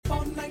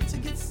to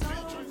get some.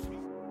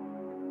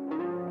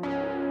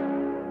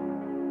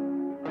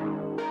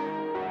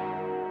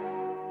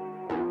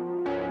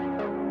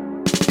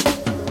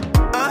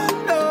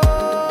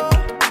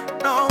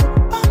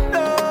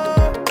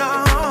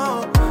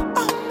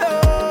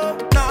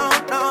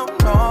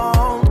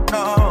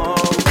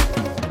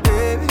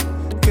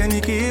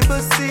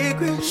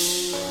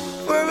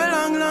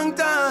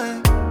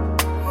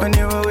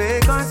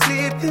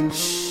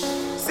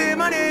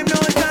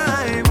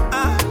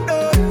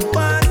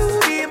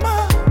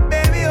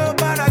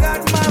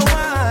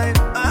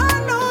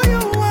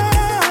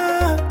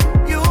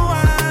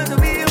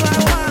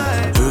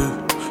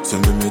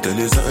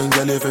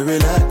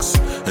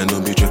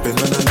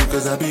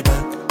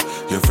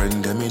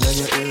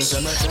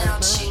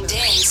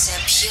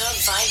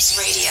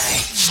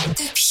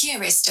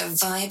 Of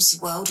vibes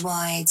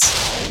worldwide.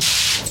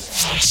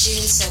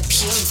 Tune to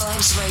Pure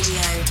Vibes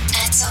Radio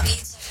at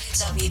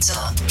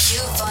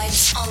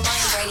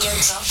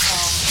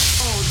www.purevibesonlineradio.com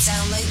or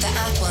download the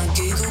app on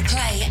Google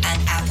Play and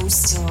Apple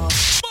Store.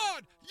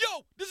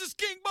 Yo, this is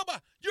King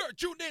Bubba. You're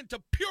tuned in to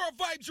Pure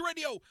Vibes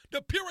Radio,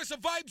 the purest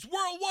of vibes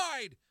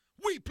worldwide.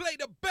 We play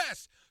the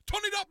best.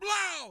 Turn it up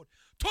loud.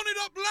 Turn it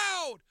up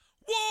loud.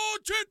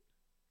 Watch it.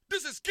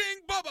 This is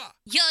King Bubba.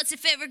 Yo, it's your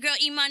favorite girl,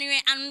 Emmanuel,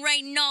 and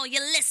right now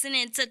you're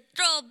listening to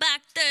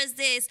Throwback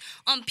Thursdays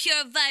on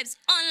Pure Vibes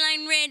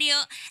Online Radio.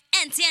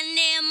 Enter your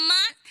name,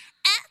 man.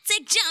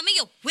 Take Jamie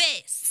your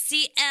waist.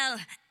 CL.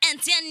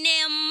 Enter your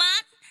name,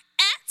 man.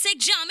 Take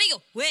Jamie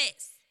your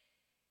waist.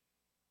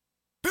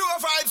 Pure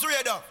Vibes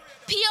Radio.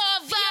 Pure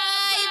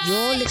Vibes.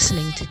 You're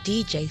listening to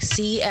DJ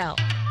CL.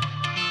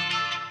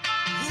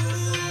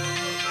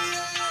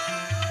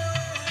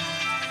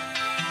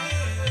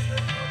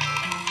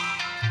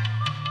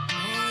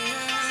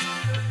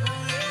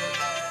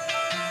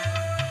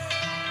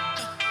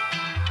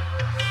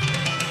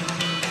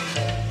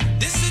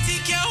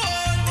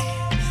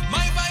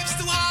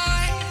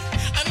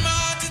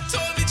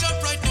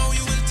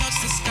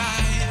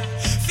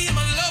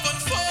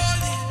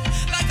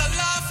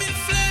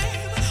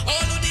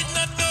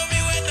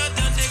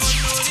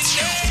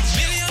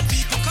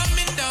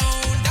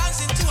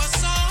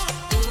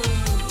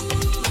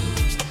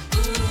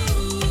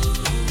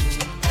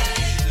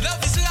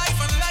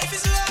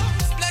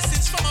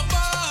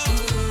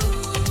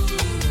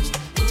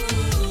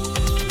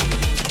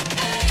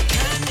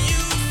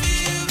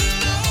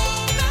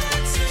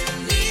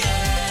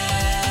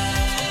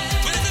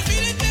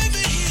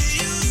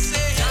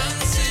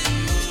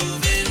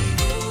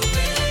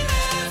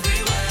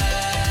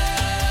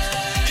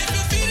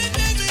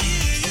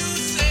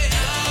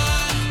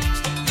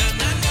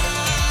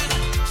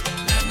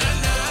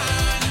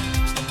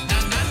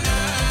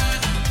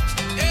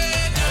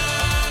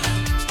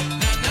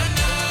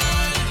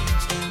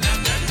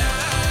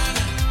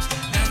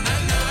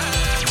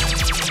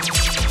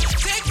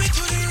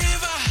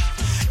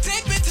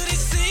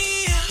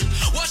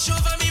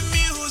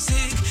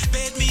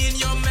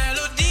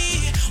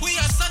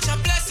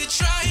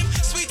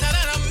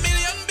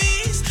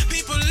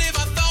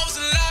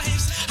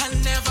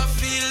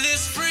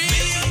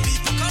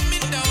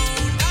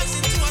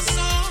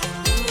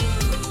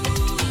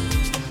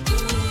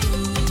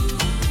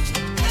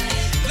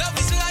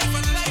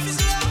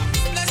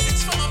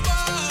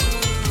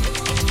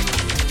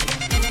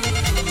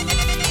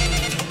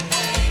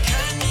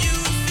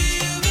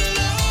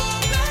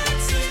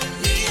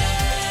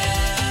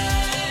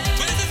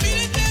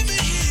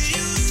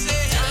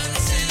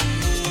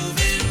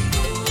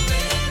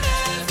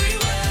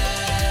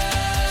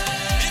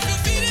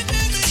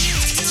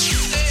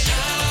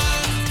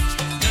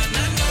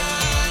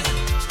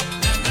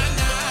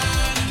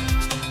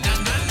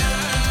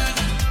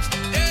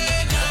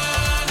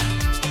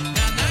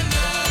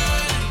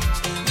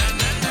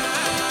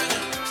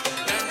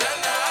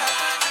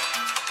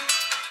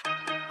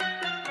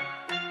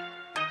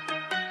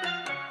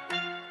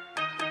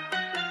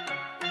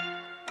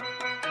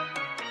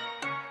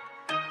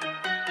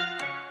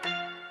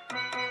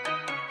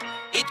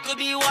 It could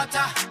be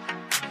water,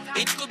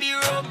 it could be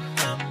rum,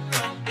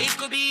 it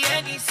could be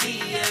any sea,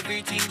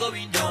 everything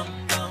going down,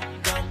 down,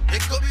 down.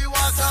 It could be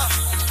water,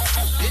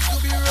 it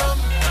could be rum,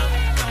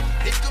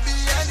 it could be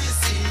any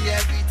sea,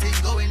 everything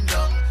going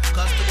down.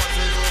 Cause the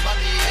bottle's over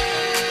me,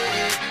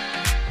 hey,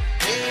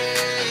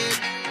 hey,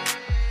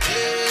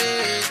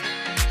 hey.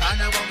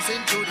 And I bumps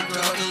into the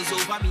crowd. The bottle's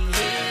over me,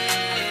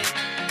 hey,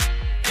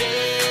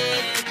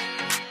 hey,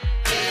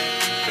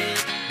 hey.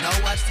 Now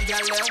watch the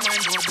girl let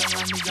mine go down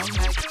on me young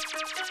neck.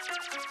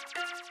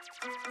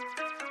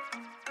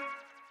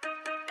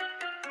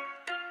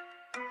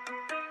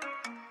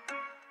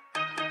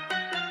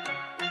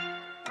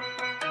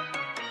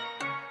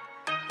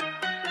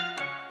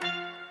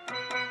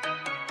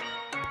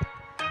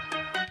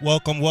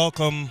 Welcome,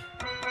 welcome.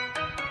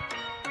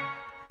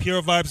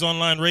 Pure Vibes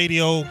Online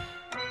Radio.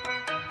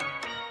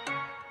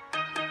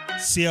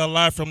 CL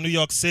live from New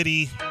York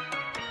City.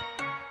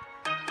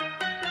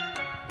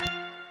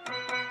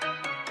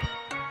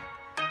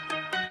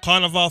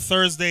 Carnival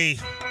Thursday.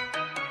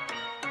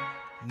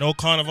 No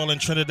Carnival in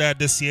Trinidad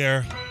this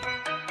year.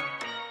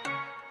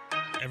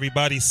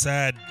 Everybody's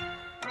sad.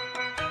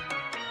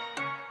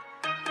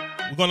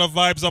 We're gonna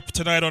vibes up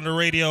tonight on the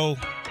radio.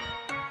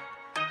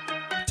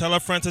 Tell a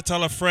friend to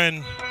tell a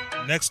friend.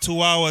 Next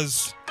 2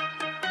 hours,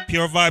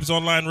 Pure Vibes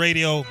Online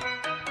Radio.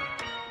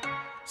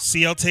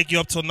 CL take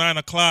you up till 9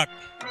 o'clock.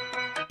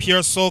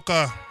 Pure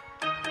Soca.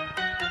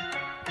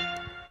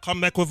 Come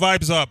back with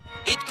vibes up.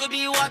 It could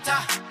be water,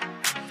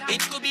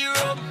 it could be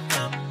rum,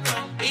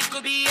 it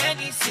could be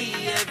any sea,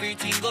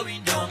 everything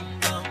going down,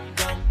 down,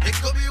 down. It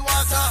could be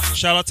water.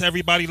 Shout out to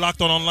everybody locked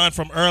on online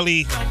from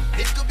early.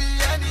 It could be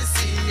any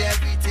sea,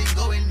 everything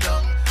going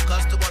down.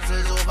 Cause the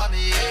bottle's over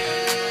me.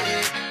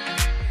 Hey,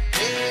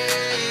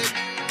 hey,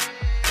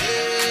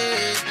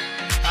 hey.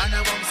 And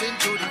I bumps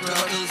into the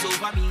Bottles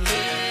over me.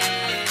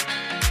 Hey,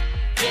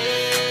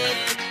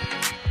 hey.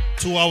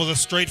 2 hours of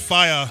straight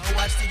fire. I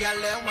watch the girl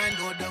let wine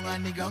go down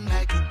on the ground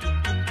like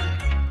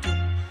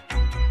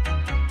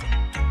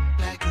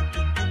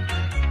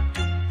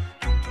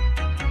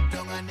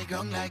down on the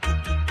ground like I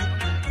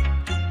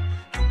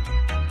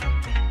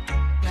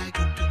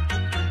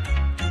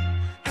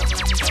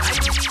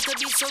don't mean to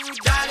be so rude,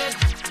 darling,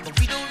 but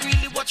we don't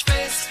really watch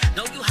face.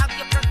 Now you have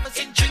your preference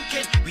in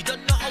drinking. We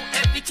don't know how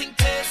everything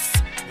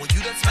tastes. Well,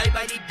 you don't spy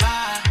by the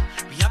bar.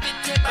 We have it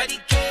taken by the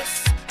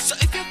case. So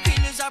if your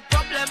feelings are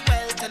problem,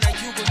 well,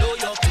 tonight you will know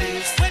your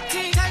place.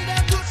 Waiting, tell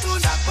them to do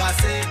that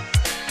pass it.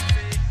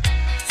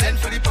 Send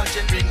for the punch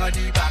and bring on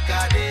the back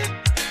of it.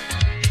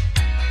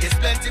 There's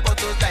plenty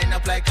bottles line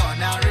up like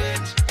on a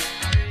range.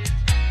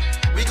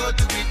 We go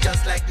do it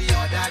just like the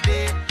other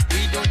day.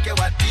 We don't care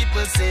what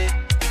people say.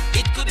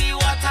 it could be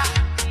water,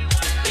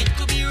 it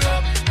could be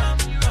rum,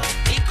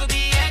 it could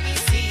be any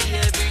sea,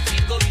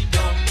 everything going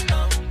down,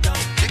 down, down.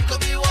 It could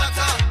be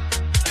water,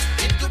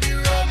 it could be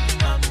rum,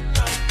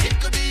 it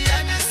could be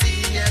any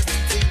sea,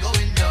 everything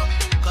going down.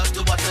 Cause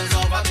the bottle's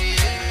over me.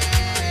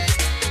 Hey,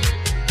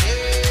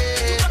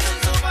 hey, The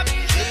bottle's over me,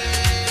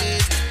 hey.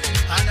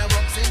 And I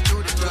walks into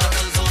the the club.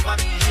 bottle's over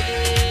me,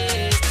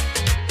 hey,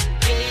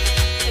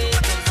 hey. The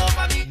bottle's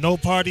over me. No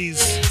parties,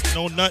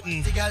 no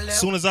nothing.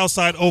 Soon as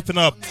outside open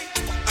up.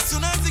 As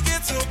soon as it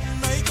gets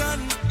open, I can.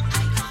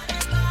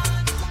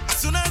 As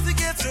soon as it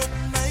gets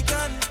open, I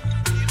can.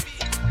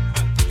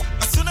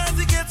 As soon as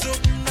it gets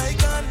open, I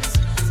can.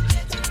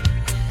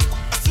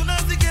 As soon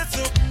as it gets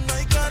open,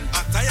 I can.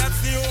 I'm tired,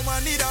 stay home, I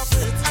need a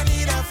fit. I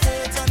need a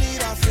fit, I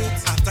need a fit.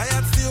 I'm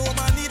tired, stay home,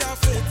 I need a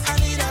fit. I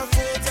need a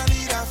fit, I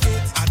need a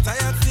fit. I'm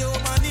tired, stay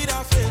home, I need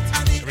a fit.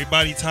 I need.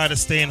 Everybody tired of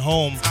staying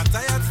home. I'm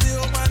tired, stay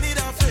home, I need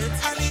a fit.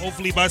 I need.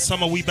 Hopefully by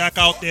summer we back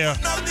out there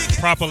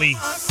properly.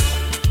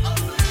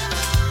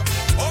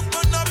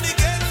 Open up the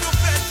gates to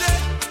Fete.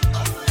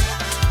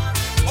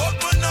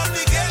 Open up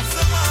the gates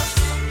to Mass.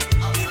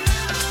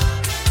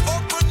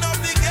 Open up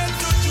the gates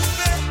to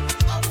Juve.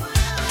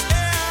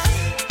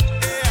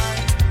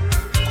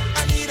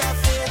 I need a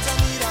fit, I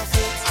need a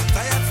fit. I'm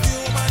tired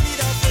still, I need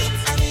a fit.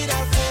 I need a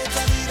fit,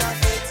 I need a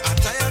fit. I'm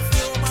tired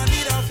still, I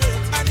need a fit.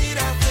 I need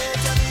a fit,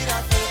 I need a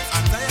fit.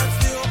 I'm tired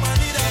still, I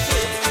need a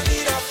fit. I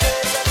need a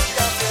fit, I need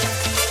a fit.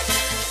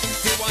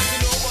 They want to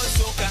know about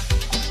soca,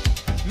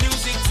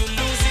 music to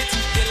lose it.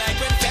 They like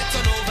when fat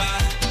turn over.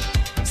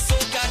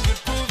 Soca could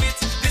prove it.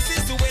 This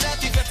is the way that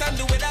we get and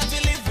the way that we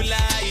live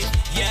life.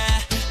 Yeah,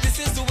 this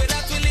is the way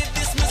that we live.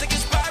 This music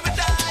is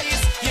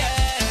paradise.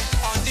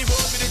 Yeah, on the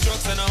road with the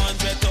drugs and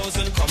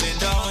 100,000 coming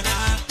down.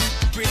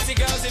 Pretty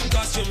girls in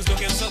costumes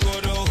looking so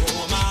good. Oh,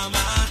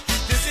 mama,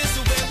 this is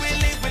the way we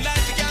live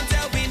life. You can't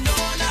tell we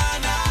know,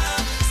 nah, nah.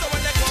 So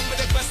when they come with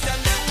the question,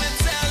 then we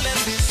tell them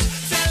this.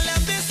 Tell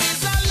them this is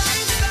a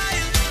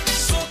lifestyle.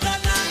 Soca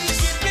night,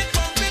 keep it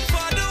pumping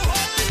for the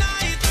whole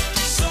night.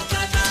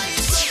 Soca night,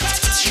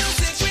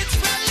 music with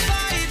real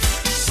vibes.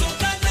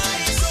 Soca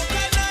night,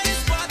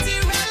 party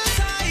real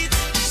tight.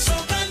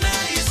 Soca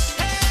night,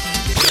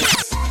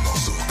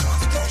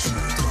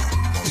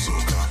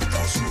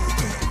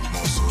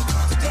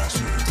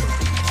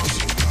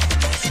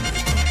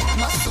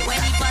 Muscle when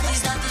the party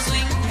start to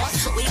swing.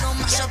 Muscle we gon'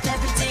 mash up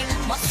everything.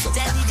 Muscle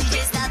tell the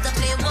DJ start to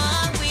play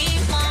what we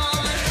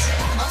want.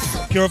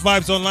 Muscle Pure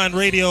Vibes Online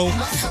Radio.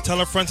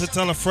 Tell a friend to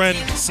tell a friend.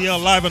 CL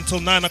live until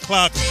 9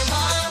 o'clock. play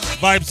what we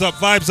Vibes up,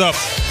 vibes up.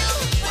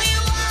 we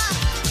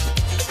want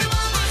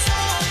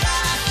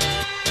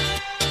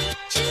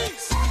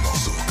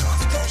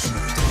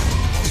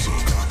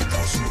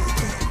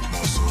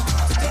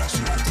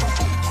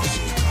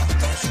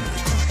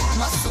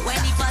Muscle when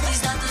the party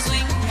start to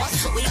swing.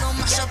 Muscle we gon'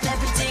 mash up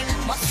everything.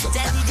 Muscle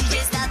tell the DJ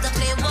start to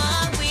play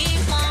what we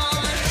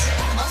want.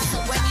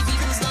 Muscle when the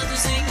people start to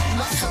sing.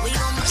 Muscle we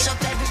gon' mash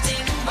up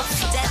everything.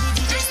 Muscle tell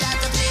the DJ start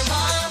to play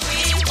what we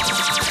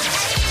want.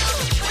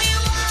 We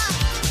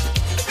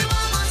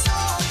want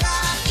soca.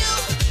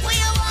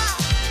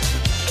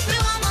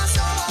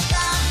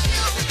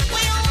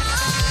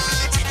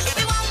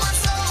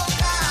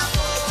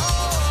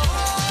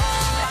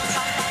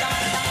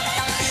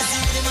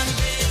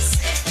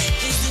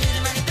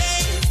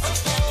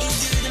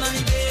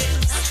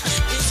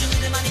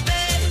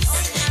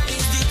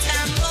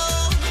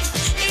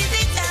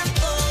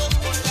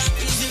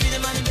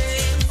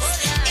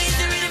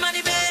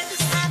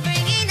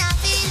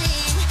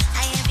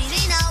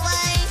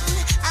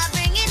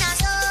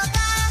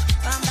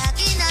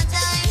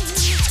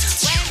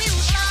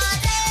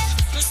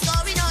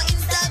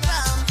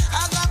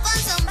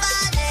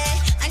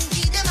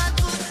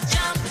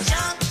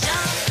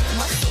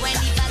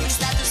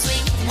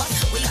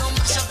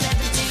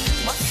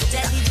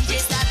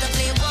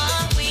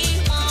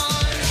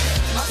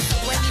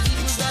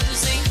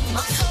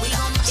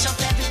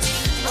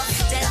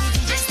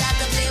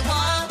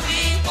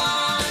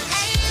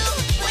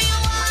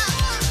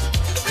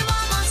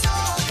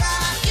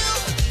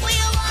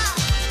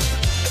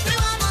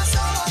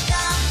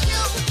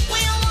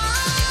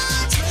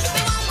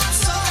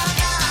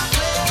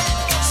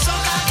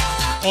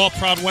 All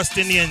proud West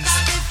Indians.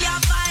 If your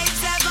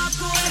vibes ever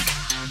good,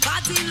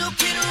 body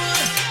looking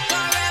rude,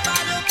 forever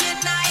looking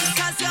nice,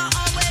 'cause you're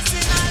always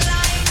in a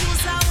line.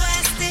 You's a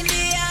West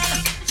Indian,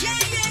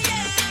 yeah, yeah,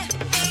 yeah.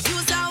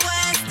 You's a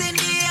West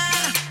Indian,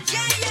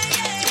 yeah, yeah,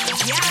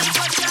 yeah. Yeah,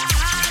 put your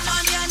hand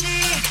on your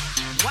knee,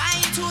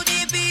 wine to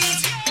the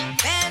beat,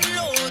 bend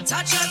low,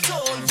 touch your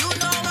toe, you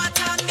know what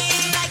I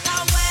mean, like a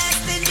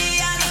West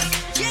Indian,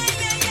 yeah,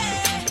 yeah,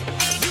 yeah.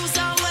 You's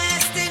a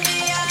West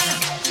Indian,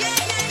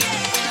 yeah, yeah, yeah.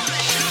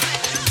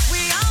 We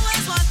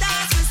always want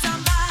dance with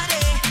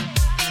somebody.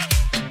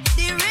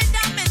 The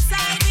rhythm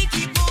inside we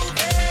keep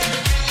moving.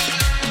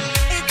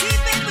 It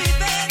deep in we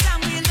faith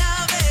and we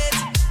love it.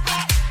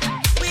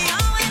 We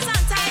always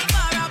on time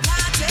for a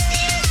party.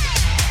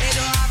 They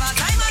don't have a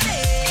time of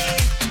day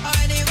or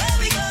anywhere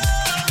we go.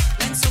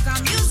 When soca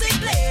music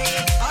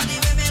play, all the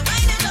women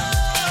winding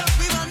low.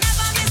 We will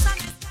never miss a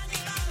Miss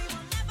Carnival. We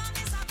will never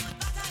miss a good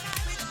bacchanal.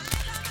 We go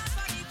let them dance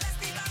for the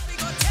festival. We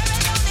go tear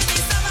it down in the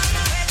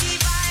savannah. Where the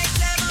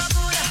vibes ever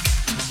good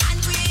and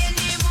we in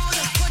the mood.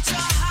 Put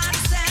your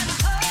hands them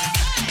up,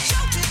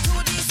 shout it to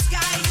the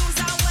sky. You's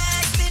a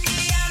West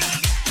Indian,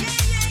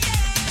 yeah, yeah,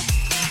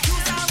 yeah.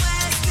 You's a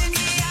West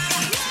Indian,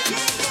 yeah,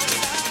 yeah,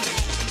 yeah.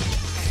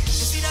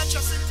 You see that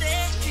trussing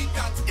there? Keep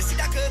that. You see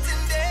that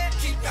curtain there?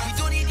 Keep that. We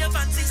don't need your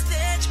fancy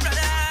stage,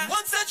 brother.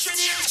 Once that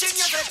Trinity reaching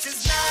your bed is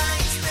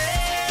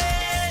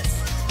niceness.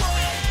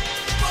 Boy,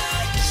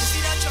 boy. You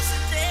see that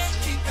trussing there?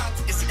 Keep that.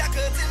 You see that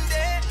curtain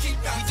there? Keep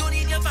that. We don't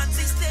need your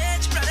fancy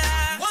stage, brother.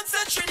 Once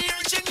that Trinity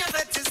reaching your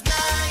bed is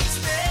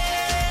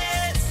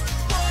niceness.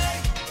 Boy,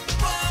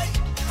 boy.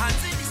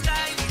 Hands in the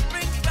sky, we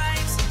bring the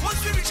vibes.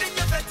 Once we reaching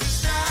your bed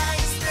is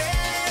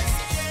niceness.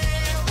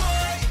 Yeah,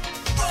 boy,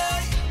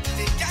 boy.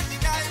 They can't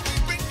deny we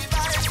bring the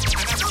vibes.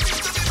 And I don't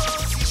need to be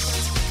bossy,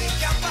 but they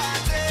can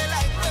party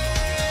like we.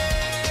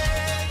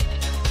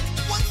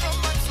 One from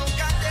one, so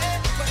got there,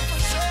 but for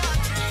sure I'm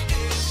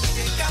treated.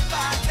 They can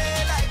party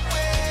like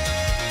we.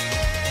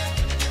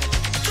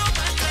 Don't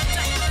mind the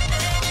time of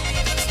day,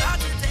 start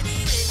with any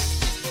day.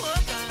 Oh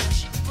gosh,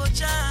 oh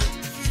Jah,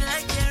 feel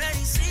like you're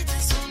ready, sweet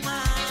as oh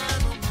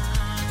man, oh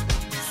man,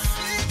 oh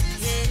man.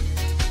 Yeah.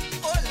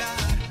 Oh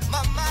Lord,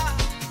 mama,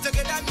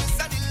 together me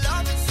say the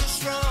love is so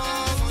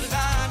strong. Oh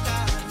Lord,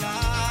 Lord,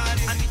 Lord.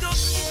 And we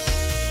don't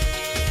care.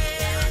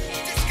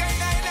 This kind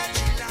of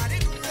energy, Lord,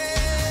 it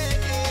great.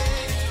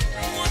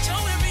 Watch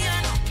how we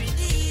run up in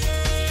the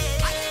air.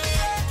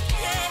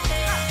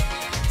 Yeah.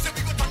 So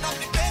we go turn up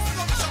the place, we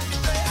go shut the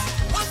place.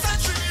 Once that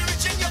tree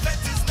reaching your bed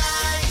is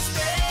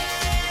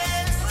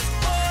niceness.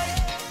 Boy,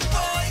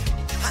 boy.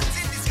 Hands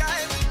in the sky,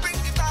 we bring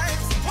the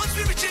vibes. Once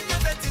we reaching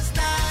your bed is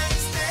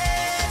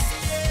niceness.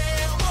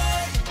 Yeah,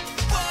 boy,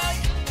 boy.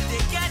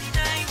 They can't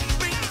deny we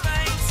bring the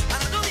vibes. And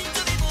I don't mean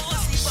to be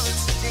bossy, but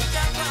they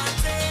can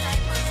party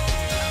like we.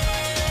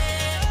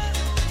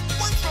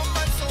 One from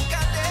one, so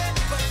got there,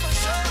 but for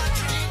sure I'm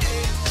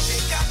treated.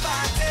 They can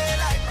party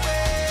like we.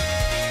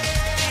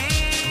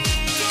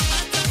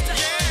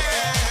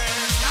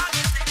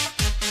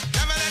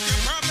 Never let your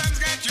problems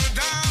get you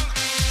down.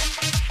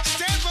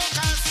 Stay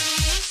focused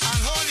and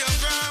hold your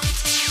ground.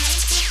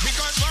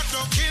 Because what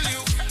will kill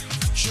you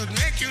should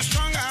make you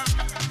stronger.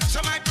 So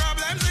my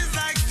problems is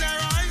like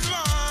steroids,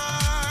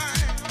 boy.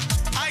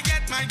 I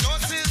get my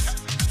doses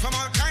from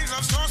all kinds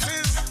of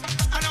sources,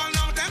 and all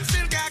of them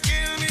still can't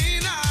kill me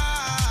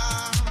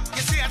now.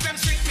 You see, as them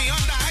sink me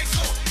on the ice,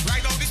 so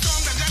ride out the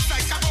storm, them just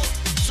like a boat.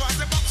 So as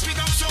they box me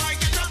down, so I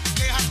get up.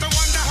 They have to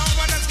wonder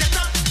how others get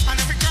up. And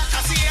every crack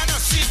I see, I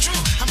just see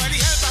through. And by the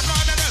help of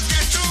God, I just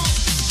get through.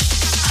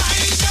 I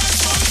just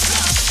won't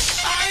stop.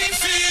 I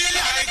feel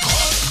like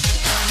hope.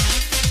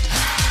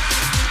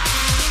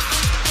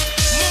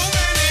 Move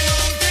any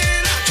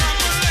mountain, I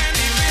trample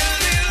any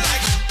building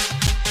like.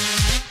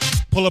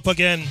 Pull up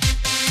again.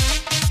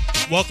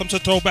 Welcome to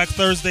Throwback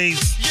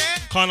Thursdays, Yeah,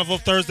 Carnival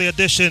Thursday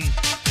edition.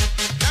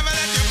 never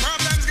let your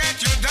problems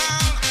get you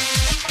down.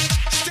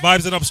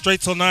 Vibes it up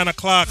straight till 9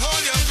 o'clock.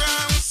 Hold your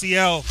ground.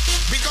 CL.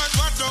 Because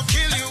what will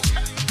kill you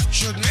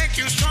should make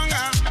you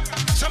stronger.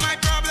 So my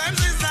problems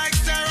is like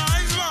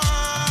steroids,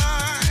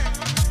 boy.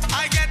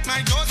 I get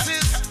my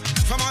doses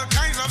from all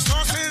kinds of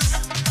sources,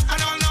 and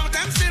all of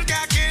them still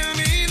can't kill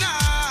me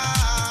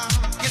now.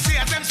 You see,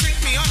 as them sink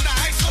me on the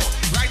ice, so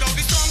ride out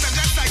the storm, them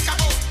just like a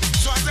boat.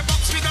 So as they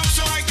box me down,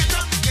 so I get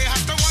up. They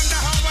have to wonder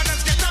how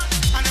others get up.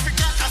 And every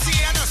crack I see,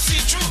 I just see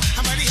through.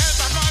 And by the help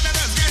of God, I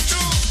just get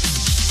through.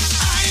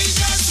 I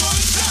just won't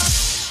stop.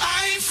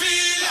 I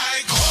feel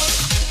like hope.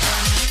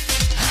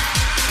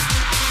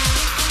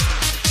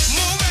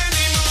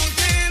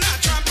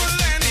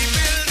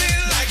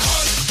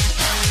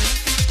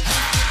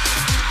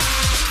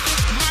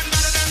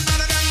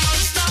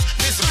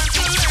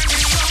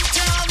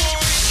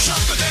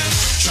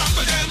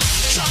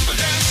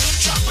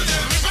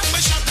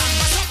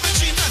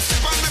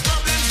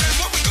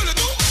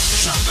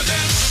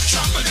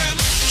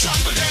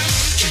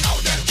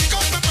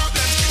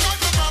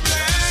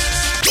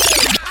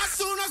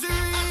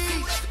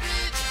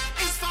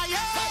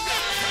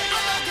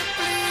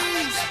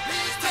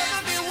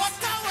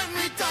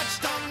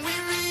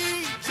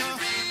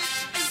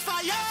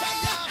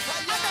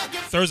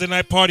 Thursday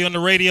night party on the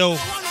radio.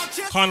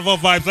 Carnival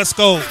vibes. Let's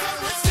go.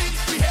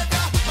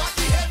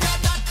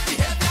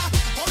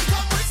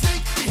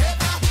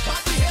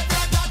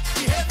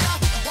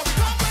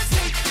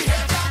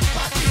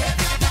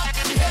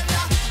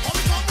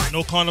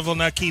 No carnival,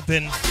 not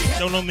keeping.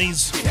 Don't know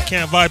means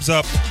can't vibes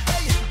up.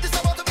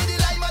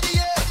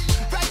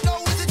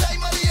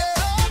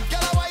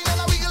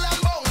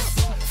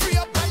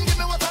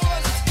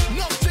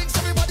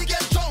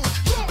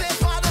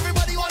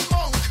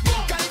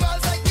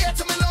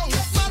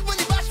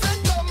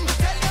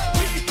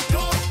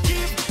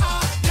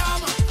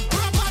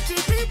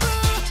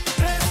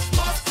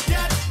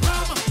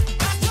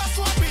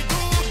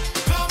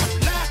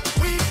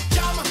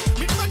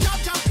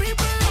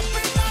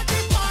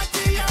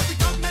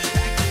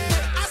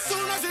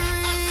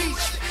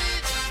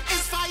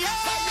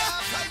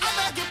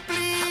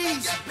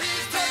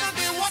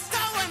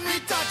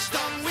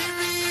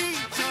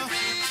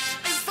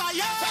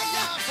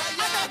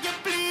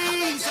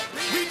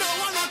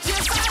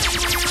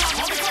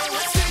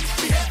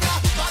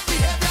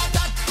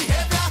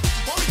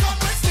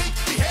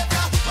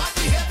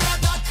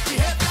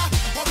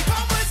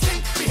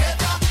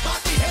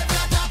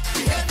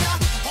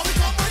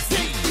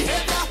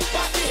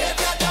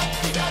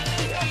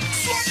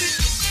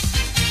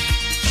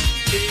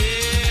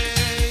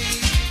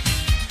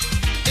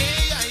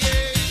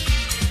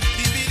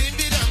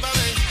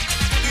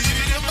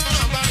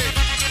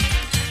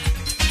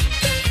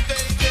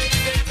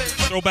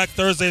 Throwback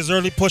Thursday's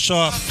early push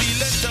off.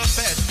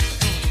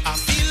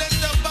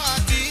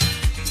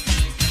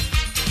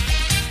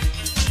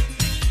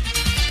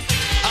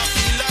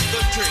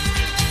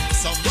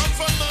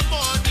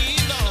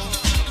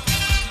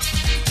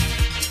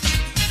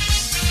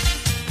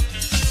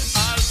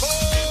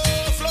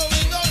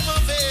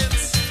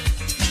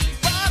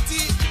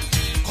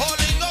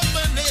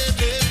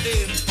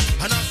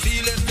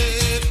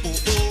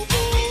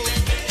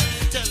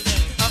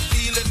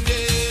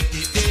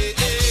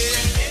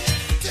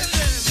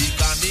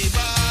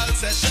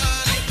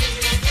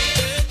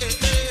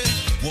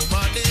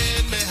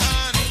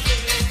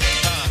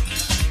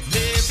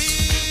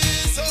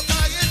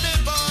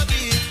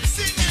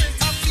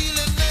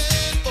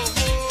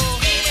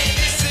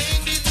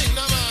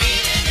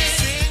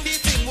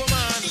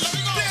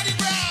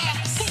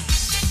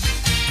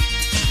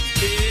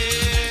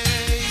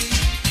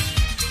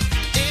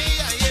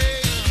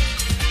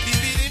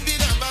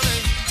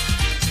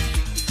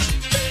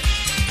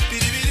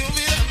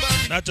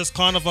 Not just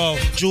Carnival,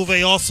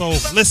 Juve also.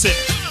 Listen.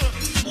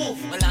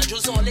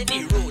 Melancho's all in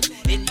the road,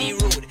 in the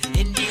road,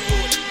 in the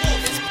road.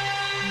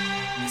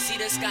 You see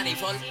this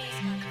Carnival?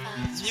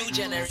 New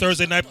generation.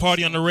 Thursday night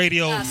party on the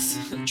radio.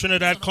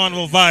 Trinidad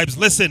Carnival vibes.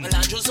 Listen.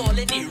 Melancho's all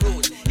in the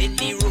road, in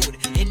the road,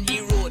 in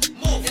the road.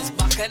 It's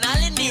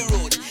Bacchanal in the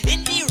road,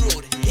 in the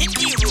road, in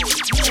the road.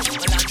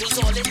 Melancho's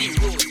all in the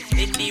road,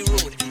 in the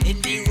road,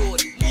 in the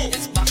road.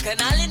 It's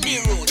Bacchanal in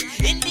the road,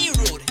 in the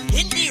road,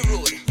 in the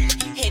road.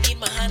 Henny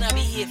Mahana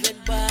behaving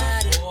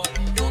bad.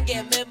 Don't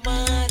get me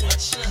mad.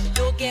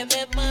 Don't get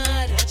me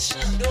mad.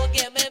 Don't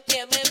get me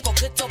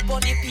pocket up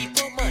on the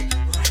people, man.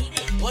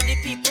 On the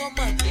people,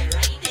 man.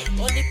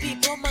 On the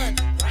people, man.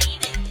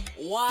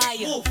 Why?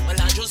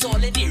 Melancho's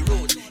all in the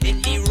road,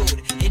 in the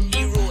road, in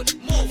the road.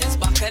 It's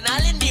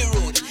Bacchanal in the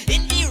road,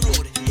 in the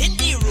road, in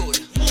the road.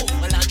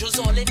 Melancho's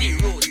all in the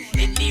road,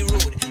 in the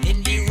road,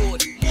 in the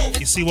road.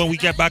 You see when we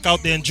get back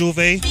out there in Juve?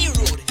 In the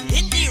road,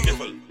 in the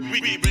road.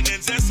 We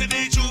bringing zest in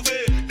the Juve.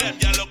 Them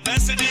y'all look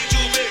best in the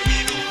Juve.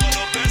 We don't want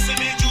no best in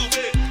the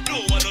Juve.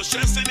 Don't want no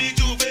stress in the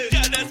Juve.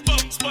 Yeah, that's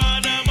bumps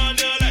man, man,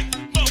 you like.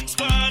 Bumps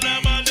man,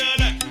 man, you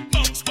like.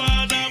 Bumps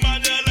man,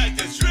 man, you like.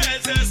 There's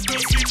zest,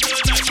 no sweet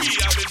like. We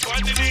having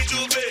fun in the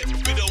Juve.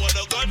 We don't want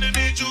no gun in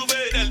the Juve.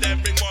 Tell them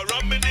bring more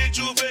rum in the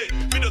Juve.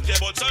 We don't care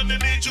about sun in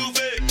the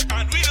Juve.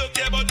 And we don't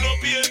care about no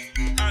beer.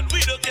 And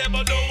we don't care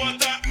about no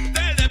water.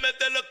 Tell them if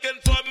they're looking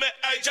for me,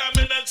 I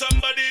jamming and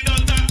somebody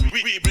not that.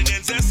 We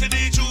bringing zest in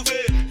the Juve.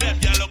 Them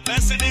y'all look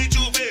best in the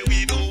Juve.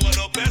 We don't want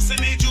no best in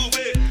the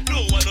Juve.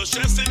 Don't want no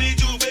stress in the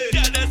Juve.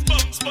 Yeah, that's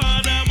bumps,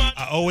 man.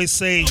 I always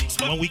say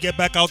when we get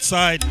back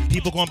outside,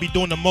 people gonna be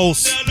doing the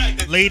most.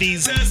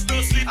 Ladies. I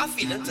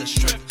feel it to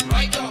strip,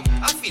 right up.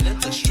 I feel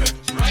it to strip,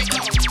 right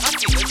up. I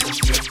feel it to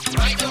strip,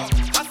 right up.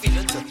 I feel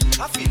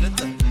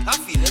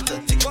it to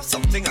take off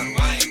something and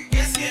wine.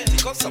 Yes, yeah.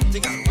 Take off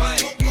something and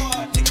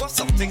wine. Take off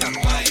something and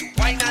wine.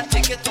 Why not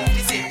take it off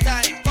the same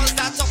time? Cause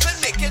that top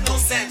ain't making no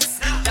sense.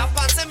 That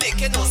pants ain't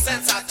making no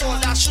sense at all.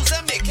 That shoes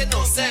ain't making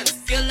no sense.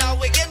 Girl, that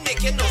wig ain't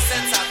making no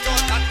sense at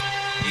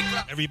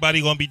all.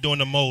 Everybody gonna be doing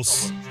the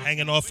most.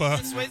 Hanging off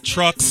of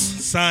trucks,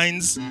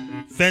 signs,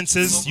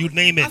 fences, you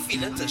name it. I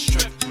feel it to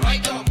strip,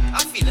 right up.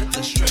 I feel it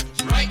to strip,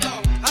 right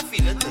up. I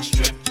feel it to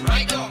strip,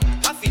 right up.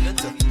 I feel it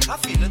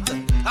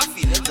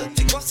to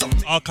take off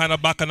something. All kind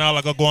of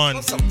bacchanal go on. Take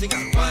off something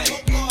and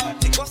wine.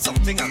 Take off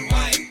something and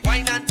wine.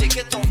 Wine and take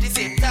it off the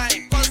same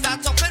time. Cause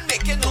that top ain't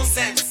making no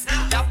sense.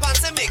 That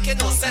pants ain't making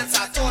no sense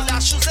at all.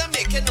 That shoes ain't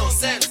making no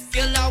sense.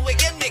 Girl, that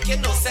wig ain't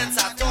making no sense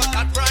at all.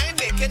 That bra ain't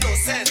making making no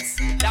sense.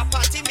 That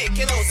party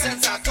making no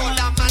sense at all.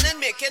 That man ain't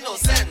making no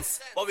sense.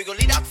 But we gonna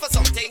leave that for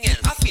something else.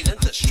 I'm feeling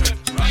to strip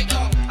right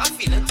now. I'm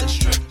feeling to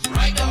strip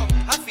right now.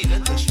 I'm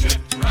feeling to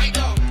strip right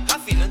now. I'm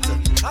feeling to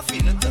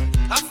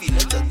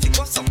take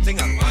off something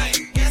and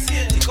wine. Yes,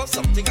 yeah. Take off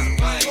something and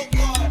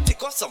wine.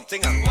 Take off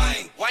something and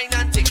wine. Wine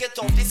and take it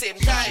off the same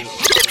time.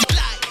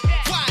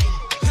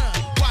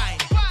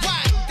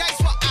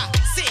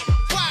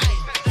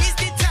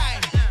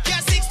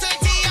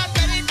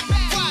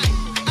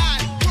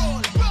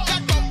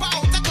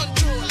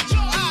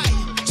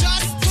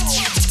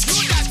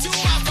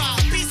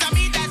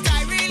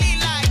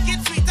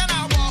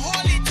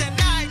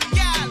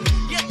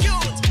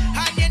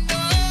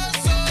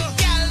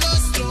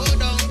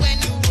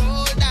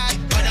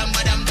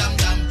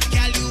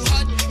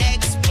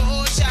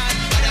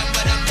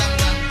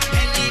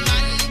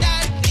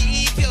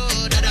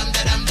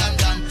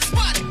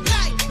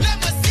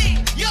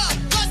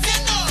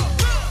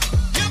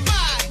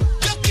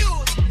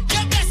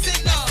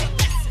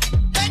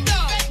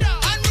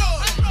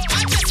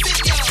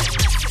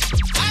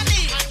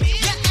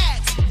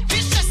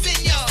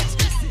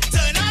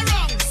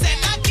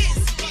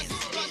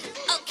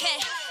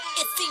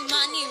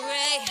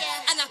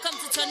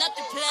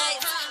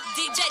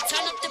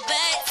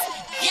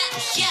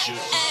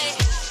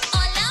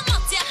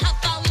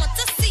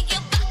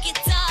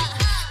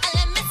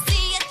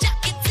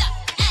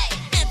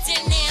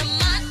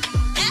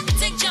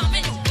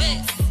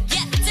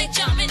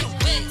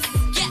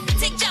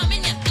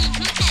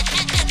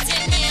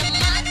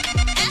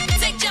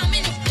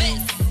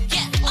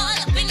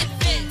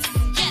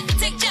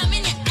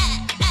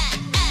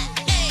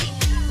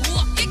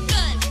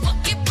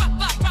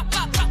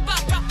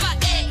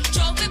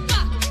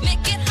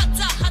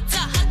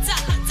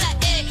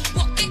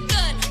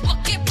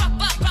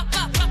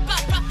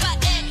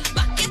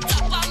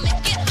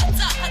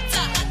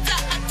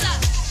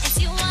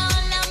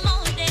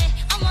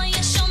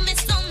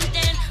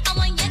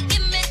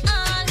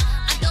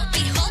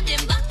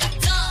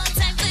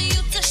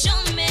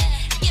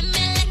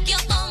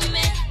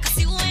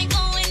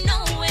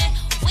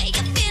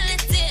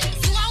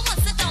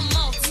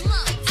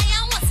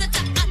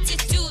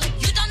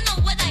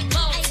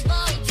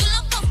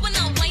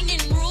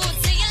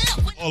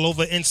 All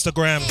over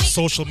Instagram,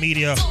 social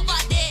media,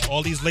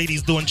 all these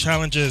ladies doing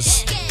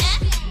challenges.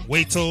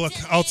 Wait till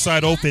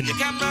outside open. Your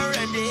camera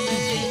ready,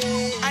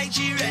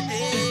 IG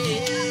ready,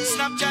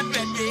 Snapchat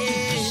ready.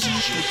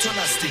 Put on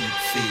a stink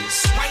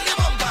face. Wine your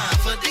bumper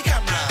for the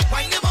camera.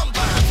 Wine your bumper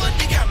for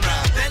the camera.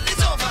 Bend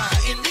it over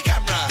in the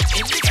camera,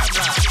 in the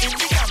camera, in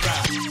the camera.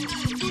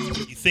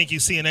 You think you're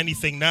seeing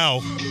anything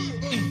now?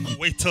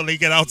 Wait till they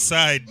get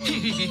outside.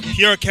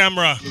 Pure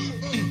camera.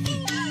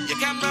 Your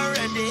camera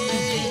ready,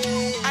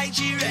 IG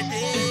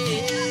ready,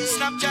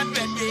 Snapchat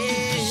ready.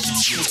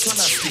 Put on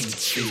a stink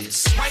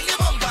face. Wine your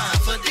bumper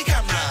for the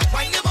camera.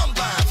 Wine your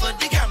bumper for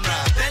the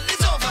camera. Bend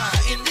it over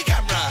in the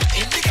camera,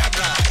 in the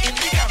camera, in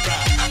the camera.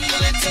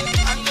 Angle it,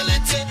 angle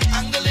it,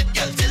 angle it,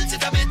 girl, tilt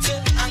it a bit.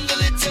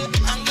 Angle it,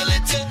 angle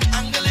it,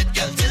 angle it,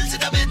 girl, tilt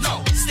it a bit.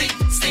 No, stink,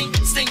 stink,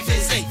 stink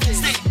face, hey,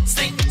 stink,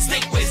 stink,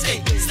 stink waist,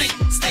 hey, stink,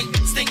 stink,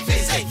 stink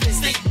face, hey,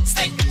 stink,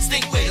 stink,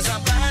 stink waist. It's a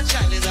bad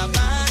child, it's a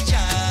bad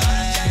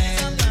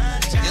child.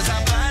 It's a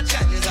bad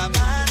child, it's a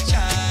bad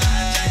child.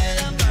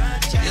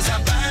 It's a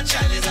bad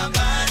child, it's a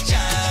bad child.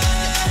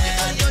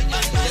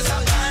 It's a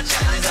bad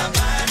child, it's a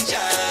bad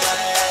child.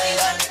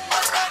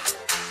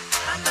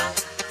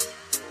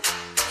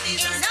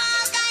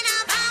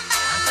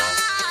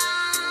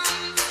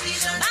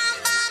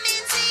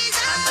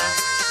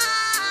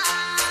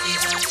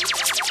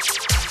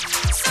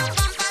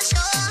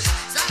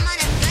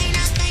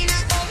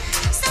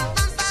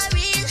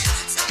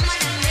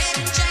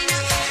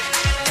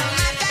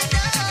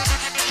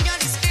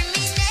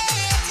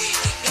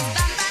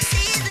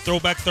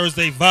 Throwback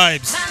Thursday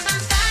vibes.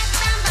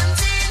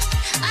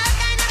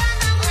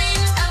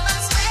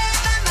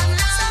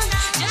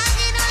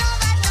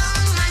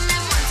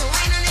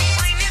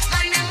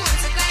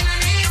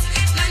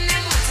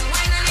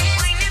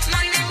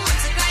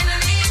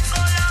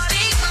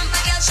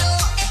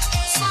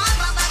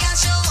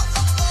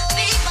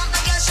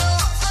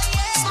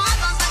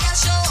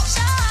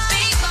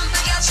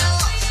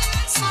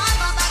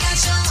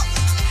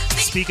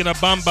 Speaking of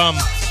bam bam,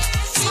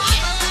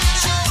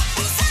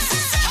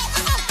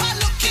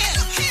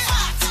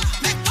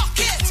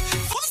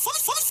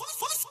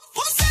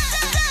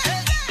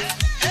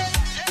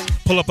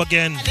 pull up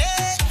again.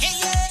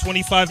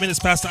 25 minutes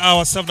past the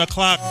hour, 7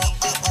 o'clock.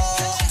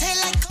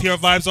 Pure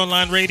Vibes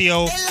Online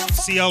Radio.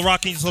 CL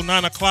rocking until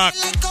 9 o'clock.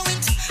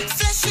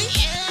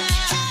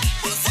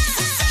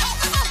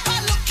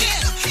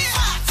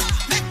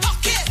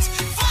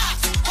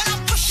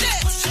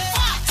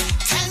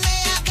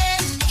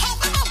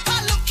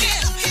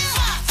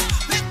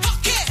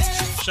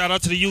 Shout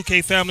out to the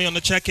UK family on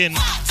the check-in.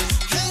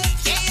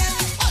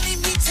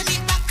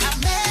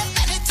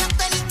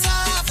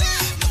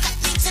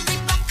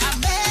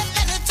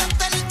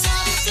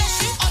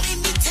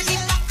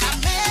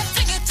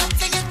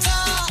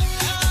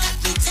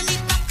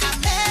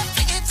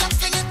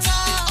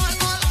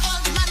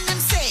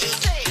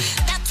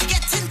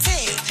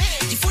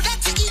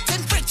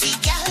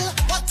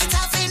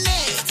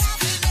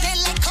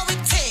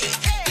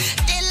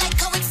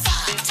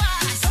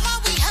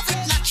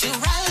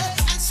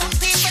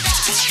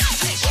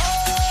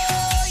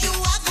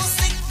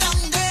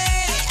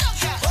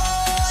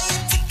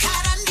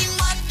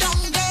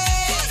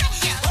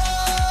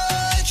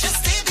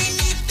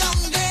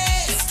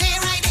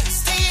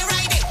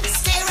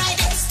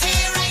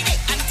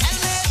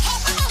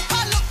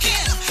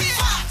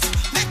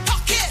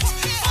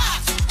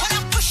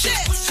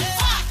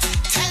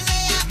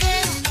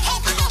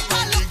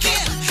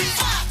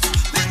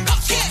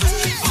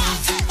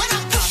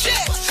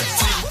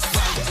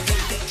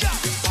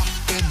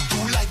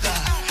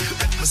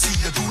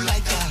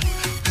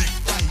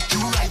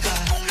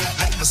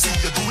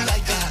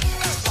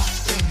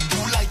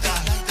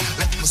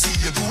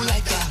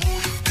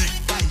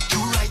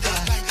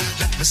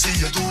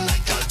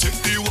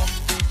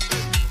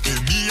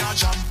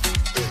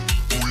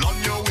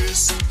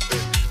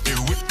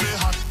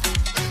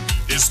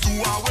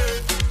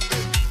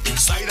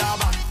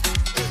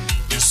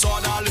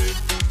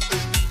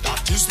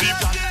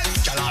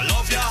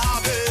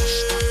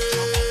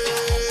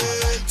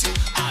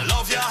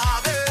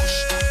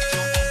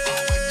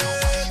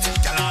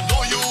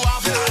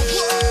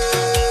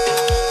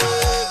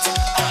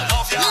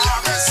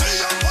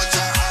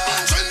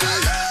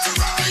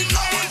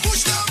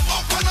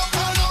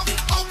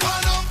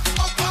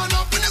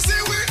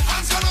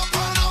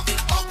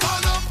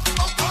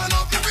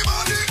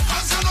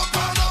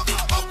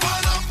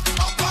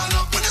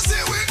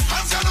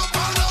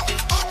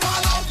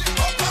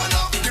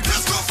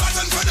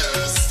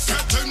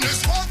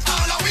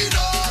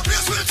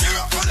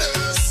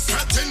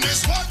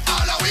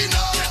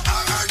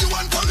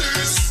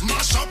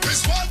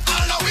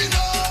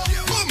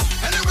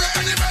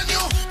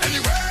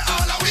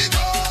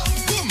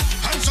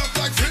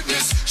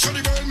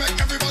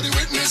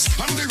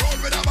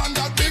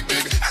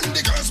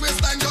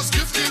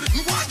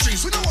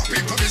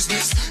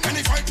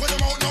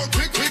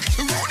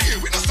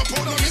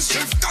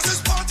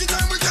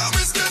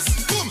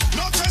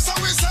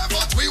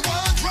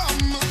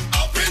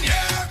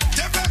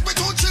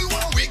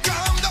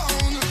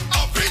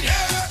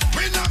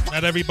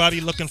 Not everybody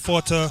looking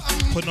forward to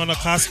putting on a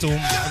costume.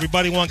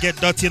 Everybody want to get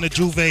dirty in the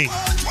Juve.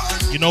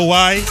 You know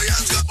why?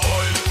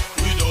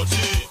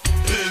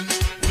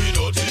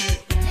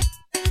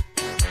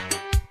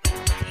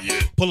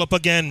 Pull up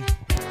again.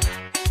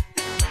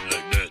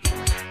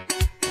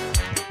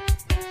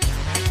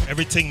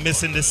 Everything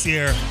missing this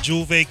year.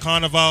 Juve,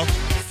 Carnival,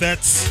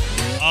 Fets,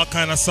 all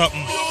kind of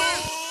something.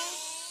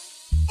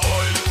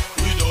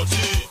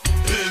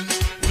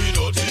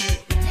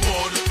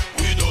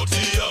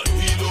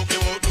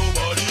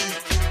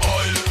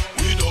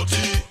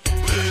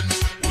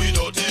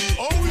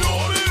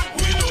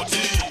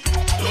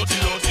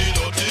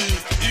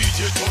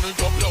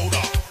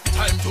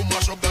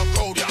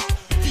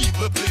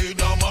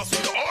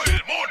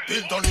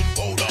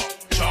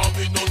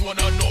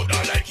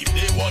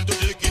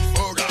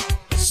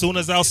 Soon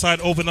as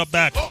outside open up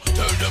back. Tell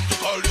them to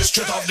call this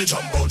straight off the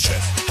jumbo jet.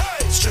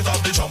 Hey, straight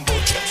off the jumbo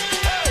jet.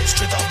 Hey,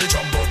 straight off the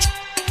jumbo jet.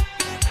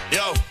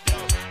 Yo,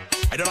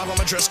 I don't have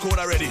my dress code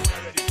already.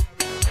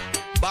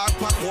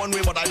 Backpack one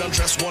way, but I don't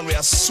dress one way.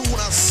 As soon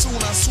as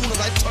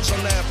I touch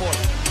on the airport.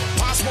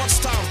 Passport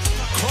stamp,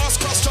 cross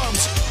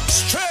customs.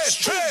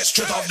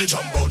 Straight off the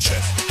jumbo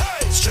jet.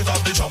 Hey, straight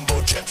off the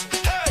jumbo jet.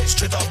 Hey,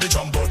 straight off the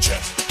jumbo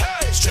jet.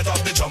 Hey, straight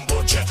off the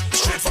jumbo jet.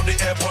 Straight from the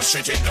airport,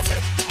 straight in the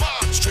fed.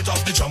 Straight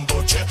off the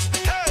jumbo jet.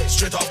 Hey,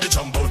 straight off the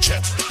jumbo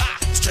jet.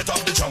 Straight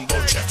off the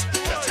jumbo jet.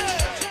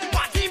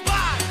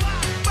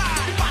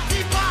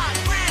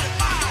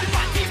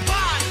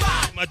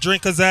 My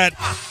drinkers at.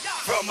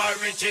 From a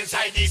rich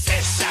inside the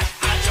session,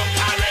 I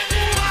jump already.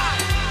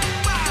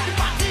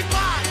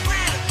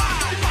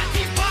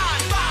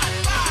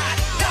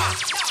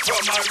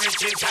 From a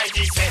rich inside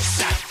the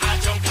session, I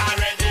jump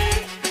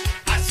already.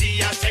 I see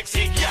a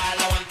sexy girl,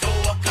 I want to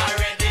walk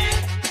already.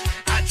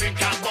 I drink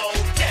about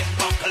 10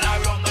 buckle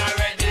of rum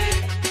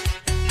already.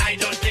 I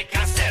don't take a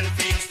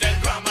selfie,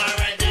 Instagram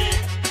already.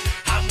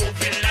 I'm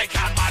moving like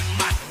a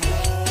madman.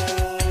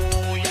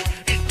 Whoa,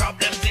 it's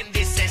problems in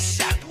this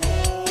session.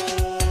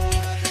 Whoa,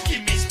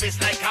 give me space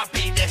like a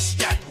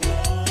pedestrian.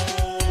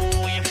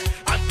 Whoa,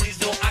 and please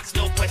don't ask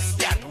no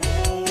question.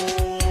 Whoa,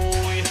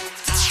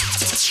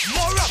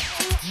 more up,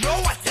 no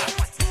water.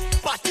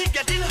 Party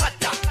getting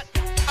hotter.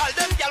 All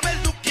them gyal well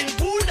looking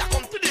good. I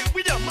come to deal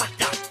with the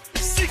matter.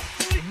 Sick,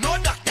 no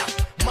doctor.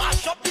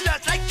 Mash up the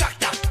dance like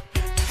tractor.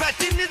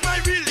 Betting is my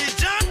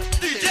religion.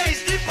 DJ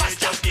is the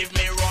pastor. Just give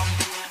me rum,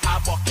 a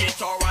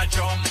bucket or a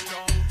drum.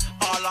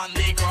 All on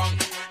the ground.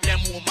 Them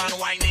woman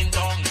whining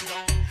down.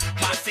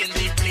 Mass in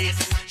the place.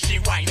 She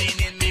whining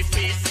in me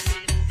face.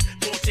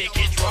 Don't take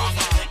it wrong.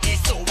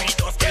 It's so we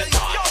just get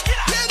on.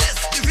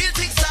 The real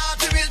thing start.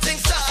 The real thing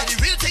start. The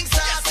real thing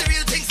start. The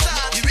real thing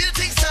start. The real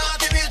thing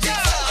start. The real thing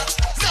start.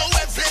 Now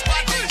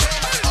everybody.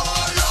 Oh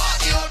Lord,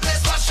 the old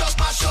place mash up,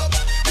 mash up.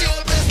 The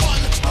old place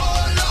one.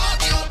 Oh Lord,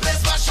 the old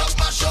place mash up,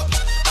 mash up.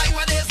 I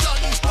want his son.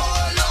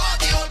 Oh Lord,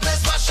 the old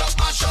place mash up,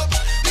 mash up.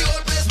 The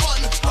old place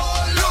one.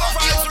 Oh Lord,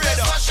 the old place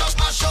mash up,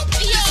 mash up.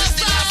 This is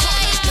the last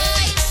one.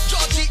 Hey,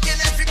 Georgie in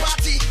every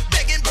party,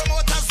 begging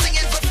promoters,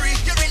 singing for free.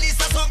 You release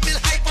a song, will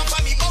hype up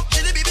for me. Oh,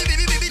 chili,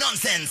 bibi,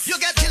 nonsense. You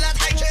get killed at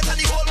high chase and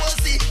the whole world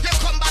see. You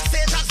come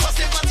backstage and for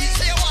sympathy.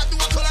 Say you want to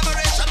do a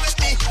collaboration with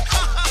me.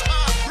 Ha ha ha,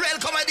 real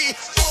comedy.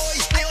 Boy,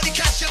 I only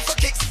cash you for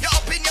kicks. You're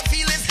up in your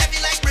feelings, heavy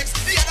like bricks.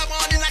 The other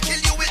morning I kill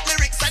you with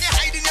lyrics and you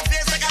hide in your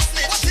face like a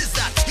snitch. What is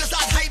that? You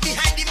start hide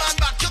behind the man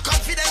back. Your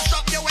confidence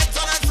drop, you went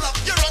on and flop.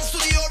 You run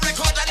studio,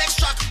 record and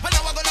extract. When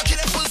now I'm gonna kill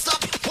it full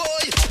stop.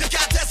 Boy, you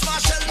can't test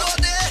Marshall no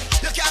day.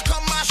 You can't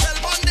come Marshall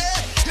Monday.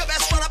 You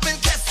best run up in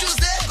Test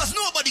Tuesday. Cause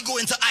nobody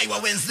going to Iowa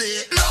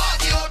Wednesday. Lord,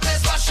 the old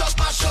place mash up,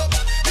 mash up.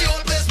 The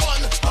old place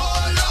one.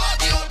 Oh Lord,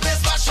 the old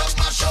place mash up,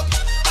 mash up.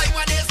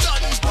 Iowa day's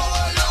done.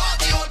 Oh Lord,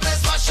 the old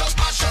place mash up,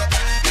 mash up.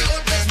 The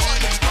old place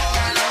one.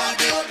 Oh Lord,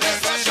 the old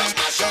place mash up,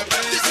 mash up.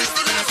 This is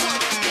the last one.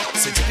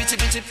 Say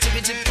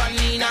tip on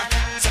Nina.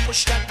 So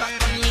push that back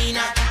on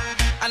Nina.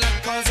 And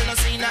I'm causing a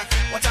scene.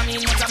 What I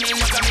mean is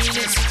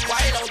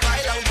wild out.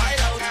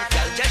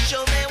 Girl, just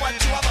show me what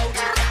you about.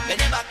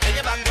 Bend your back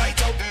right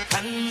out.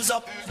 Hands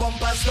up,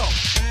 bumpers down.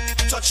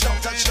 Touchdown.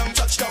 Hands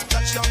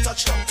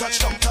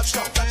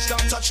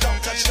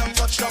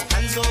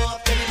go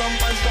up, belly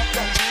bumpers drop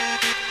down.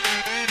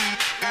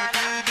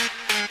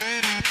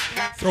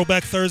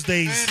 Throwback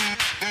Thursdays,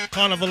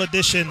 Carnival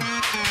edition.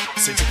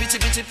 Say tip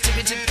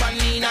on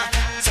Nina.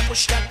 So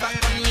push that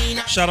back on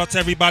Nina. Shout out to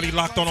everybody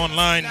locked on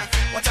online.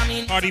 What I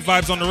mean, Party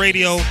Vibes on the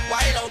radio.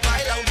 wild out.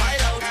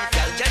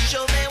 Girl, just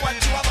show me what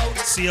you about.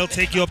 CL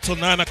take you up till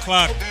 9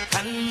 o'clock.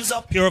 Hands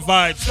up, Pure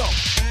Vibes.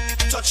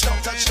 touchdown.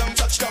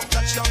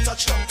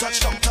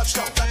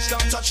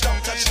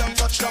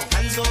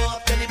 Hands go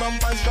up, belly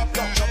bumpers drop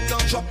down.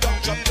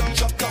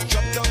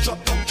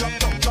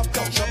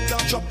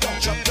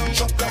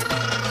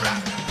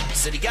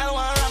 So the girl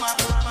want rama.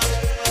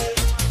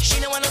 She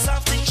don't want no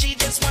soft thing, she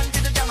just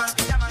wanted the drama.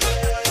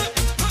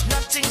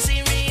 Nothing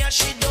serious,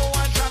 she don't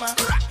want drama.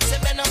 Say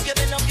bend up your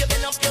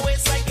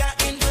waist like an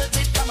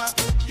inverted comma.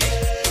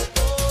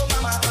 Oh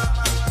mama,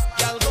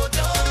 girl go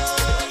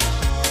down.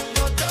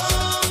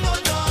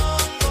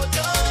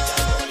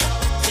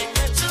 Take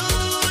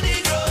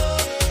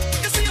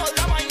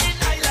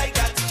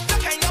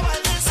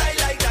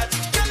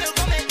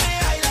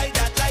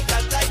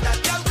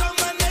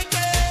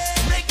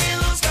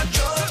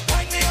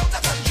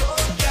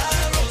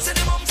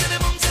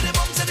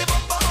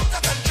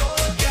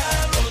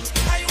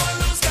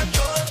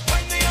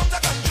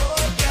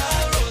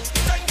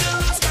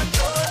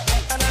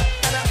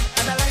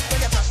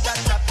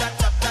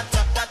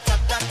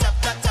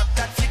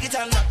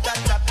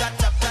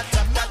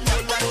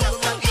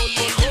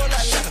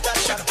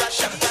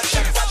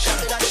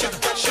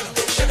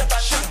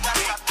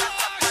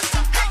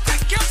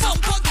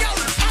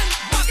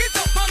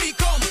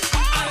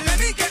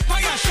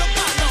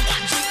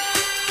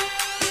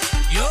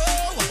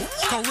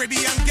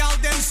Caribbean gal,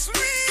 them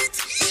sweet.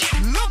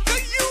 Look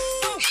at you.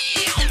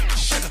 Sugar,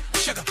 sugar,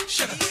 sugar,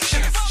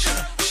 sugar,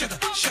 sugar, sugar,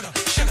 sugar,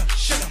 sugar,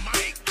 sugar.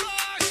 My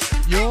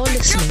gosh. You're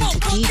listening to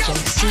DJ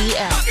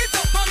CL. Back it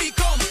up on me,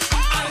 come.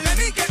 And let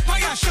me get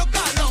fire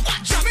sugar lump.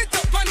 Jam it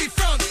up on the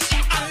front.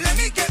 And let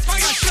me get fire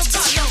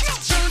sugar lump.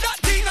 Turn that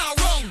thing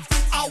around.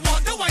 I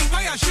want the wine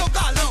fire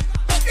sugar lump.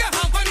 Put your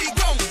hand on the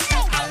ground.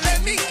 And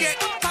let me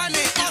get on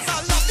it. Cause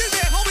I love the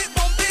way how it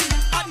bumping.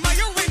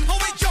 Admiring how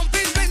it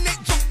jumping. When it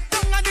jump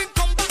down and it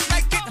come back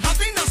like it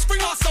having a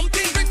spring or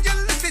something. When you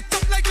lift it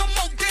up like a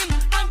mountain.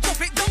 And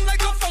drop it down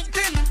like a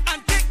fountain. And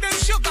take them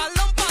sugar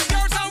lump on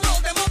yours and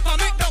roll them up and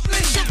make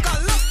dumpling. Sugar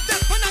lump,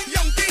 them when I'm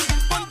young thing.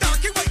 One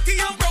darky, whitey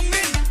and brown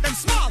men. Them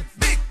small,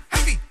 big,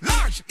 heavy,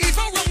 large.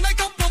 Even round like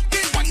a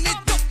pumpkin. Wine it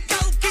up,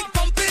 gal, keep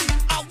pumping.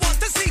 I want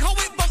to see how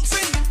it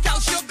bouncing. Gal,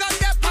 sugar,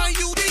 that by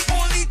you. The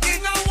only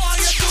thing I want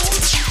you to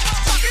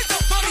back it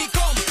up on me,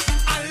 come.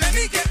 And let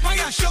me get my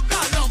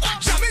sugar lump.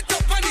 Jam it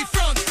up on the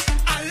front.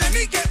 And let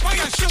me get my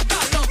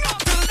sugar lump.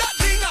 Turn that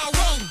thing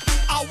around.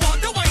 I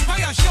want the wine for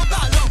your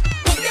sugar lump.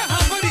 Put your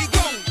hand on the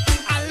ground.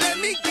 And let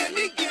me get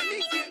me.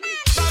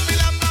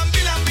 Babylon,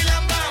 Babylon,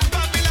 Babylon,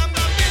 Babylon,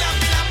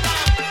 Babylon,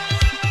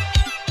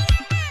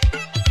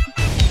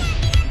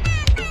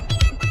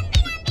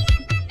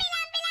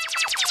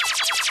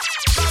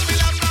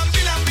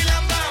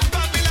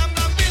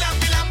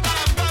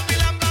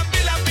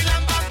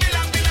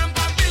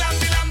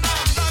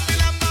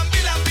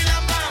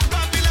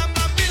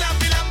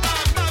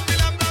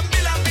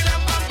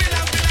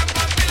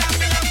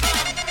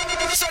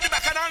 So the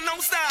back and now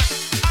start,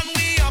 and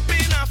we up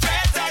in a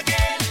fete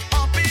again,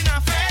 up in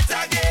a fete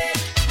again.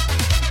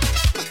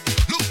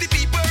 Look, the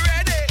people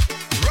ready,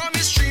 rum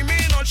is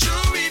streaming all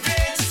through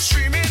events,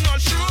 streaming all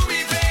through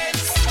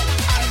events.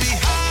 And the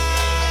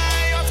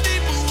high of the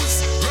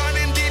booze,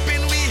 running deep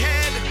in we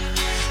head,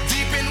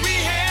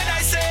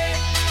 I say.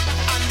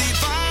 And the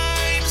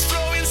vibes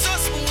flowing so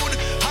smooth,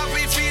 how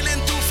we feeling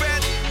too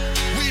fat,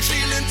 we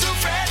feeling too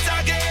fat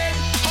again.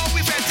 How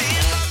we fetting?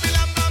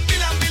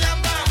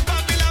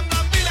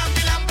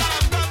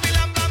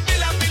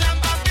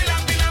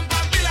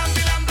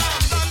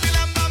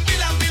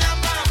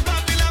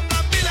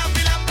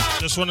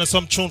 Just running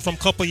some tune from a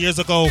couple years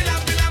ago.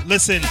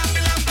 Listen.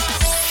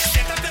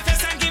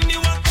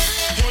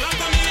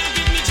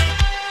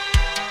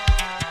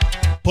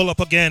 Pull up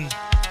again.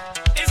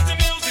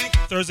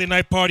 Thursday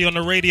night party on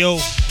the radio.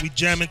 We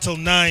jam until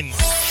 9.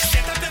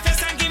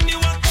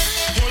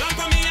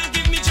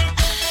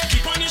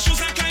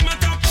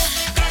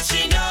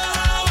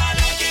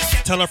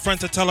 Tell a friend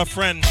to tell a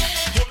friend.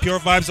 Pure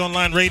Vibes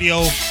Online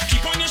Radio.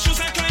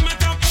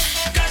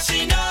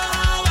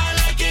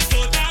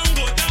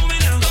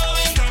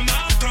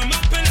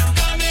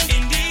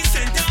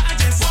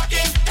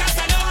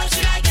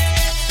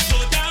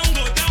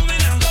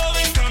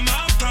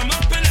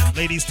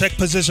 Ladies, take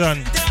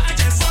position.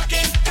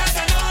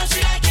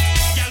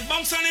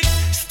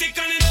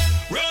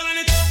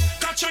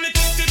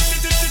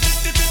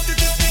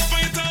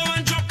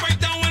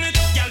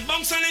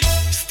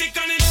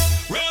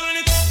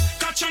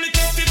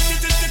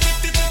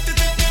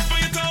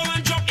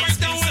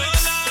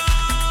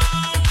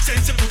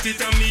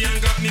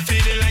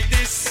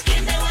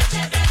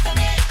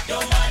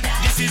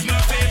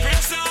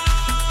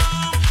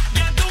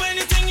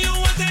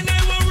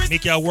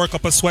 Make y'all work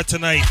up a sweat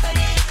tonight.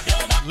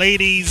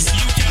 Ladies.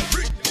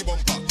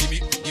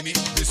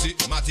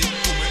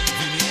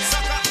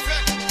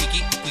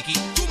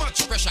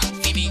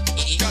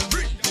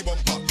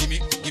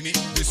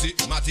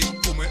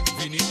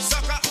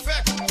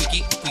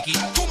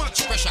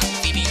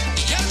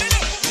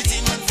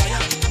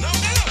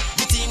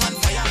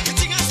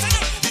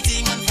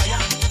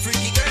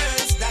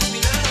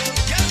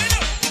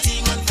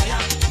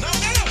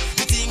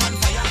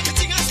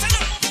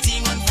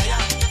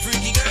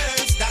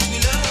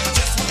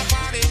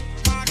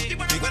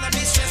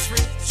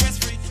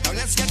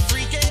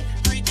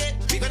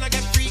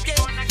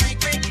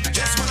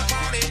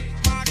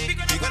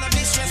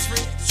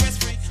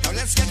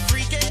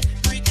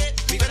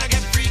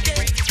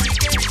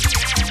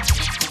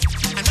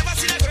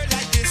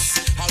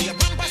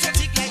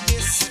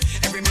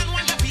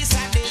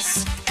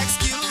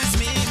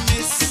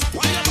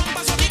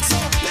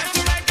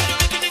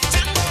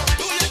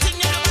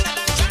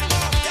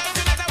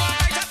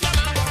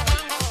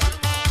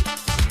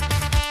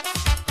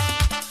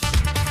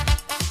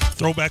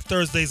 Throwback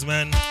Thursdays,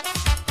 man.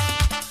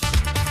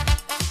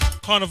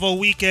 Carnival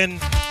weekend in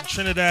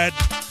Trinidad.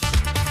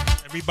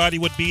 Everybody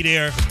would be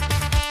there.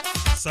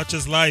 Such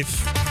is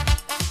life.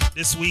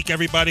 This week,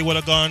 everybody would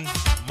have gone.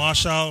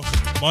 Marshall,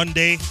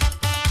 Monday,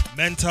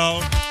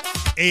 Mental,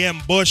 AM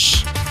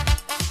Bush,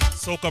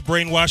 Soca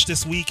Brainwash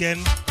this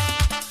weekend.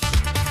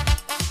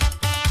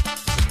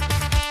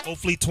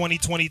 Hopefully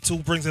 2022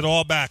 brings it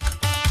all back.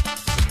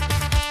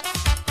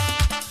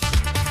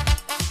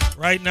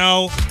 Right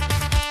now,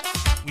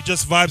 we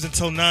just vibes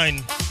until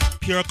 9.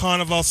 Pure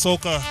Carnival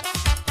Soca.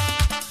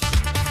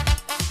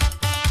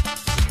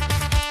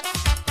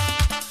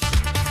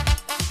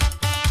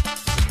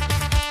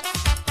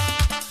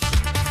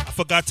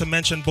 forgot to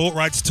mention boat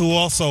rides too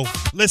also.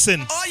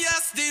 Listen. Oh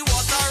yes, the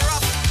water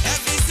rough.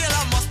 Every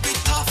sailor must be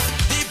tough.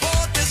 The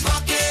boat is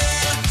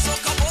rocking.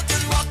 Soca boat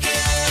is rocking.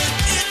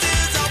 It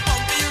is a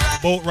bumpy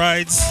ride. Boat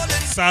rides,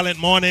 silent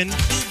morning. The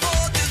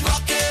boat is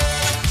rocking.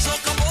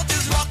 Soca boat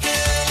is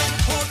rocking.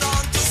 Hold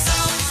on to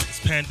something. This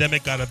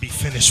pandemic gotta be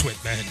finished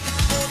with, man.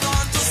 Hold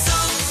on to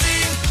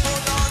something.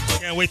 Hold on to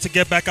Can't wait to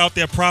get back out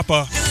there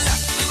proper. the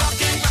left. We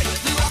rocking right.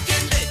 We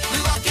rocking day. We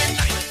rocking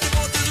night. The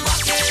boat is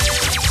rocking.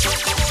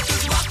 Soca boat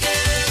is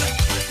rocking.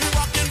 We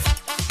rocking.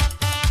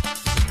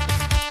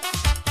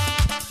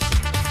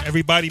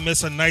 Everybody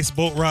miss a nice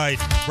boat ride.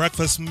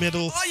 Breakfast,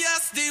 middle Oh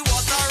yes, the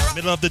water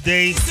rough. of the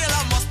day,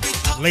 Sailor must be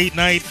tough. late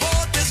night,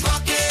 Boat is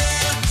rocking.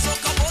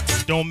 Soca boat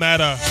is don't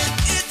matter.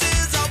 It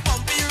is a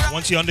bumpy ride.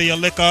 Once you're under your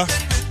liquor,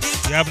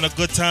 you're having a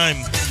good time.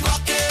 Is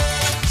rocking.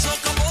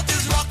 Soca boat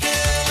is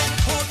rocking.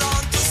 Hold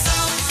on to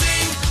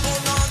something.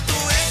 Hold on to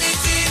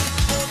anything.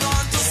 Hold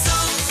on to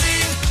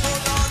something.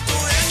 Hold on to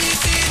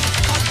anything.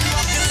 'Cause we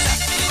rocking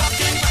left. We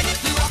rocking right.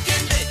 We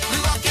rocking day. We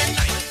rocking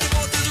night. The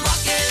boat is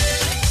rocking.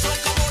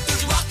 Soca boat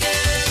is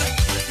rocking.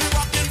 We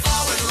rocking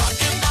forward.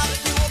 Rocking back.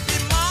 We hope the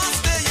man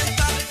stay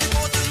intact. The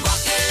boat is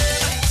rocking.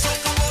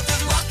 Soca boat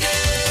is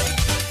rocking.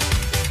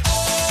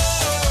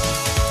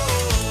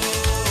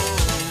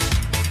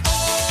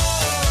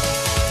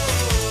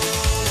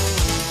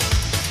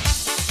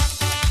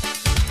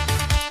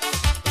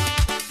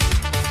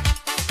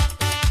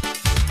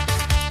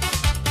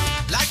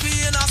 Like we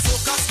in a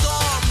soca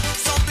storm,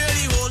 some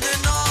barely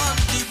holding on.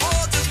 The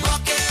boat is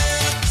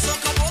rocking,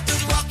 soca boat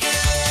is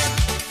rocking.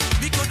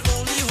 We could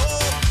only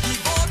hope the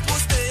boat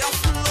will stay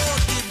afloat.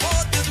 The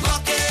boat is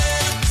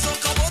rocking,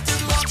 soca boat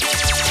is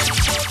rocking.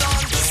 Hold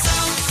on to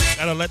something,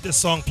 Gotta let this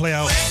song play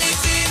out.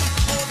 anything.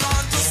 Hold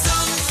on to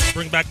something,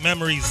 Bring back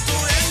memories. to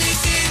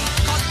anything.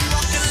 'Cause we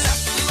rocking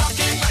left, we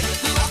rocking right,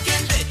 we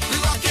rocking day, we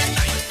rocking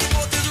night. The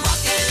boat is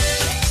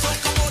rocking,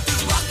 soca boat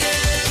is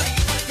rocking.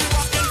 We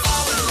rocking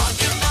forward,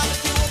 rocking back.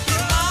 We hope the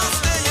man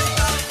stay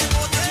intact. The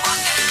boat is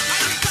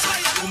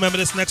rocking. Remember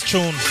this next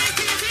tune.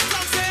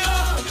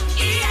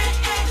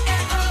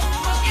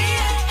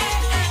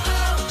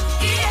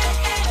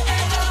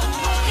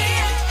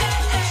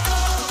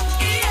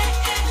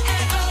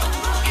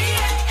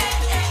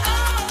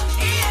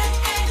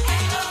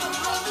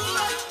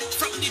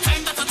 From the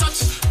time that I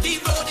touch the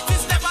road, it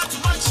is never too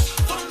much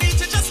for me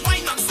to just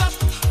wind and stop,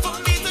 for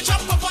me to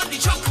jump up on the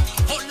truck.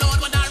 Oh Lord,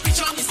 when I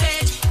reach on the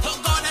stage, oh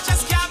God, I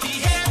just can't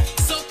be here.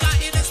 Soca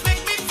it has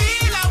make me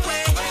feel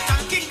away.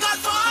 Thanking God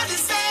for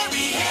this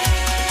very here.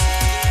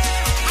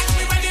 And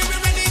we ready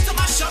to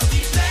mash up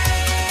the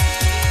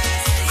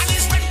place. And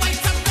it's red,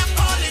 white, and black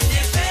all in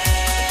their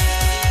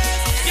face.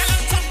 Girl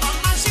on top of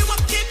man, she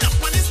walking up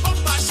on his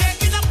bumper,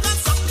 shaking up that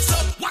something. So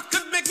what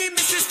could make me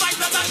miss this fight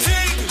that I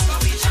think?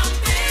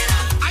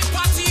 I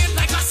partying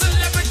like a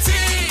celebrity.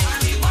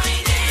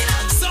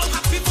 So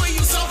happy for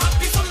you, so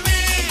happy for me.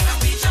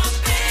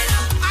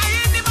 I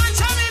ain't the man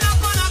jamming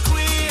up on a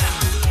queen,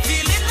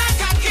 feeling like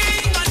a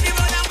king on the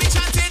road and we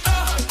chanting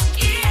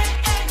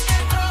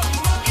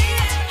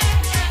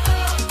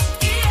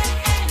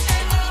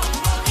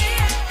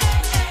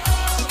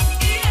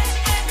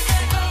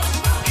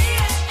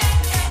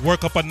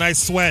Work up a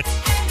nice sweat.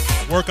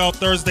 Workout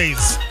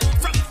Thursdays.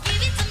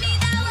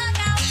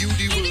 You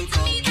the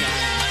workout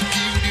guy,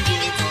 you the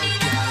workout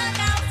guy.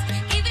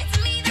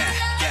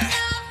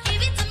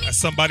 As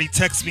somebody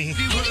text me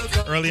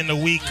early in the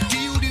week,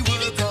 You the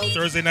workout,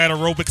 Thursday night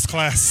aerobics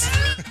class.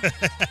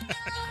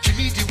 give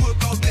me the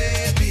workout,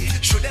 baby.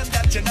 Show them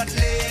that you're not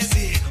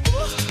lazy.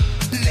 Oh,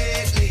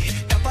 lately,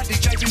 that body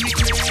driving me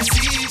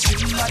crazy.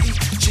 Gym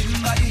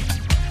body,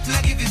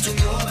 not give it to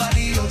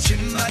nobody. Oh,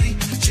 gym body,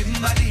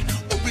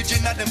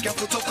 original them can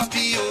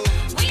photocopy. Oh.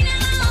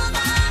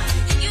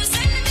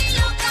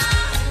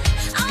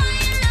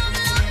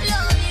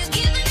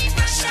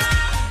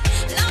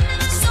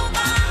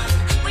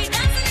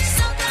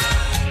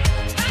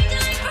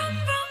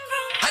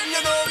 And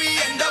you know we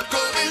end up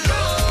going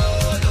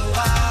low,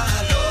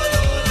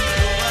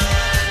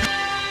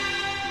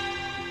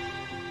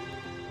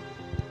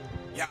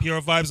 Yeah.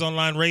 Pure Vibes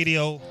Online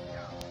Radio.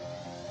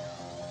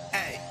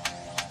 Hey,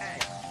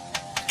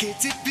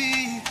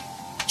 KTP,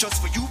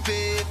 just for you,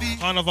 baby.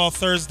 Carnival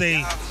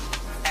Thursday.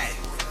 Hey,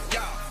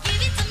 yo.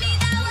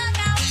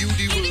 You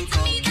the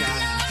workout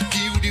guy,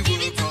 you the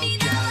workout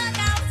guy.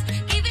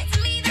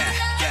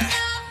 Yeah.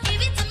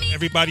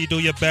 Everybody do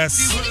your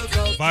best.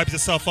 Vibes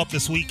yourself up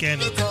this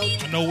weekend.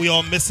 I know we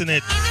all missing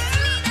it.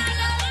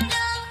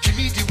 Give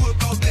me the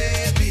workout,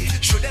 baby.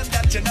 Show them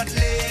that you're not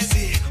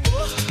lazy.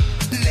 Oh,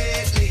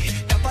 lately,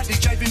 that body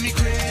driving me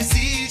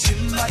crazy.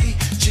 Gym body,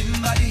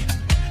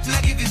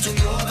 not give it to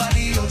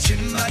nobody. Oh,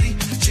 gym body,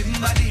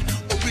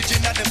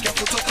 original them can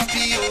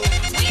photocopy. Oh.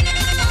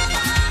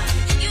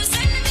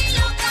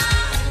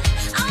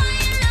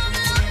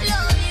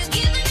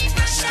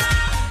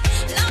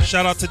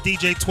 Shout out to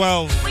DJ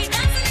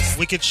 12.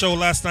 Wicked show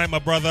last night, my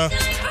brother.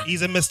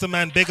 He's a Mr.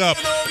 Man. Big up.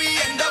 You know we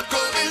end up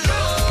going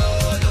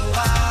low,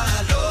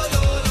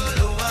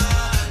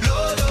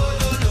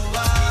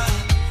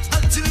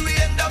 until we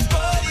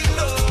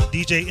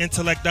DJ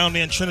Intellect down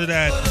there in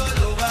Trinidad.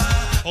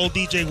 Whole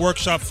DJ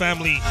Workshop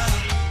family.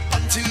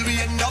 Until we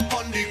end up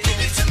on the give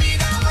it to me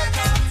that work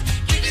out.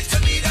 Give it to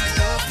me that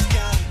love,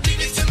 girl.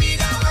 Give it to me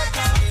that work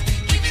out.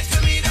 Give it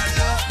to me that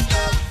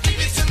love. Give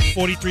it to me.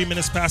 43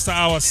 minutes past the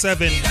hour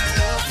 7.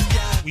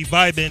 We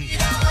vibing.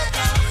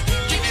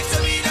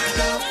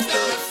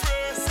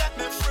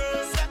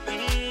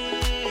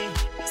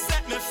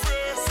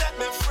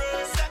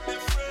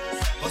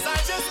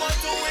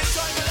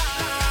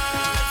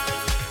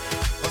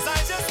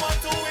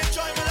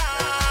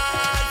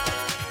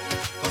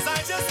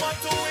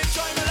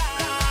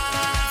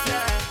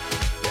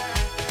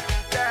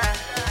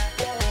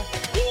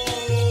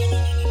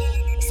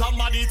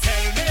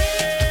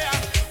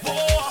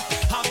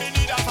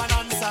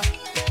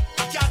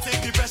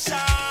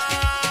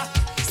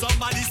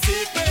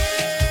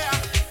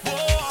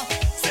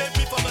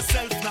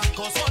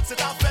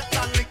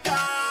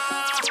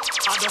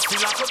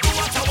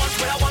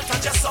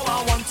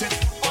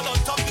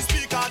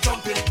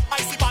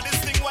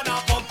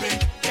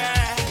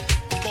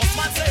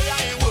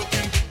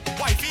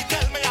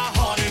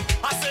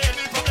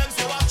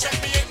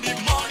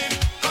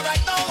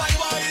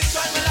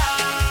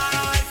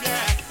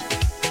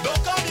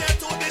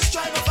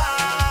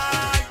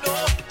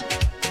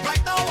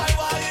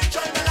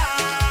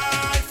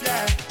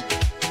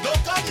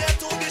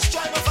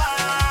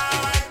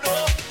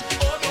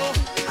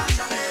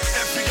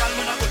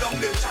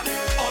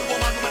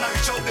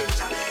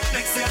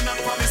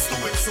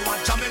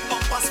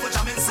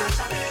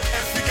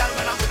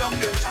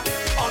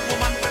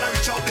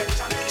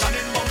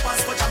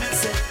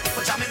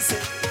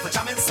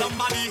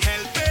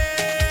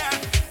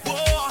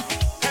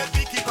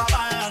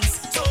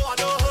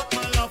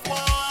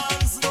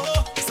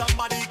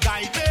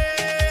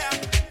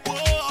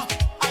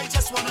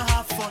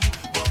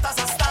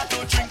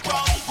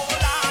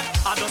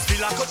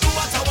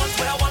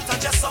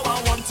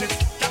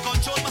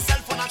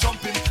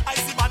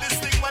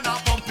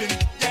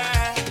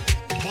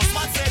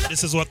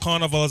 This is what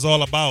Carnival is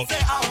all about.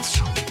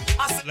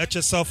 Let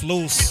yourself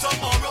loose.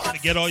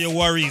 Forget all your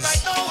worries.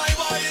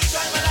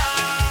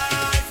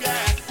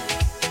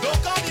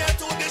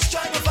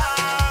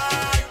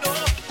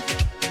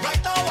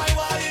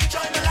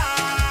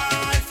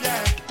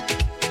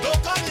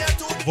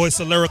 Voice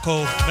of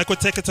Lyrical. Make we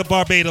take it to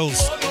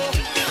Barbados.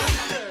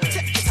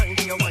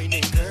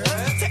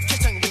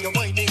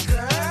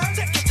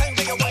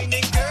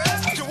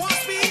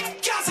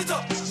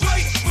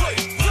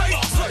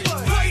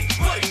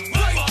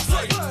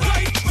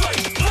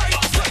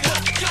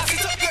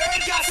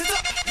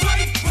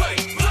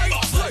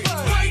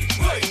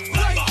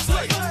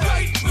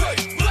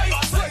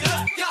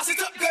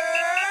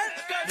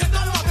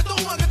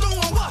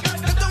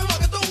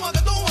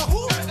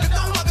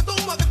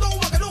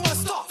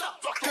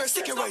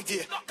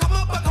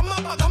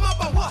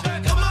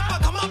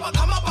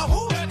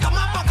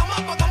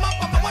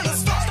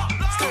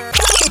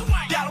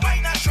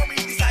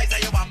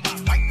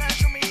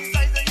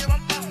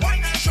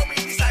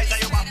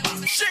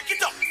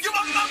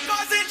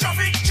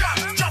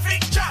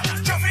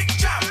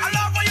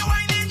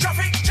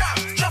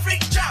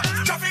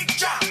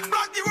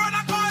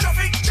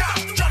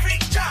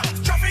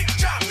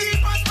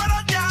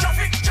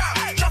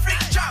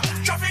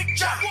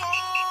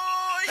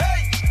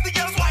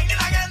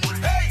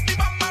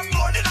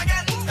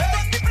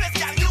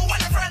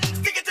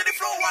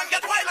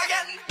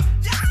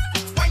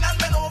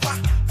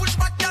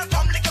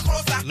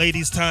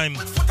 Ladies' time.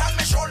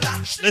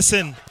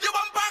 Listen.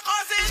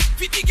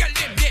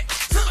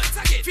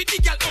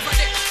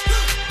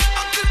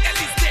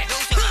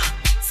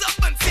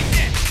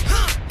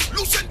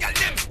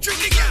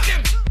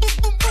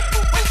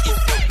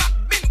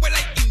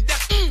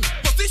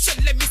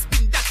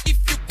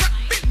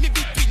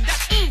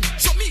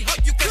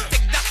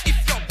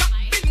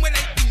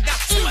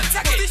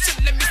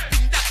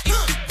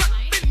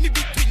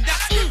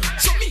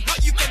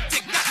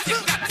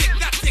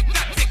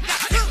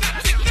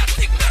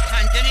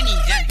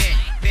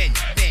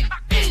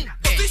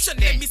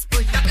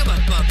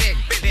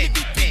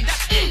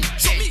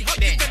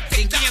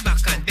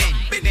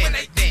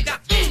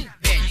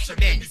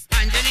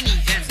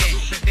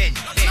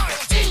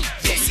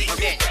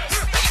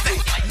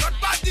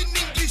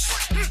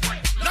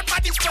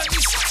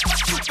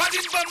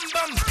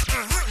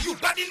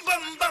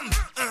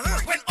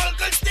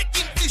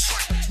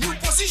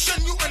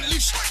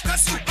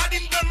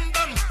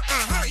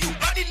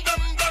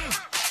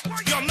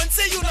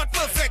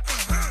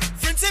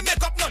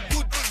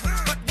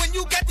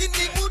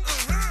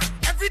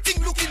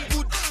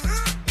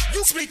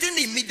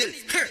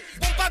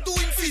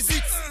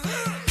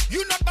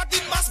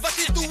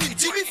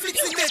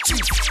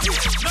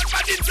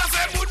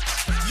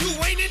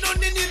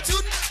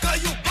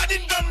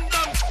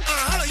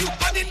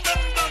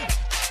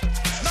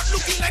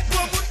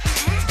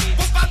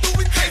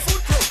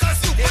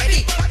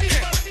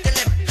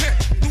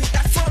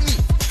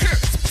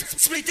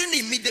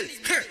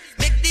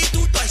 Make the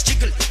two toys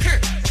jiggle.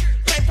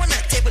 Climb on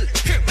a table.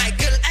 My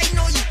girl, I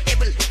know you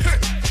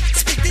able.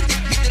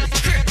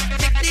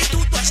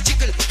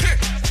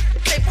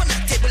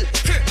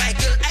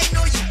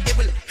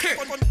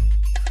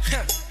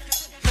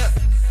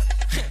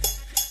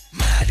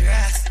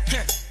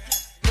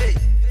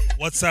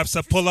 WhatsApp's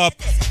a pull up.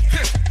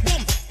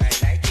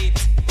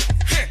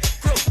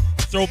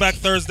 Throwback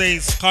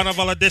Thursdays,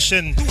 Carnival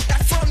edition. Do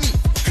that for me.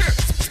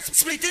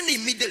 Split in the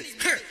middle.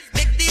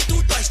 Make the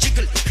two toys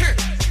jiggle.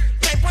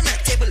 Climb on a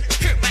table.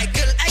 My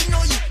girl, I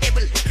know you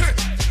able.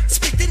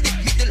 Split in the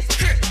middle.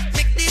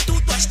 Make the two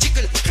toys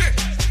jiggle.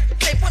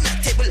 Climb on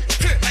a table.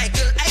 My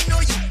girl, I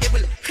know you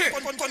able.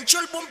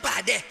 Control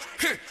bombade.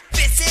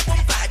 Face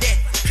bombade.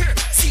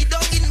 Sit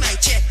down in my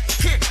chair.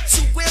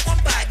 Super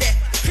bombade.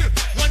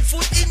 One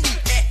foot in the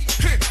air.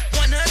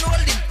 One hand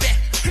holding back.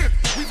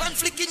 With one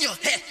flick in your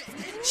hair.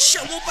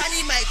 Show up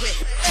on my way.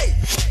 Hey,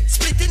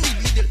 split in the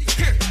middle.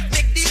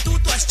 Make the two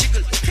toys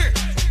jiggle.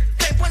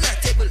 Climb on a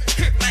table.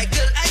 My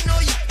girl, I know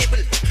you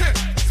able.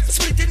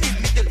 Split in the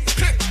middle.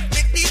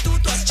 Make the two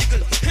toys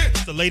jiggle.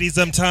 The ladies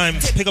them time.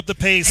 Pick up the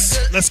pace.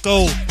 Let's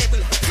go.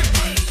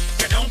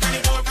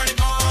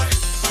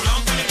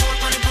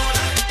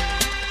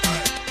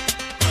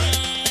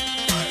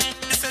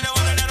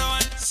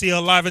 See you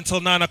live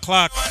until 9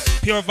 o'clock.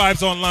 Pure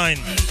Vibes Online.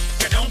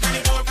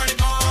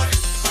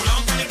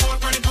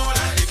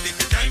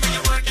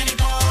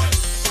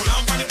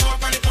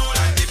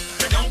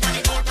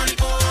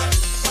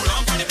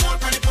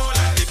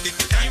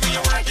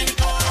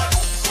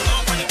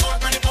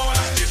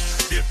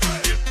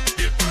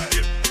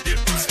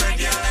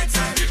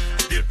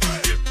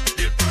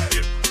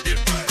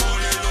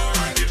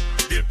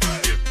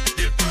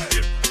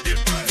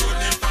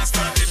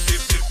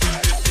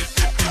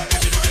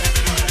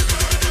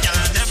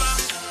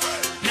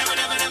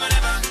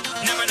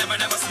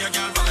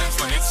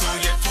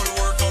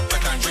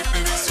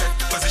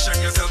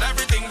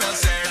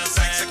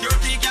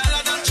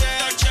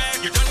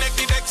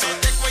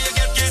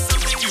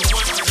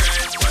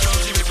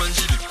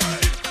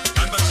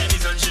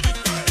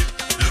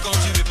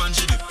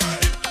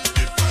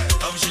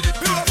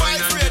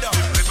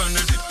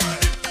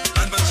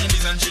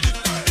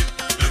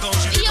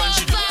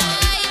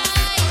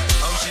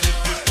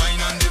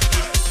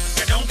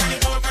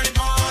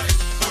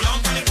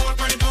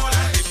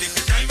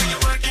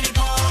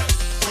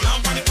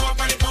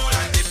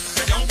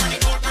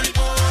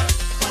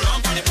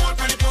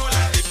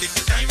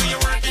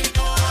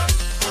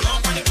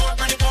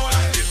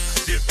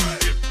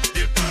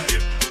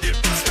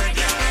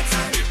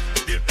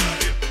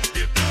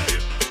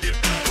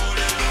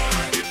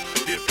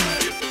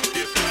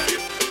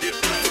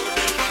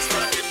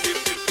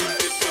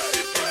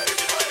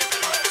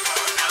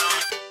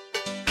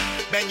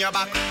 Bend your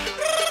back,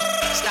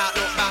 start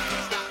look back.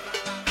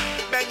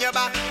 Bend your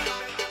back,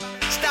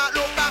 start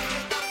look back.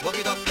 Walk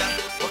it up, yeah,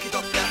 walk it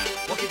up, yeah,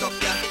 walk it up,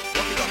 yeah,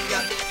 walk it up,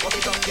 yeah, walk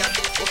it up, yeah,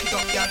 walk it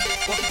up, yeah,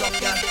 walk it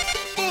up, yeah.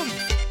 Boom,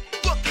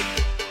 walk it,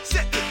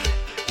 set it,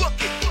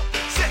 walk it,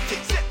 set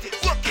it,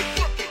 walk it,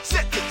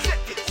 set it,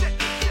 set it, set it.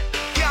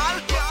 Girl,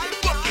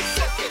 walk it,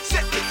 set it,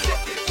 set it,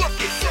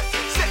 walk it, set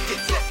it, set it,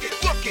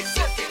 walk it,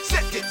 set it,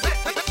 set it.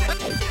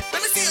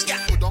 Let me see you, girl.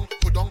 Put on,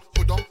 put on,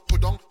 put on,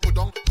 put on, put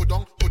on, put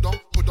on.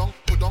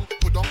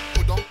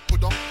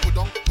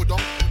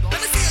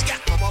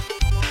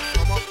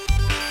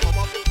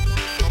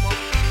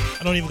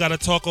 I don't even gotta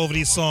talk over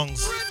these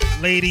songs.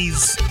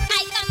 Ladies. I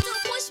come to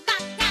push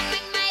back and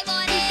bring my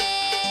body.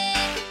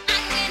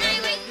 And when I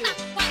bring back,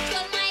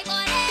 control my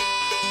body.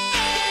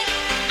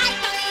 I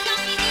come in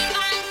on the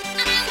demand,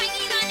 and I bring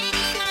it on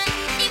any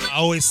man. I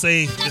always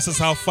say this is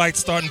how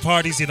fights start in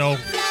parties, you know.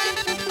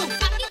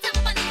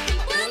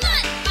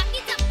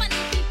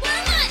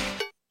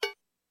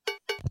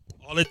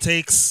 All it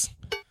takes,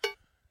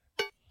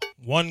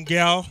 one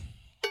gal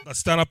that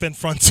stand up in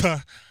front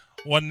of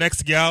one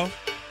next gal,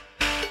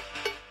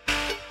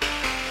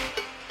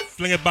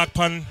 fling it back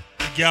upon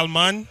the gal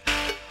man,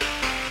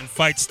 and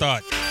fight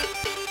start.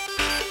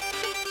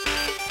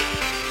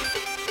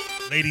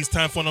 Ladies,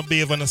 time for no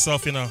behave on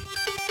yourself, you know.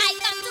 I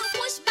come to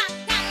push back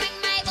and bring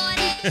my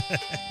body. And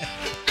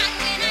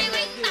when I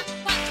bring back,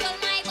 control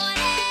my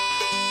body.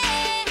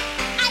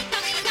 I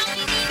come in on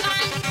the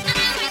demand, and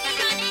I bring it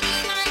on any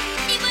man.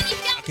 Even if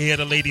you're I can hear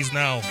the ladies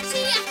now.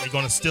 They're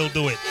gonna still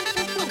do it.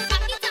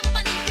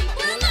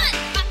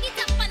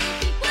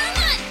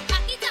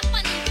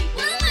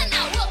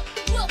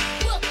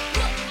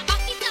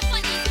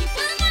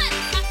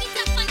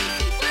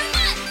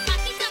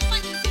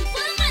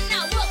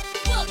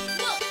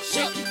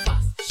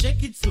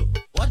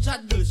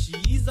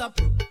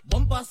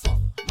 Bumper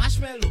soft,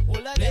 marshmallow,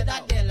 play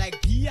that there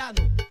like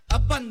piano.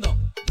 Up and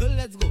down, girl,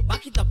 let's go.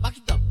 Back it up,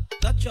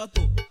 touch your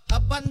toe.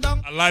 Up and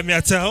down. I lie me,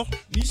 I tell.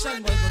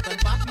 Mission boys, not a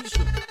party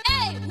show.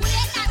 Hey, who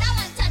let that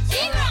one touch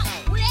it wrong?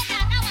 Who let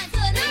that one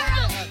turn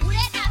around? Who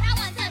let that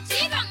one touch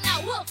it wrong? Now,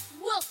 whoa.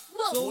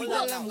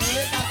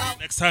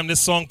 Next time this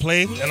song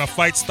play and a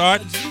fight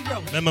start,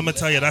 remember me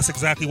tell you, that's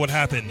exactly what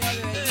happened.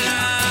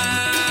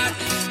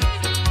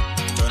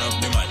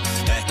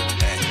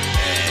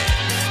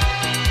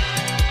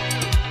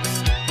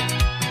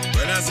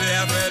 I say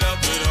I'm fed up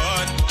with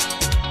heart.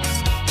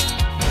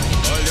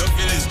 All you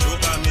feel is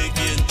joke I'm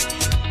making.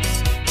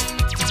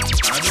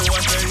 I don't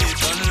want to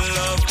hate on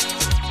love,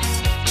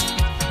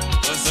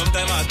 but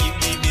sometimes I keep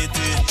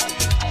debating.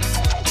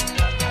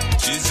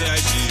 She say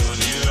she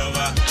only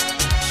lover,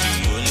 she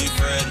only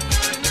friend.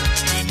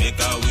 We make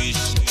a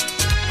wish,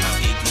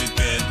 now eat with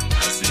pen.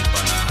 I sleep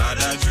and I had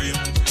a dream.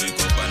 Wake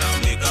up and I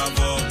make a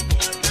vow.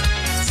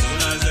 Soon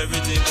as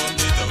everything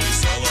complete, we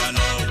saw one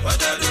now.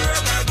 What I do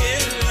wrong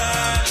again,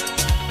 lad?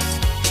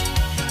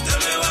 Tell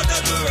me what I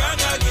do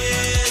wrong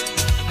again.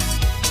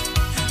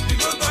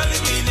 People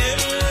calling me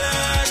name,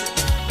 lad.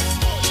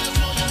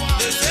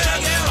 They say I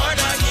get hard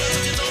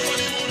again.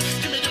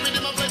 Give me the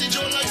rhythm of Freddie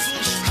Joe like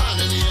swoosh. Hand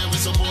in the air, we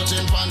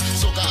supporting pan.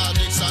 Soca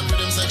addicts and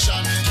rhythm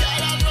section.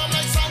 Can't have drum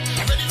like song.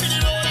 Ready for the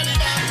road and the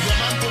band.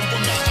 Rum and pump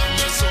on the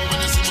hammer, so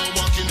when you see me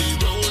walking the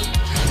road.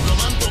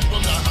 Rum and pump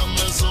on the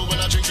hammer, so when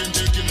I drinking,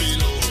 taking me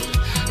load.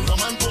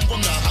 Rum and pump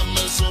on the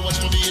hammer, so watch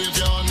my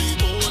behavior on the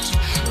boat.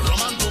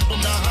 Rum and pump on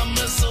the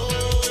hammer, so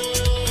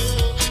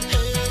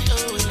hey,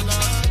 oh,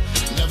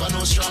 Lord. Never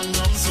know strong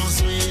rum so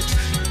sweet.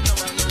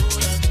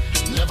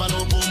 Never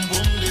know boom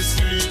boom this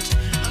street.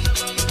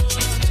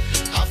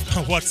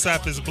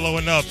 WhatsApp is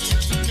blowing up.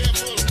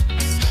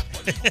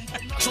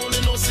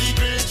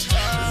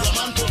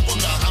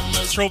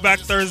 Throwback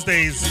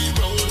Thursdays.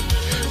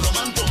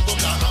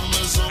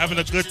 Having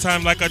a good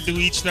time like I do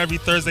each and every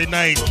Thursday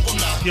night.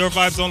 Pure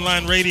Vibes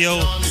Online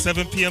Radio,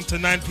 7 p.m. to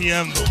 9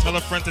 p.m. Tell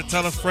a friend to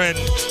tell a friend.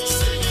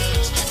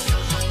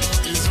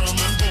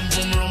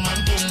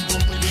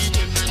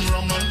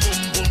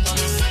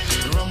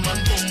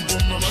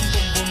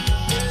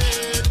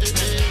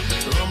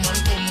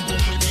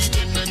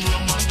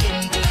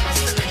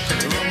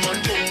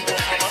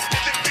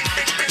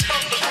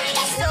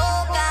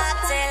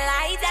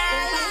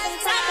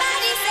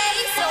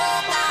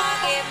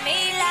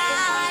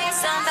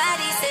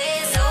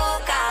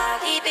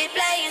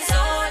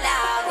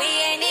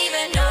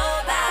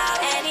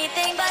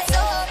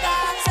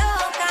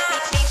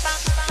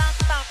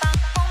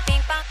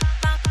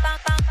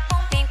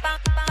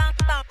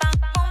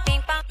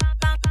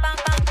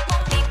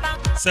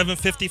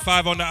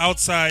 $7.55 on the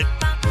outside.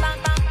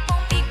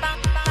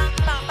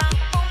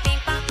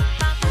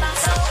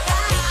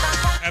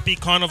 Happy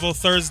Carnival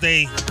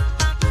Thursday.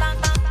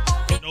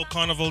 No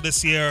carnival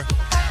this year.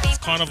 It's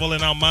carnival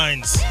in our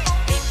minds.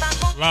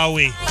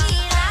 Lawi.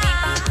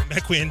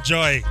 Make we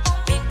enjoy.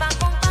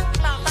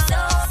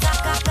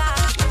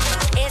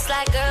 It's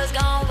like girls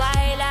gone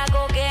wild. I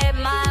go get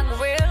my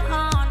grill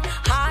on.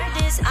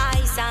 Hard as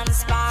ice and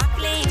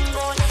sparkling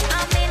gold.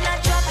 I'm in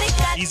a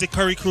tropical. Easy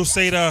Curry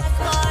Crusader.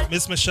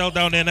 Miss Michelle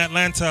down there in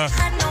Atlanta.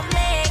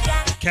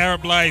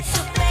 Carib Life.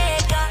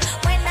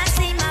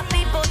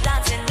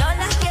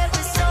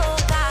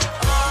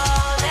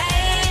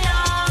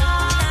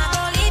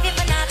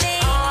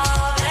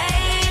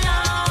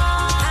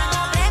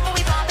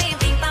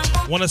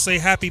 Want to say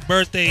happy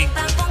birthday,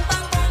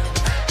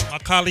 my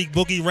colleague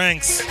Boogie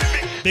Ranks.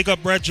 Big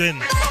up,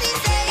 Brethren.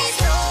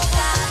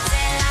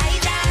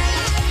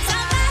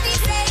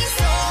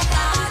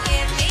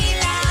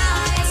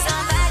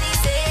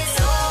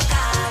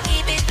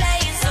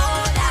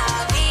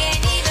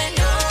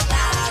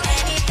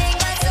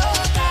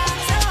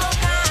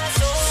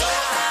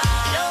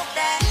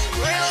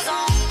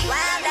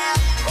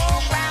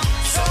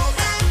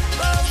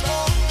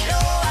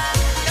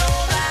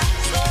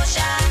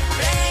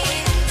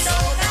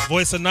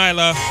 Voice of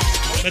Nyla.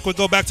 Make we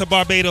go back to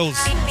Barbados.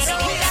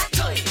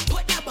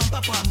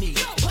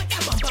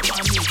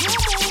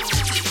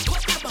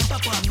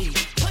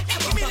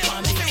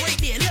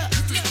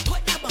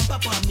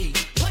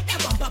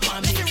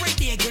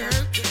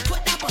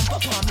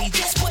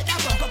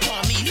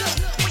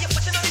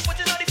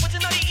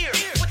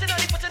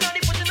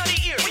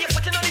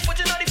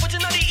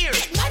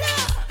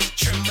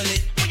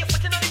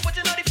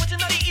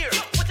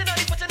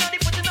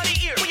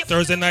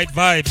 Thursday night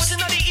vibes.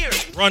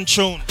 Run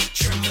tune.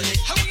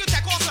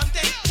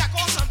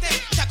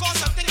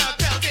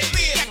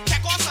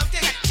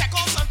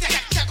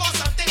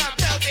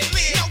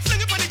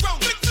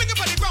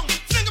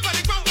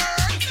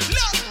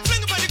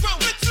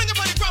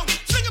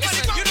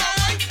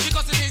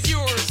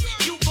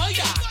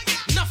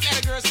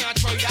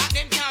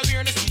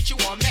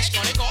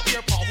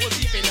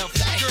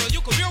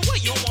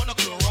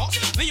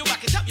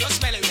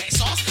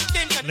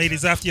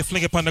 Ladies, after you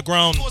fling it on the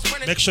ground,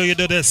 make sure you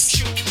do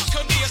this.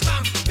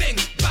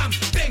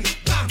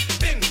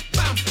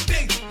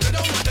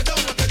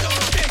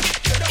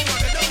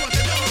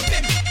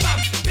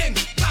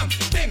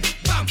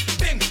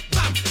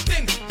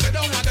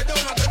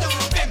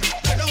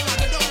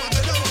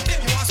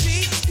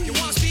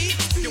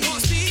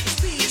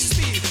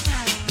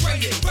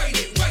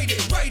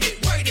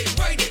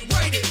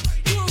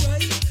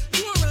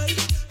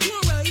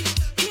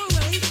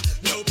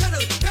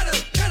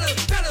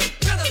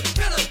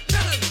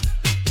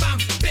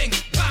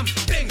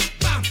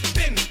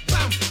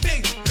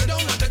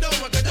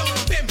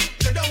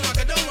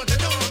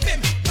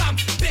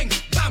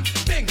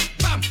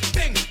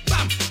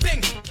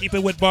 Keep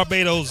it with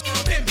Barbados. I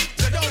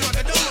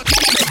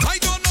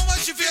don't know what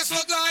she face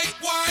look like.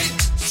 Why?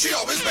 She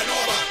always been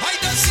over. I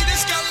don't see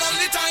this girl all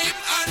the time,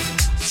 and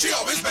she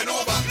always been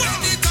over. But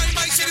anytime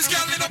I see this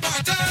girl in a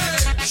party,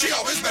 she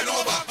always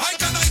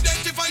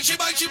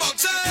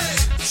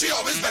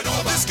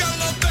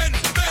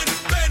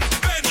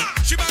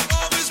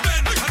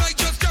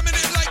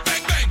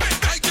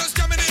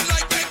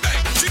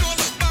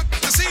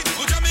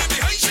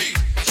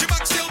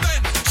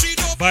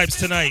Vybz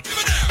tonight.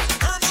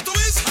 My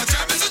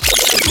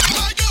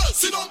girl,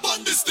 sit on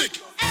bun the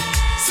stick.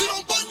 Sit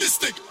on bun the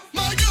stick.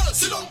 My girl,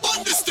 sit on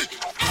bun the stick.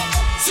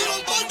 Sit on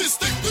bun the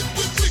stick. Quick,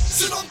 quick, quick.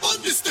 Sit on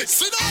bun the stick.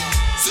 Sit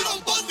on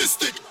bun the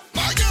stick.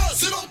 My girl,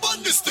 sit on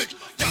bun the stick.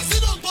 Yeah,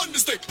 sit on bun the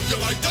stick. You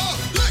like that?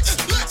 Lex,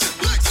 lex,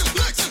 lex,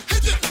 lex.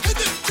 Hit it,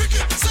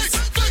 cricket,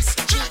 sex, flex,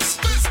 checks,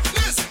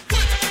 business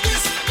with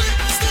this big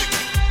stick.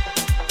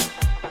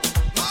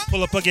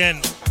 Pull up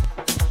again.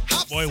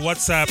 Boy,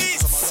 WhatsApp.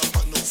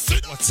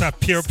 WhatsApp,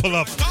 pure pull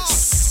up.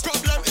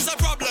 Problem is a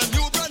problem.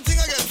 You brand thing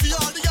again. For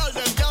all the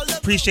girl them.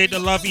 Appreciate the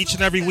love each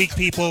and every week,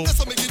 people.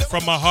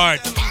 From my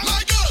heart.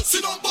 My girl,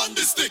 sit on bun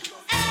the stick.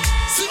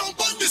 Sit on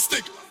bun the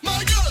stick.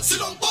 My girl,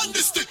 sit on bun the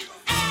stick.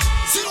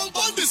 Sit on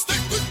bun the stick.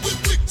 Quick, quick,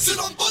 quick. Sit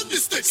on bun the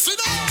stick. Sit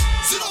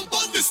on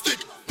bun the stick.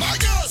 My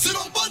girl, sit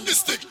on bun the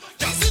stick.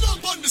 Yeah, sit on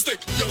bun the stick.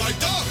 You like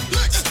that?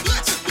 Lex,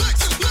 lex,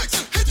 lex, lex.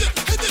 Hit it,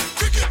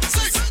 cricket,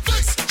 sex,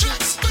 flex,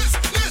 checks,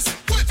 business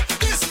with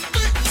this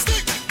big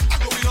stick. I'm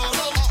going all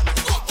out.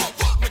 Pop, pop,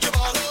 pop, make your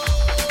ball out.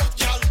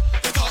 Girl,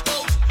 get all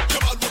out.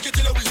 Come on, work it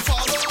till we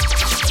fall out.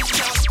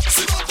 Girl,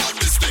 sit on bun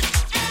the stick.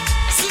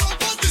 Sit on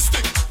bun the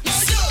stick. My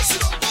girl,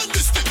 sit on bun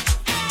the stick.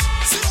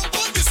 Sit on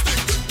bun the stick.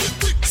 Quick, quick,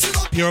 quick. Sit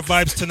on. Pure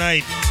Vybz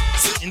tonight.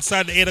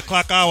 Inside the 8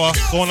 o'clock hour.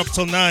 Going up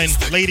till 9.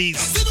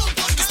 Ladies.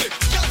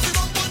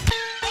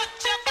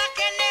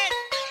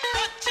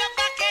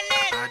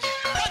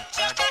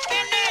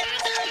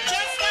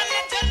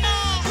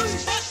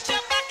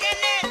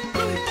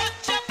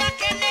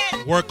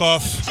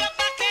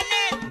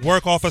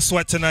 Work off a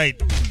sweat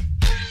tonight.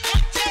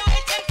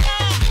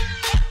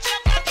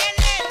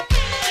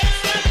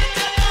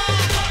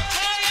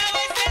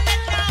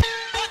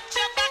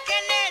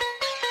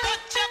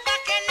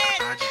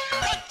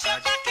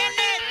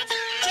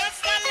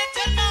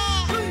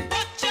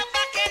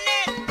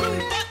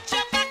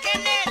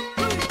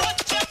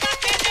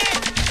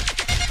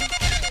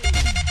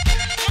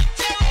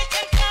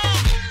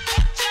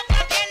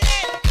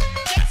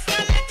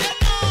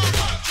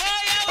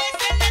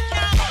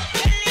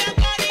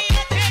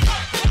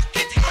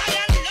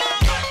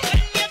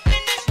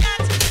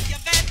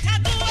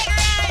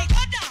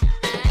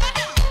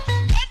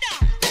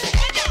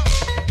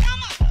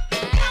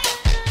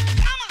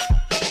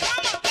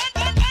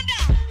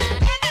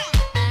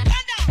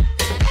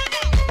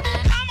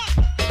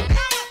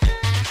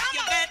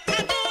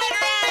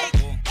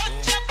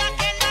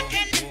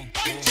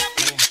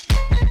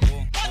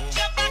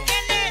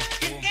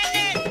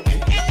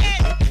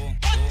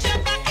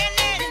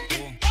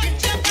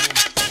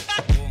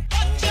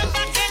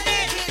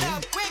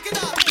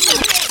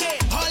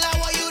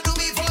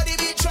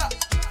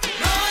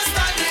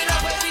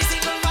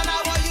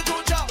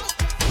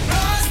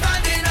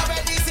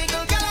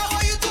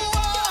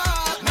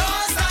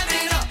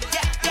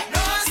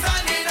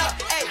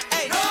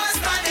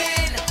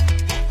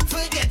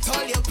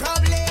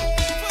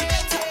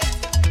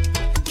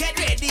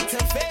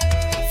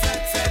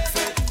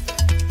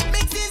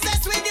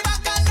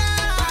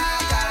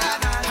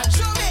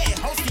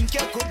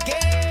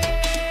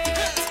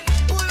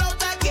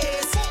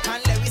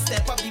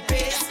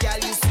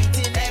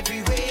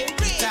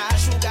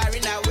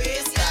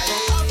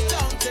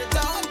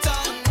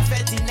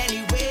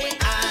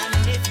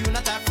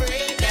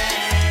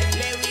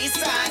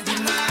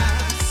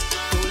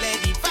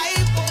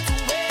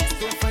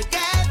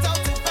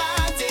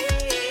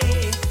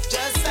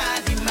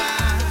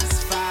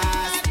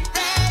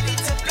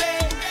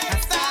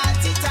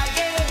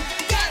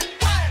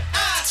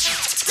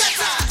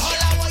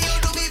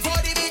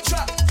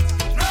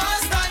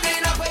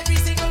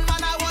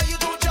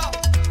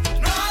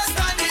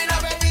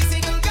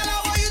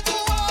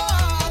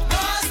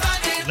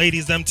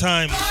 Ladies, them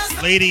time.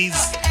 Ladies.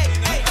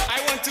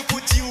 I want to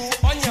put you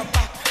on your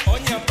back, a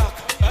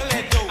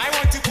little. I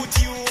want to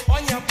put you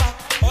on your back,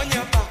 a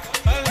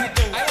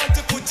little. I want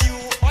to put you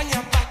on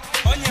your back,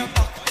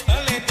 a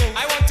little.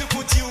 I want to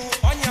put you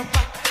on your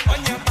back,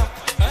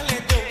 a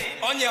little.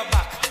 On your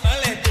back, a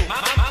little.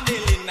 Mama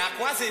Melina,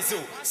 quase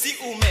so. Si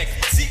ou mek,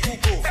 si ou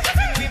go.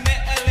 We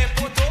met a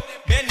lepoto,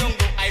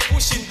 benongo, I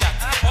pushing that.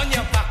 On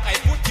your back, I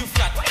put you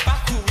flat.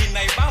 Back to win,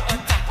 I bow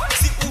attack.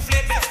 Si ou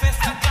flip, best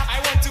attack. I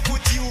want to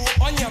put you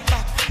on your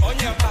back,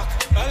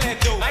 a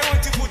little. I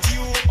want to put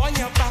you on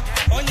your back,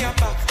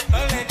 a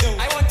little.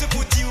 I want to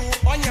put you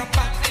on your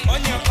back,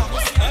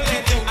 a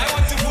little. I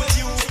want to put you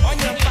on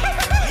your back,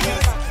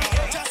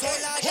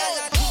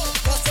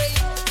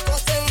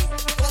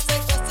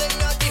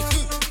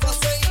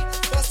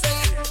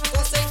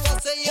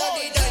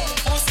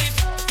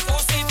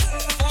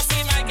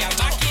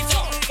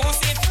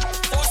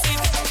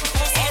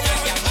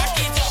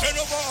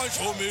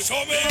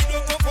 Show me,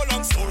 don't go for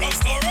long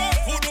story.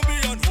 Who do me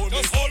and hold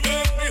me? Just hold me,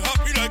 make me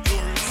happy like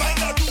glory.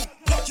 Kinda do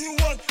what you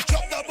want,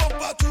 drop the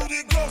bumper to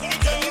the ground.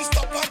 Can you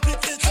stop and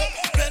pick it up?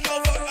 Bend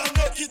over and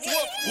make it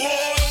work.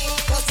 Whoa.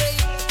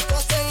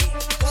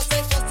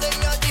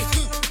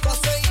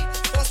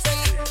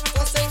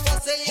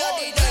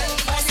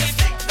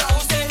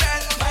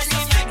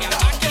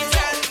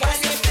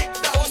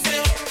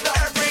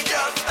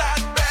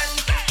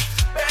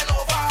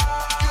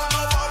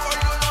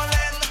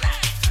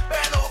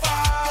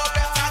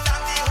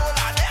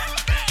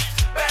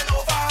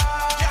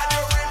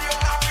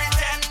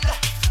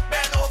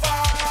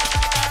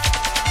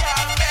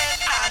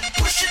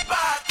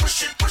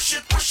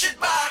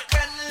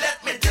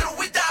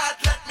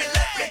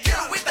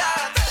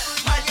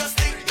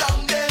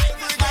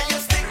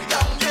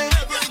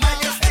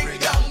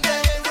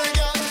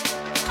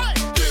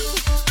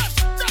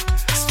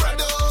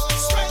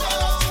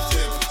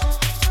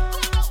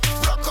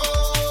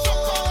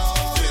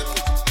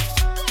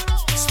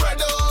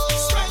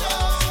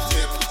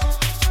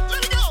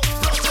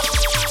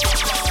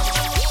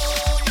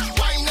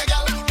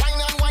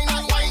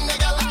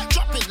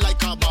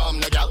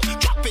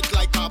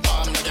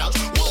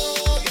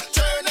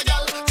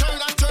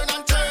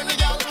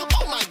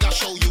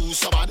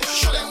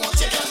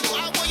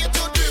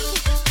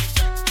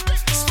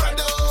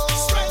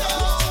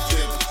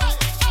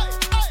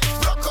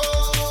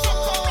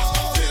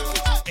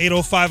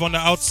 805 on the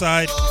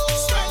outside.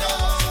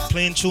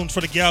 Playing tunes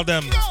for the gal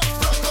them.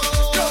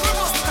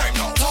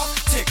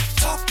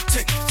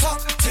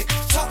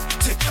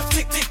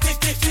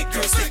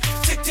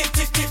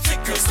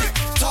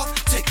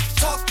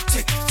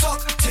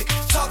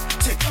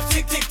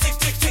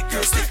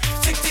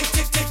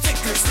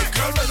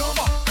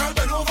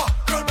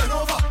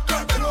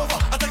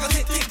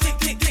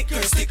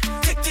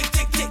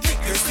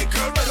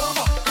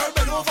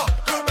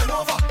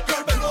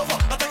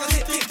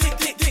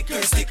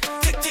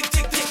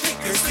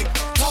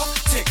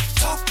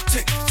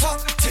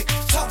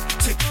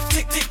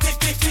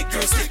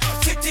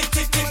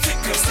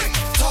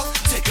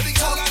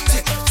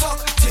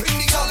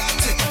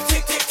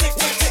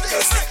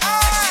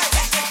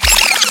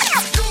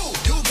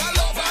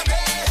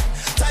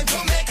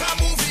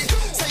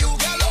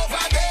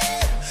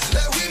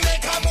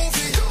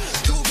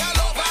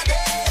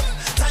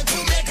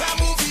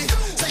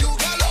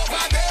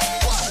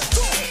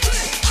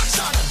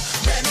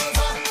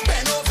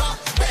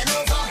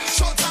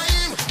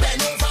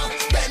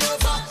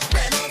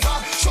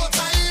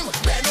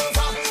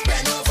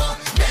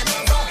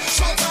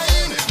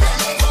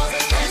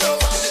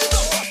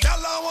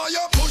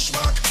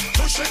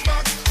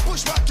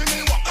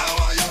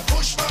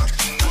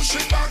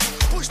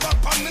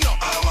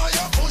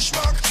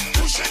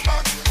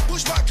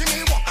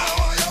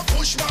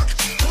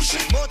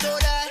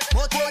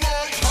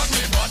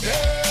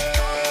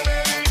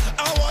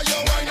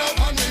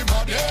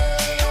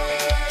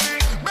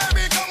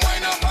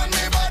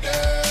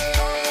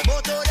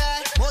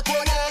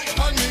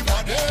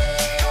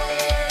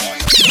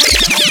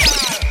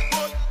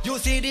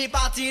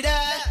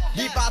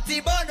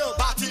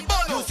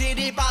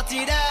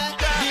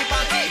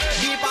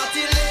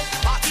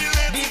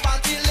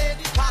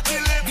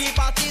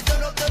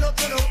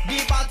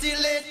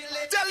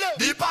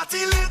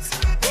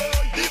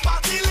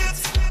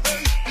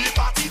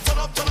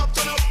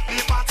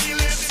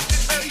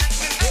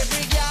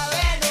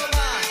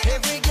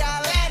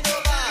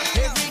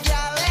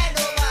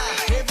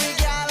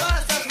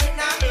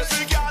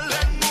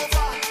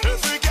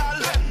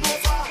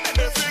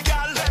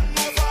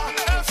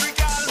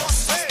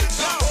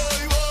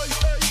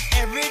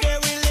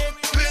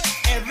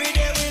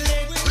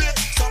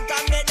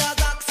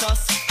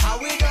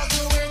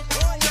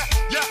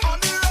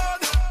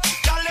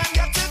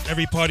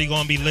 Party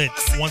gonna be lit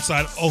once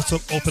I also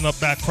open up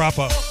back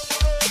proper.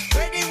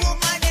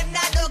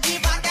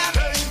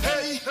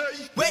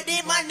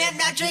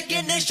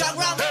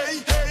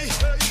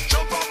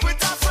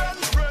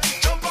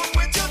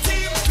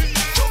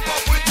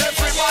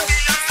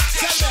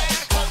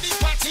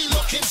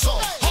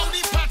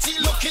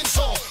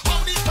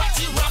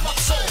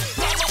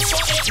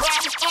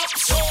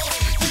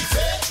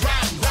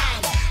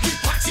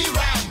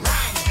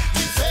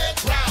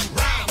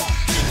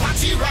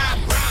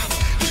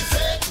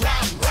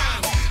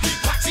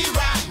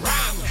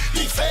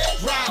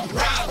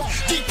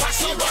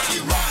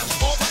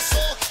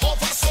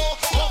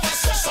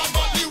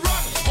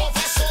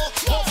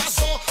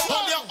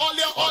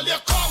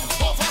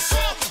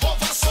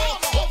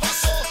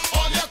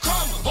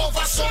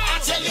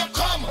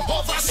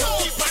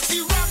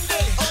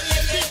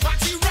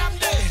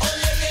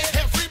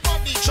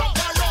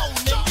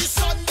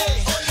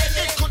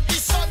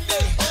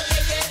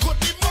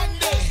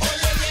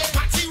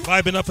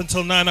 Vibing up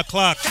until 9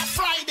 o'clock.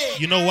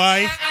 You know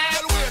why?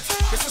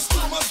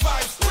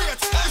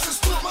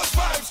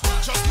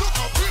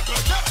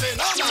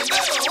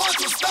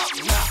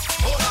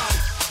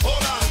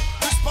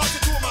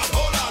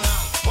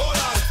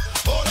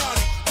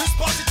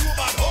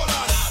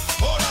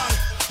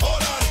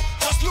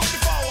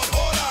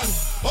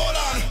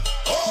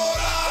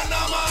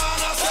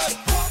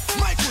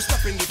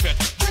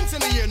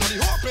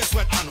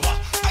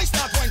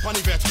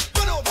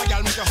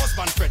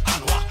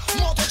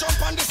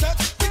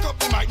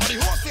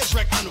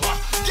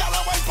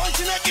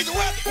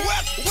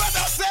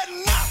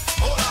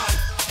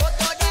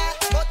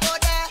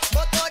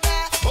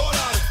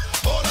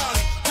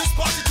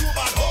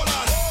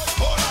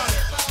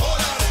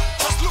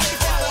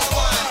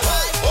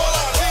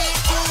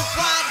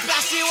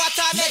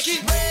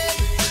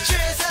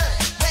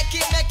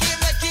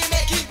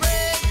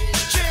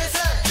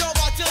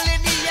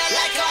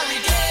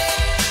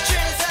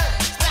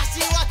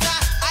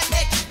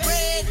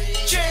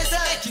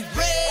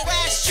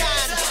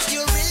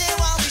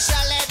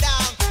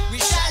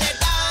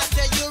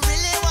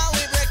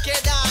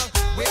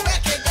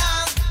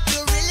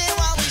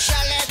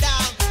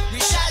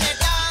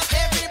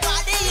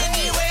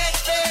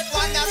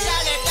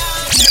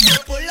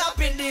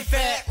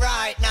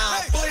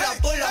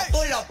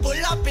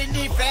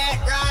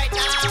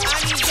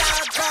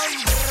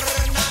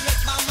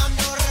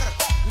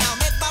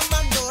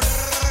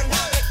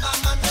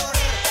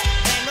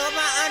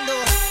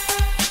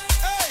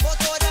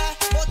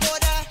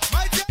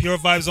 Pure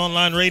Vybz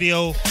Online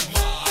Radio.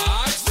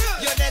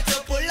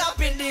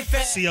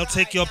 See, I'll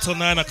take you up till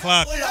 9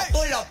 o'clock.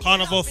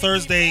 Carnival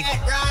Thursday.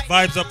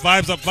 Vibes up,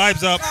 vibes up,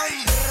 vibes up.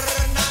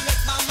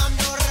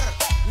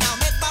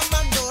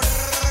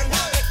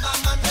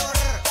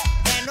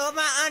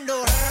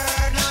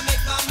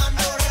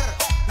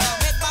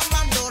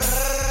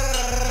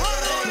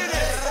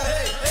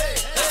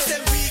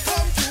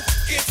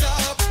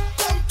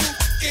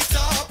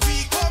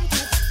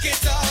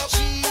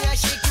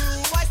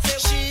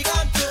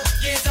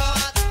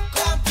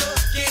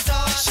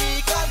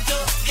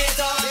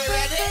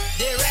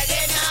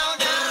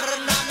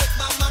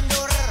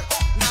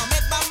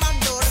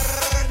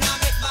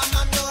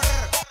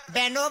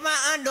 bend over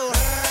and do.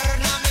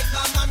 Now make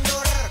bam bam do.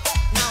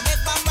 Now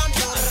make bam bam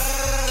do.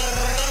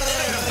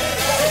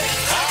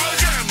 All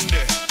them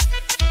there,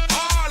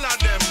 all of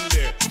them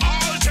there,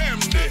 all them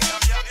there.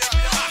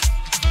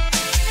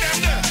 Them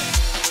there,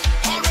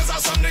 always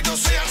have something to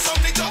say and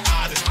something to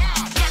add.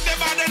 Black the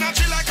bad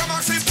energy like a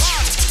maxi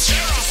pad.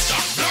 Rasta,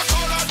 black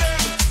all of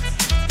them.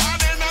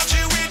 Bad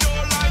energy we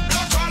don't like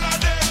black all of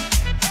them.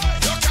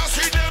 You can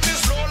see them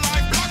is low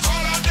like black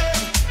all of them.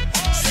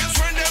 Since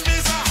when them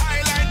is a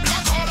highlight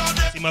black all of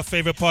them. See my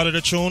favorite part of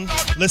the tune?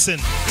 Listen.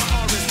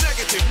 Always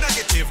negative,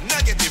 negative,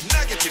 negative,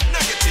 negative,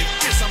 negative.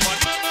 Here's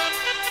somebody.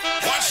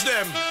 Watch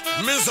them,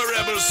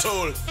 miserable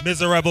soul.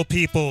 Miserable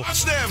people.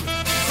 Watch them.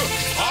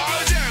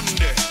 All them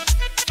there.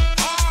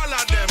 All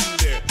of them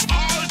there.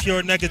 All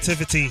Pure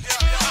negativity.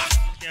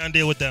 Can't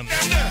deal with them.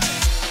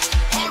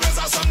 always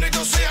have something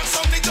to say and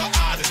something to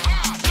add.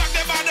 Black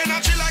the bad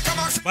energy like a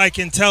max. I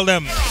can tell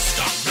them.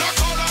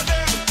 Black all of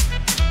them.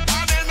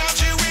 Bad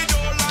energy we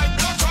don't like.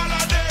 Black all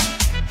of them.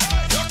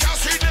 You can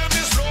see them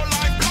is low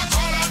like black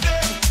all of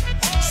them.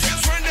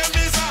 Since when them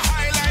is a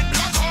highlight.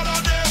 Black all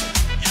of them.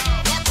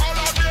 Black all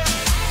of them.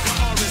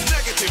 Always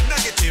negative,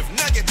 negative,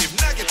 negative,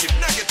 negative,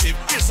 negative.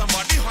 Here's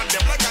somebody hunt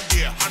them like a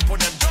deer and put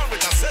them down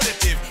with a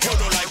sedative. You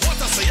don't like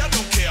what I say, I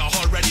don't care.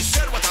 Already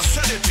said what I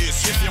said it is.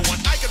 If you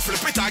want, I can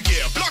flip it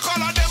again. Block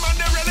all of them and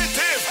their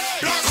relative.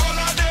 Block all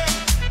of them.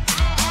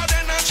 All the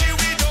energy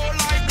we don't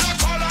like. Block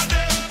all of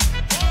them.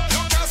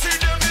 You can see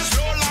them is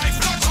low life.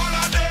 Block all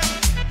of them.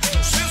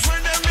 Since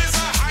when them is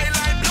a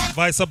highlight. Block.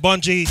 Vice a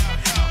Bungie.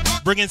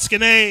 Bringing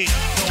Skinny.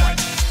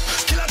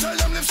 Killer tell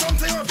them lift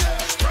something up.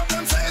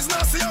 Problem say it's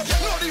nasty up.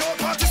 Know the whole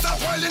party start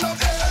piling up.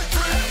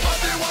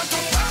 Everybody want to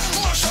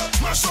mash up,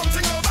 mash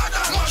something up.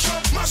 Mash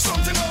up, mash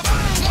something up.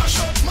 Mash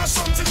up, mash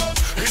something up.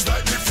 It's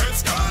like the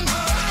feds gone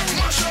mad.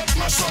 Mash up,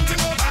 mash something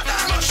up.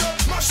 Mash up,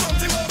 mash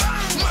something up.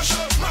 Mash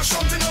up, mash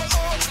something up.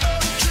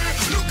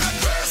 Look at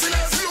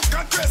craziness, look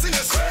at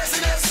craziness,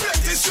 craziness.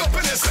 Plenty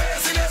stupidness,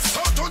 craziness.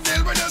 How to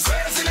deal with this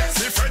craziness?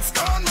 The feds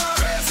gone mad.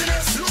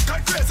 Craziness, look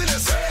at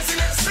craziness,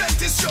 craziness.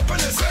 Plenty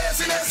stupidness,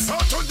 craziness.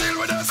 How to deal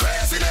with this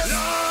craziness?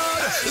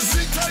 Lord,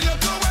 Zig tell you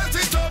to wet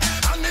it up,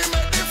 and they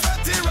make the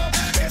fatty rub.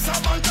 It's a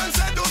bank and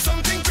say do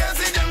something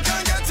crazy, them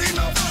can't get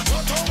enough.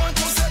 But I want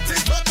to set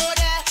it up.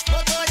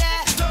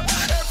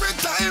 Every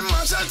time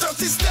I shall touch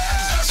the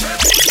stage.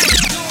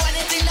 Do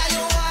anything that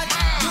you want.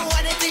 Do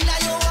anything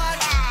that you want.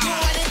 Do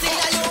anything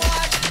that you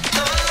want.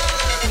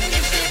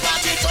 If the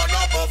party turn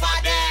up over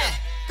there,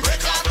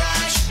 break a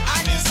branch,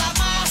 and it's a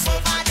mass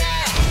over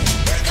there.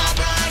 Break a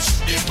branch.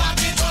 The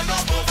party turn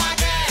up over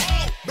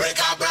there. Break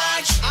a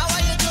branch. I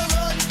want you to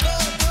run,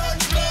 run, run,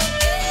 run.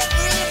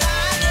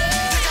 Everybody.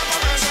 Take up a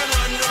branch and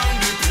run round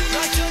the place.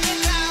 Run to the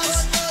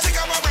clouds. Take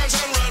up a branch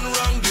and run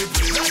round the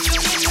place. Run to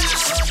the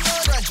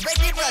clouds. Branch, break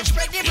the branch,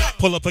 break the branch.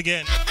 Pull up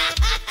again.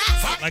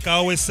 Like I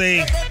always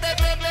say,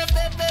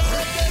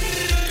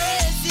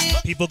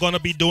 people gonna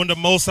be doing the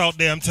most out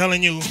there. I'm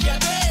telling you.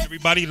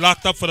 Everybody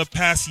locked up for the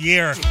past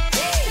year. Do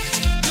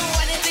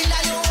anything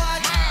that you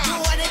want. Do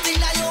anything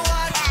that you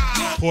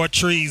want. Poor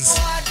trees.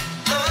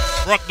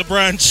 Rock the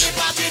branch. The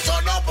party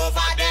turn up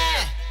over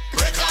there.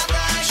 Break a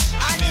branch,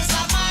 and it's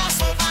a mass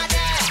over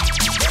there.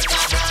 Break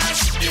a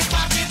branch. The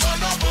party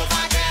turn up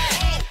over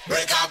there.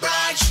 Break a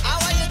branch. I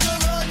want you to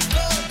run,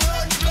 run,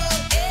 run, run.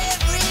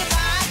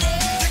 Everybody.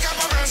 Take up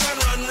a branch and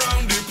run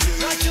round the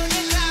place. Run to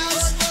the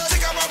clouds.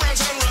 Take up a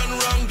branch and run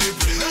round the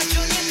place. Run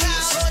to the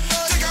clouds.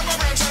 Take up a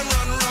branch and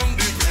run round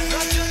the place.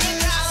 Run to the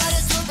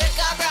clouds. Break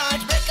a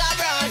branch, break a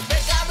branch,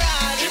 break a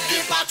branch. If the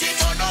party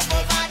turn up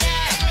over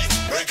there,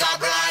 break a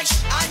branch,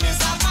 and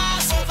it's a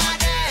mass over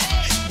there.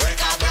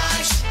 Break a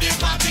branch. The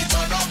party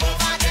turn up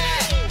over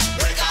there.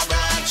 Break a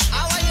branch.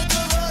 I want you to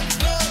run,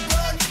 run,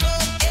 run,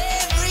 run.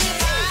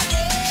 Everybody.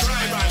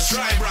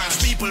 Try branch,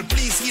 people,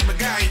 please heed my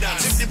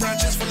guidance. If the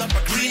branch is full up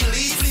a green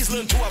leaf, please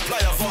learn to apply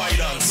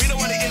avoidance. We don't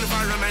want the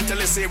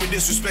environmentalists say we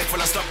disrespectful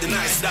and stop the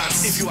nice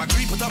dance. If you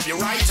agree, put up your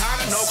right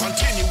hand, now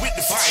continue with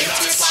the If the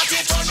violence. party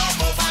turn up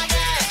over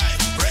there,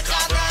 break a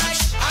branch,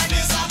 and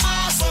it's a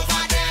mass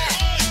over there.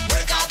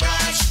 Break a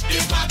branch. The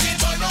party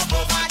turn up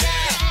over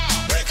there.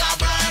 Break a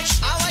branch.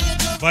 I want you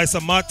to Vice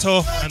a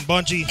Mato and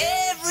Bungie.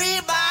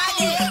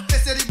 everybody. They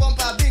say the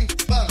bumper bing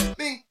bang,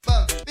 bing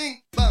bang,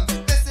 bing bang.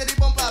 They say the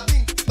bumper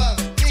bing bang,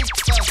 bing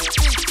bang,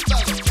 bing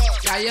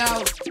bang. Yeah,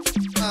 yo.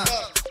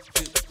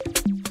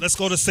 Let's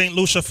go to St.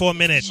 Lucia for a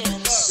minute.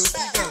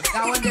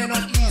 That one there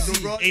not easy.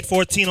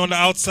 8:14 on the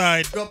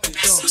outside.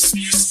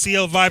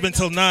 CL Vibe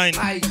until 9.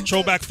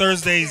 Throwback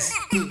Thursdays.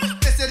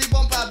 They say the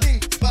bumper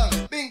bing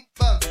bang, bing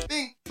bang,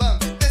 bing bang.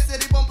 They say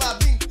the bumper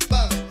bing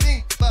bang,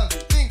 bing bang,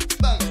 bing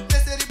bang. They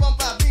say the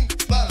bumper bing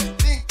bang,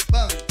 bing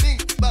bang, bing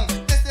bang.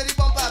 They say the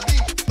bumper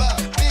bing bang,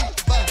 bing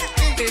bang,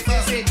 bing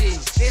bang.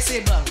 They say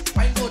bang.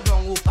 Fine go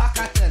down, go back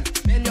at 10.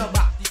 Bend your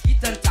back, the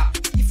hit and tap.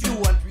 If you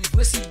want,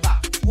 reverse it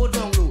back. Go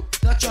down low,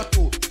 touch your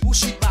toe,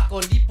 push it back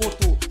on the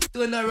poto.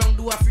 Turn around,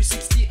 do a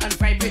 360 and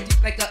vibrate it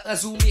like a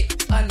Azumi.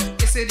 And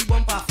they say the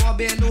bumper for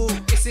Beno.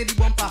 They say the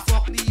bumper for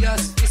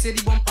Clears. They say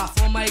the bumper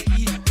for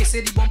Mikey. They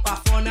say the bumper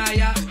for for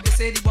Naya. They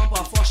say the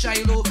bumper for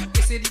Shiloh.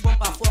 They say the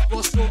bumper for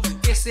Costo.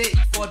 They say it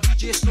for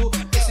DJ Slow.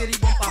 They say the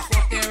bumper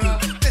for Terra.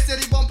 They say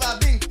the bumper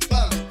bing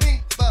bang, bing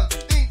bang,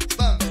 bing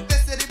bang. They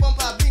say the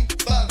bumper bing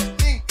bang,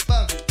 bing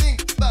bang, bing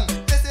bang.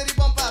 They say the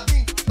bumper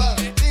bing bang,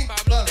 bing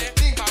bang,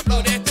 bing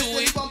bang. They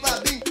say the bumper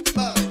bing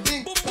bang,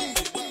 bing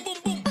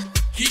bang.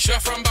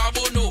 Keisha from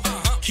Babono.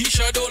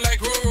 Keisha don't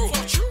like Roro.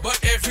 But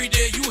every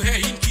day you hear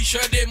him,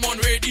 Keisha them on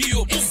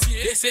radio.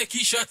 They say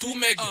Keisha too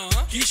meg.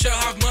 Keisha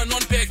have man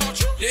on peg.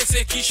 They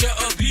say Keisha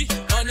ugly.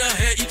 On her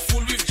hair it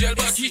full with gel.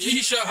 But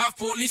Keisha have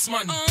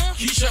policeman.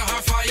 Keisha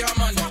have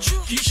fireman.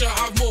 Keisha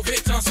have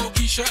movetan. So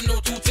Keisha know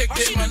to take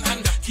them man.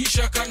 And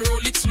Keisha can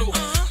roll it slow.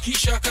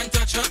 Keisha can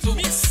touch her toe.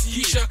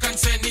 Keisha can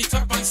send it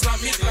up and slam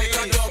it like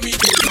a dummy.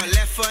 Your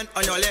left hand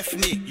on your left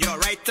knee. Your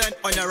right hand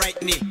on your right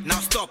knee. Now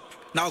stop.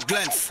 Now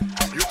glance.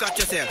 Look at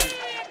yourself.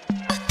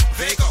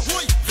 Vego,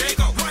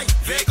 Vego,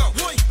 Vego, Vego,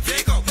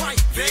 Vego,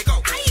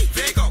 Vego,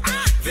 Vego,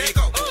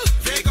 Vego,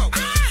 Vego,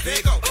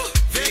 Vego,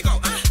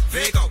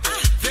 Vego,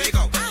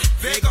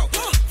 Vego, Vego,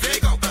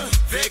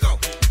 Vego,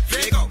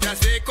 Vego.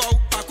 Just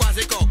Vego,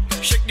 Aquazico.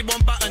 Shake the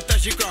bumper and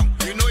touch the ground.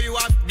 You know you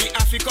have the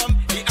Africom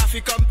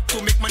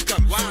to make man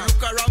come. So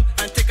look around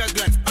and take a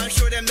glance and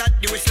show them that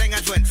the waistline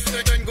has went.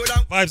 So don't go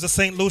down. Vybz of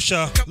St.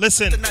 Lucia.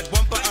 Listen.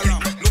 Bumper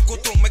around.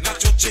 Lokoto make a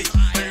choche.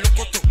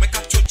 Lokoto make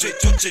a choche,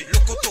 choche.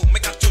 Lokoto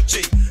make a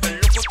choche.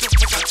 Lokoto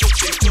make a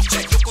choche,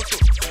 choche. Lokoto,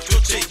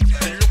 choche.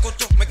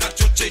 Lokoto make a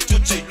choche,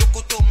 choche.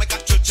 Lokoto make a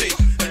choche.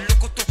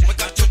 Lokoto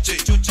make a choche,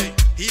 choche.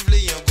 Hivle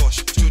en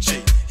gauche,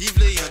 choche.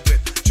 Hivle en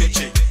droite,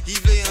 choche.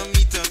 Hivle en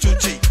mi-temps,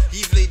 choche.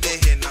 Hivle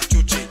derrière na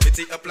choche.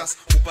 Mettez à place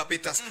ou pas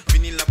pétasse.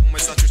 Vinil la pour moi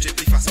ça choche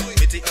plus face.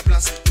 Mettez à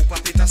place ou pas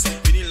pétasse.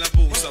 Vinil la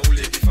pour ça roule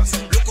plus face.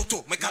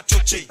 Lokoto make a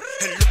choche.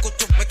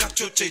 Lokoto make a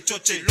choche,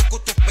 choche.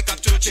 Lokoto make a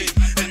choche.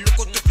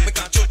 Lokoto make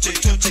a choche,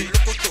 choche.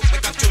 Lokoto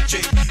make a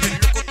choche.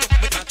 Lokoto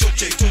make a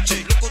choche, choche.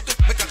 Lokoto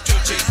make a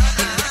choche.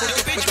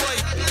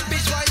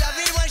 Bitch boy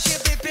loving when she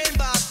peeping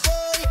back,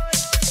 boy.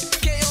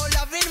 KO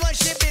loving when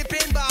she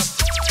peeping back.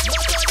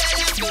 Moto de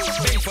let's go.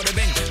 Bang for the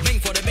bang, bang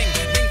for the bang,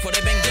 bang for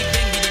the bang, big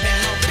bang, biddy bang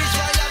now. Bitch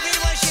boy loving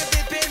when she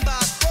peeping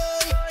back,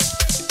 boy.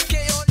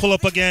 KO Pull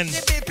up again.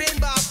 peeping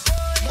back.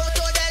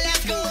 Moto de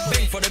let's go.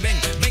 Bang for the bang,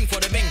 bang for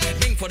the bang,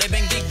 bang for the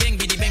bang, big bang,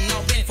 biddy bang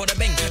now. Bang for the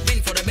bang,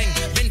 bang for the bang,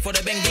 bang for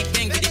the bang, big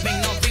bang, biddy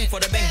bang now. Bang for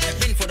the bang,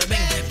 bang for the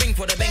bang, bang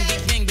for the bang,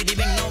 big bang, biddy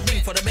bang now.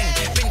 Bang for the bang,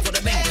 bang for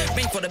the bang,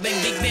 bang for the bang,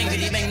 big bang,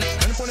 biddy bang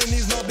now. And for the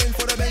knees now, bend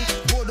for the bang.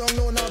 Go down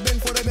low now,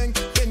 bend for the bang.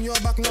 Bend your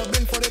back now,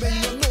 bend for the bang.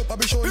 You know,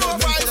 Papi show now,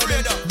 bend for the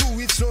bang. Do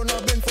it slow now,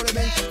 bend for the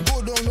bang.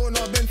 Go down low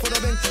now, bend for the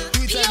bang.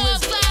 Do it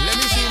sideways. Let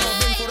me see now,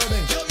 bend for the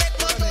bang. You make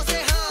moto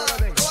say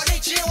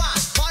konnichiwa.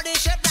 Body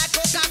shape like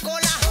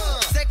Coca-Cola.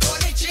 Say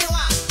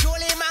konnichiwa.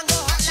 Julie mango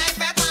hot like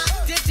pepper.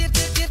 Tip tip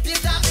tip tip tip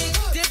tap it.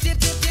 Tip tip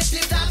tip tip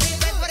tip tap it.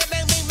 Bang for the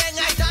bang, bing bang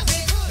I tap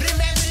it. Bring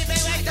bang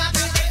I tap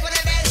it. Bang for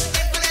the bang,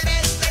 bang for the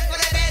bang, bang for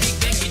the bang. Big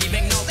bang, biddy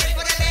bang now. Bang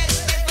for the bang,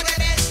 bang for the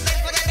bang, bang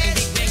for the bang.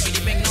 Big bang,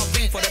 biddy bang now.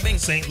 Bang for the bang.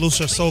 St.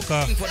 Lucia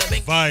Soca.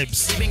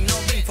 Vybz. Bang now,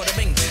 bang for the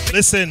bang.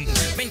 Listen.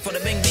 Bang for the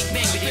bang, big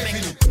bang, biddy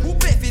bang. Who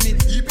paving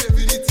it? He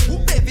paving it. Who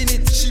paving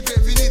it? She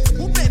paving it.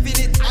 Who paving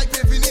it? I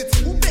paving it.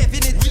 Who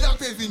paving it? We not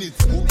paving it.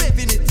 Who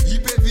paving it? He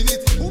paving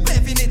it. Who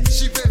paving it?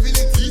 She paving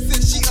it. He say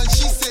she and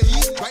she say he.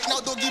 Right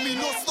now, don't give me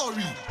no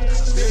story.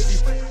 Baby,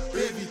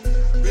 baby,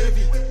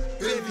 baby,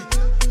 baby,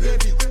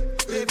 baby,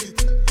 baby,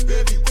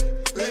 baby,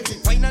 baby.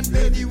 Wine and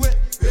baby wet.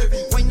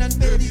 Baby, wine and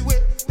baby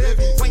wet.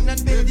 Baby, wine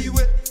and baby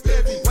wet.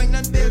 Baby, wine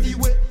and baby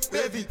wet.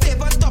 Baby,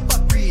 pave on top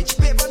of bridge.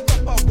 Pave on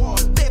top of wall.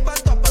 Pave on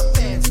top of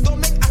fence. Don't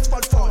make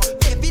asphalt fall.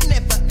 Paving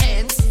never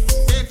ends.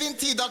 Paving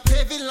T-Dot,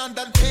 paving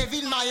London,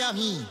 paving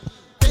Miami.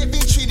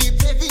 Paving Trinidad,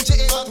 paving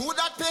JA. Who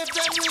that paved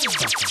them with?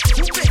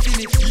 Who paving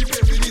it? He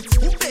paving it.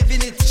 Who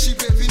paving it? She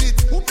paving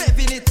it. Who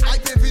paving it? I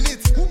paving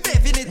it. Who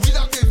paving it? We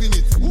not paving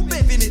it. Who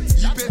paving it?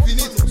 He paving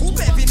it. Who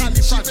paving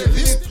it? She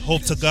paving it.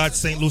 Hope to God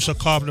St. Lucia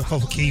Carnival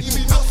will keep.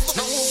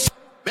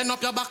 Bend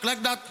up your back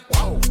like that.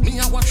 Wow. Me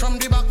I watch from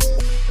the back.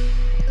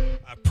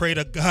 I pray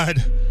to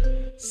God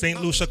St.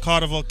 Lucia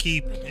Carnival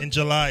keep in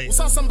July.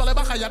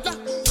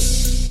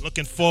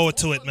 Looking forward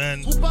to it,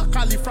 man.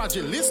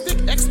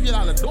 Supercalifragilistic,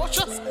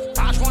 expialidocious.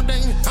 Touch one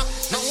thing.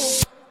 No.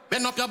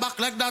 Bend up your back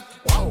like that.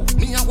 Wow.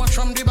 Me I watch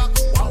from the back.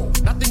 Wow.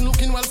 That thing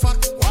looking well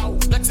fat. Wow.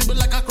 Flexible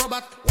like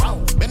acrobat.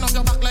 Wow. Bend up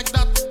your back like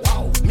that.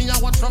 Wow. Me I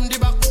watch from the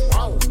back.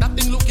 Wow. That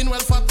thing looking well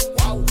fat.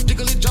 Wow.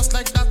 Jiggle it just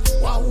like that.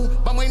 Wow.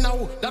 But why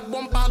now? That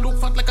bumper look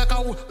fat like a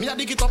cow. Me I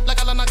dig it up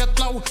like a lana get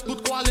plow.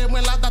 Tut quale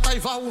mwela that I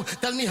vow.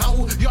 Tell me how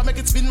you make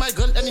it spin my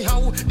girl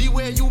anyhow. The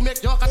way you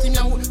make your cat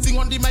meow. Sing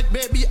on the mic,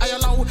 baby, I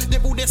allow. The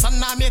booty sun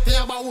na make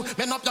you bow.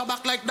 Bend up your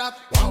back like that.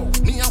 Wow.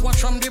 Me I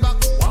watch from the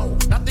back. Wow.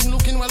 That thing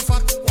looking well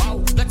fat.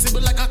 Wow.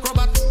 Flexible like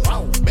acrobat.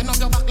 Wow. Bend up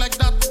your back like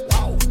that.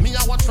 Wow. Me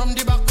I watch from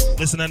the back.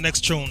 Listen to the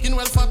next tune. Looking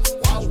well fat.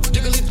 Wow.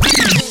 Jiggle it.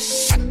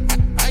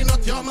 I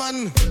not your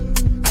man.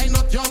 I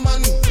not your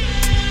man.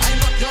 I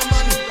not your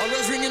man.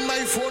 Always ringing my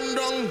phone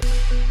down.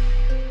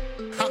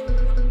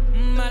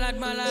 Malade,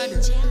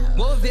 malade.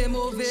 Mauvais,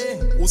 mauvais.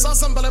 Où ça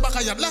semble le bac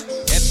à yad là?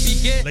 Epic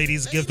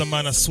Ladies give the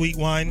man a sweet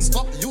wine.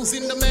 Stop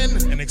using the men.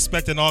 And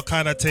expecting all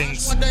kind of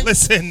things.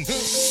 Listen.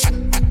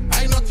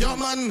 I not your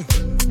man.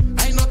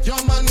 I not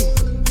your man.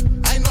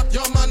 I not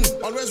your man.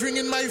 Always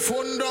ringing my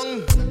phone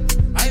down.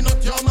 I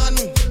not your man.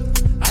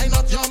 I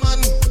not your man.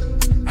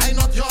 I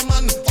not your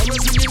man.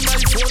 Always ringing my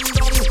phone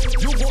down.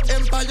 You go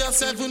Empire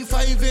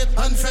 758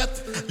 and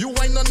Fat. You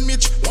wine on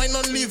Mitch, wine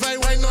on Levi,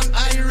 wine on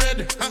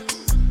I-Red.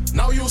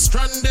 Now you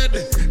stranded.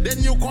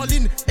 Then you call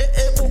in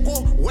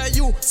Oko. Where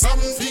you?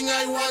 Something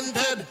I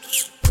wanted.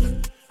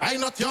 I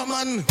not your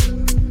man.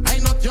 I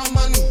not your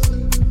man.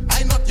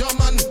 I not your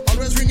man.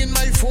 Always ringing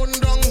my phone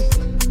down.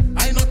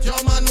 I not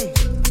your man.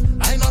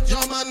 I not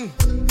your man.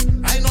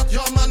 I not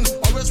your man.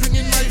 Always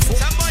ringing my phone.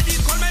 Somebody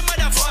call my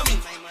mother for me.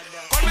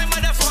 Call my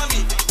mother for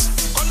me.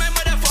 Call my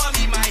mother for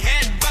me. My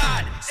head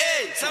bad.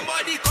 Hey,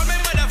 somebody call my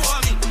mother for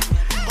me.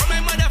 Call my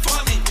mother for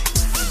me.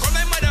 Call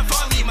my mother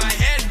for me. My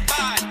head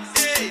bad.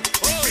 Hey,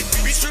 oh,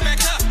 Miss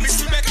Rebecca,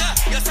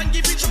 your son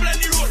give you trouble on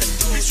the road.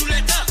 Miss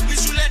Suletta,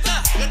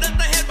 your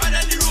daughter head bad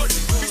on the road.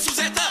 Miss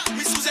Suzetta,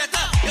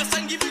 your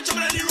son give you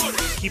trouble on the road.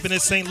 Keeping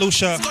it St.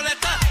 Lucia. Your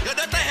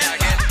daughter head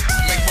bad.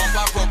 Make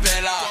bumper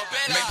propeller.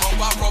 Make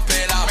bumper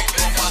propeller. Make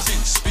bumper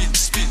spin.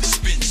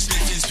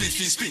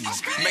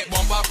 Make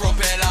bumper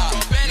propeller.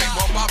 Make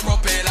bumper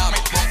propeller.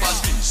 Make bumper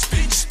spin.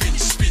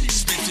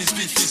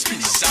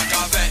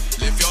 Sakavet,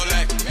 lift your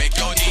leg, make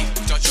your knee,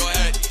 touch your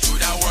head, do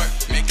that work,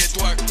 make it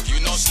work.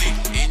 You no sleep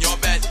in your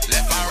bed,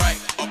 left and right,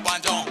 up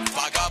and down,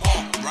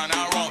 vagabond, run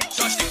around,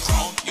 touch the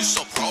ground. You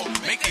so pro,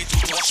 make it to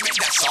touch, make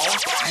that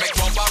sound. Make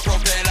bumper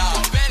propeller,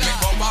 make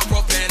bumper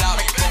propeller,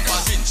 make bumper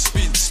spin.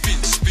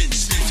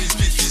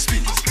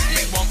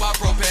 Make bumper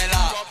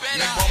propeller,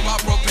 make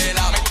bumper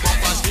propeller, make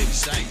bumper spin.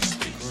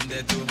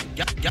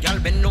 Y'all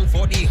bend down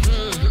for the.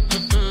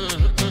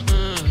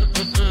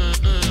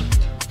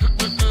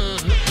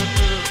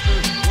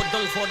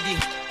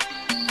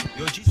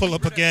 Pull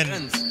up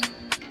again.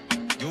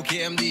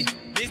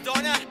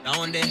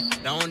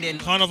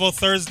 Carnival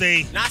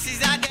Thursday.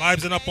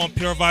 Vibes up on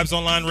Pure Vibes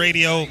Online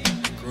Radio.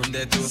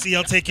 See,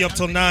 I'll take you up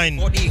till 9.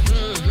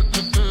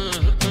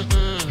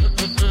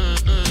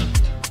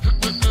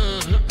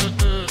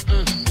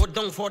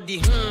 For the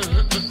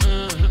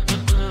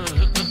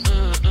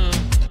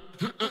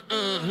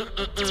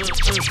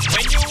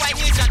when you whine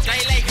is a guy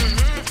like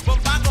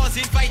bumper goes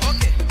in fight.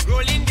 Okay.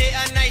 Rolling day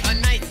and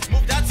night.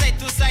 Move that side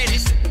to side.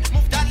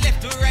 Move that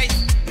left to right.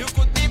 You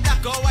could be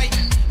black or white.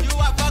 You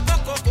have a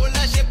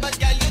Coca-Cola shape, but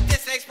girl you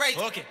taste like Sprite.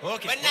 Okay.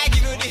 When I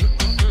give you the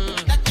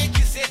that make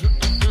you say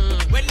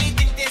when you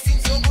think they sing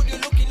so good, you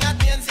looking at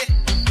me and say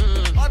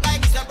all by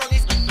Mr.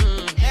 Promise.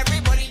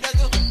 Everybody does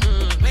do.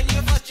 When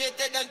you're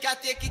frustrated and can't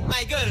take it,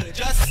 my girl,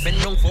 just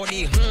bend down for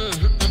the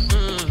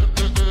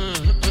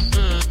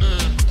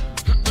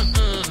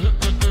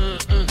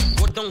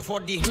for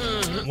the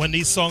when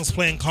these songs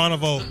play in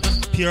Carnival,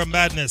 pure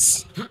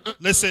madness.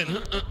 Listen.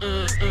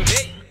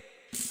 Hey,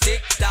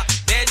 tick tock,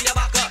 bend your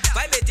back up.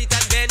 5 it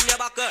and bend your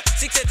back up.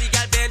 680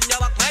 girl, bend your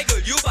back. My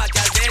girl, you bad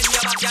girl, bend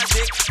your back. Girl,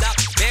 tick tock,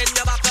 bend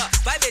your back up.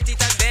 5 it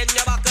and bend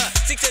your back up.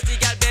 680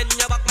 girl, bend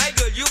your back. My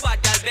girl, you bad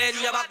girl, bend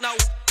your back now.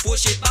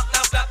 Push it back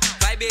now, clap.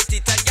 5 it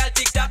and girl,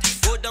 tick tock.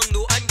 Go down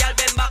low and girl,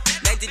 bend back.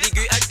 90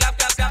 degree and clap.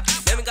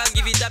 Then we can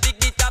give it a big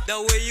beat up. The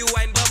way you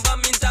whine,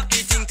 bum in tap. The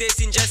thing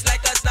tasting just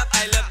like a snap.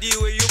 I love the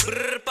way you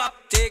brrr pop.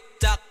 Tick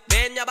tock,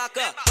 bend your back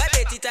up.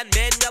 5 it and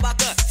bend your back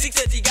up.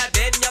 680 girl,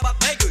 bend your back.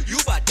 My girl, you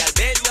bad girl,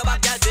 bend your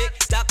back. Girl, tick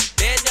tock,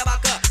 bend your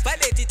back up.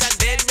 5 it and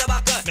bend your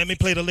back up. Let me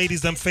play the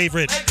ladies them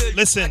favorite.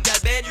 Listen.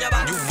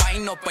 You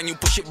wind up and you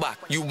push it back.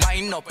 You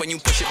wind up and you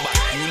push it back.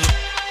 You look.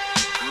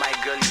 My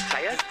girl, you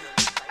tired?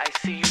 I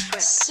see you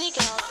sweat.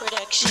 Seagull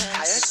Productions.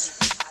 Tired?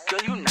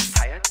 Girl, you not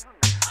tired?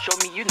 Show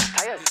me you not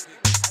tired.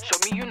 Show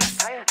me you not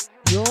tired.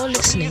 You're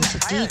listening to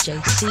DJ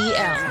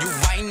CL. You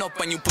wind up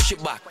and you push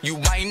it back. You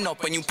wind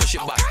up and you push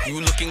it back.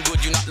 You looking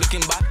good, you not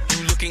looking back.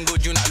 You looking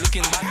good, you not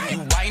looking back. You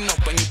wind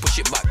up and you push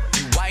it back.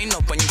 You wind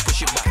up and you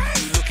push it back.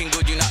 You looking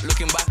good, you not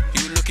looking back.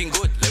 You looking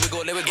good. Let me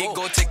go. It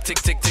go tick.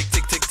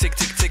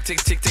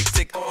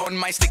 On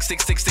my stick.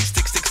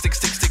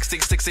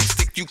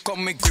 You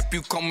come with grip,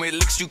 you come with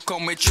licks, you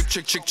come with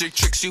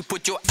tricks. You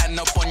put your hand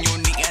up on your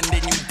knee and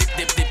then you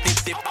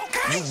dip.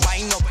 You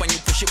wind up and you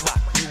push it back.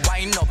 You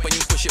wind up and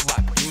you push it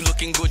back. You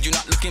looking good, you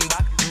not looking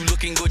back. You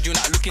looking good, you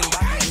not looking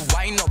back. You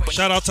wind up.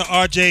 Shout out to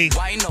RJ.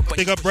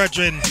 Big up,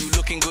 brethren. You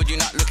looking good, you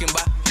not looking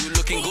back. You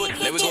looking good.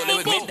 Let me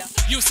go.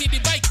 You see the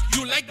bike,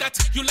 you like that.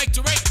 You like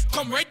to ride,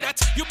 come ride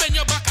that. You bend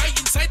your back, I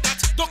inside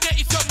that. Don't care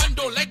if your man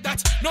don't like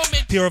that. No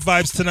man. Pure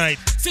Vibes tonight.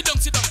 Sit down,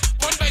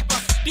 one bike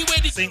back. The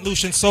way the St.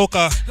 Lucian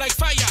Soca. Like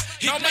fire.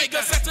 Now my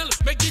girl settle.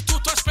 Make the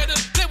two-touch pedal.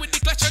 Play with the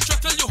clutch and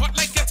throttle. You hot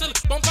like kettle.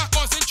 Bumper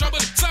causing trouble.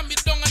 Slam it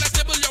down on a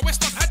table. Your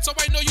waist not hard, so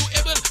I know you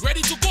able.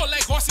 Ready to go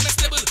like horse in a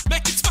stable.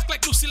 Make it spark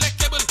like Lucy like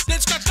cable. Then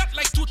scratch that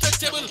like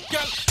two-turntable.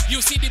 Girl, you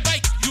see the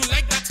bike, you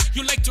like that.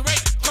 You like to ride,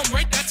 come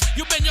ride that.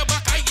 You bend your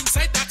back, I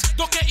inside that.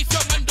 Don't care if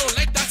your man don't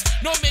like that.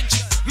 No man,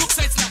 look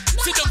side snap.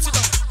 Sit down.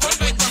 One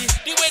bike back.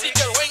 The way the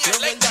girl whine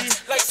like that.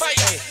 Like fire.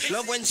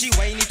 Love when she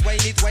whine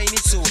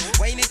it so.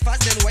 Whine it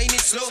fast, then whine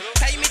it slow.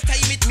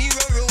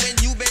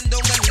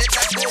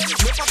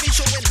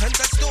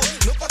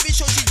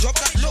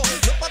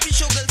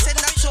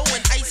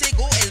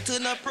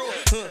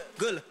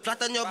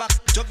 flat on your back.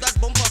 Drop that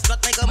bumper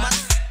flat like a mat.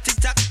 Tick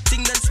tack,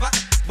 ting then smack.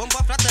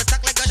 Bumper flat,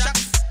 attack like a shack.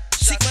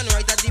 Sick man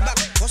right at the back.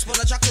 Horse on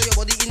the track so your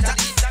body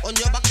intact. On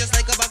your back just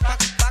like a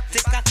backpack.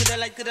 Take that to the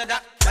light to the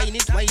dark. Wine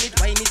it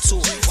so.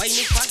 Wine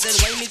it fast then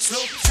wine it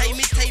slow. Time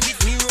it,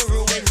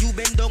 mirror when you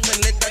bend down and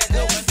let that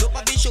go. No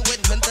papi show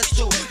when man touch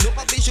toe. No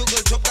papi show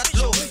girl drop that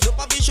low. No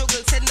papi show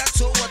girl send that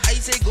so. What I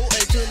say go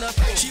and turn up.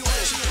 She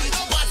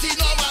party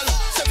normal,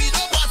 so we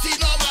don't party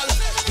normal.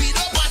 We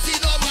don't party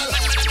normal.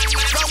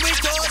 From we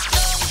touch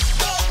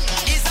down,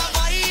 is a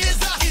vibe,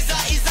 is a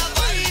vibe, is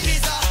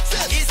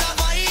a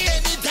vibe.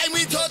 Anytime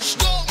we touch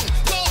down,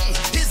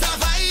 is a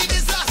vibe,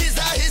 is a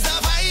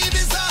vibe,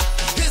 is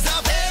a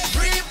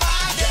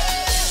everybody.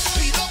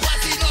 We don't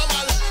party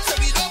normal, so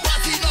we don't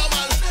party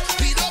normal.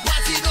 We don't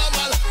party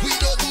normal, we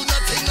don't do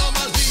nothing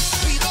normal.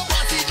 We don't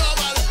party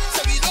normal,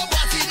 so we don't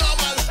party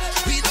normal.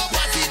 We don't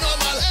party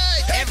normal.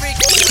 Every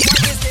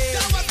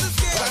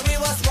when we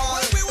were small,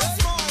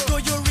 do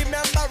you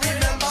remember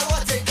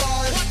what they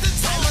call?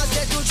 Simon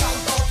said to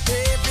jump up,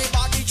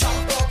 everybody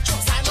jump up.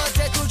 Simon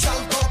said to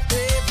jump up,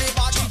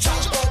 everybody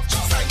jump up.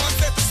 Simon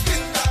said to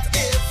spin that,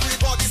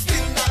 everybody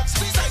spin that.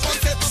 Simon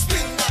said to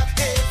spin that,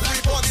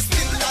 everybody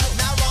spin that.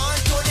 Now run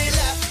to the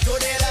left, to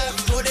the left,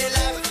 to the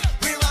left.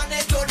 We run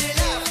it to the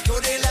left, to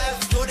the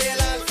left, to the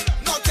left.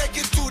 Now take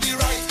it to the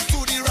right, to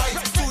the right,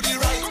 to the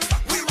right.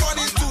 We run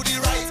it to the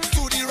right,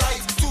 to the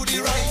right, to the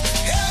right.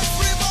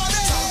 Everybody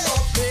jump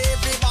up,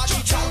 everybody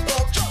jump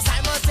up.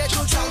 Simon said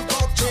to jump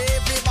up,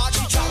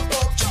 everybody jump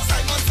up.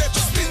 Simon said to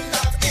spin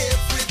that,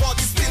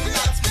 everybody spin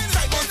that.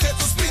 Simon said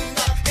to spin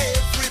that,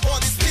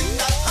 everybody spin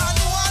that. And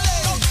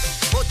wale,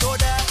 photo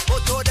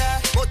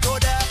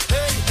there,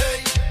 hey, hey,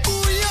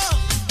 booyah.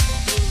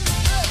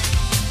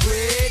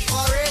 Wait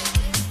for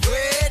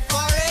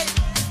it.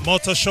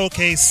 Motor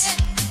Showcase.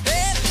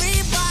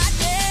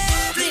 Everybody,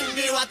 bring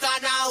me water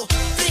now.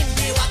 Bring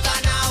me water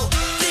now.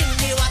 Bring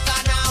me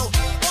water now.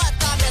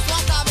 What a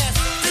mess.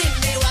 Bring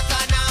me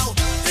water now.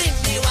 Bring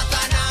me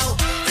water now.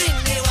 Bring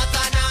me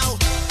water now.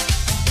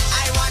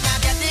 I wanna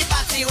get the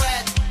party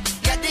wet.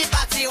 Get the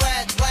party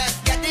wet.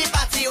 Get the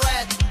party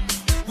wet.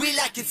 We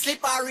like it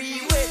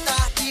slippery.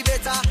 Waiter, the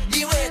better.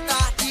 The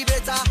waiter, the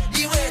better.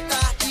 The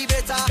waiter, the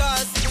better.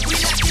 'Cause we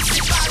like it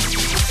slippery.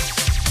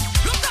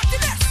 Look at the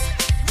mess.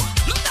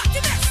 Look at the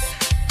mess.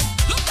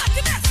 Look at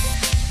the mess.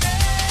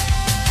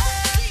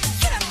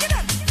 Get up. Get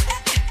up. Get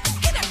up.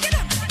 Get up.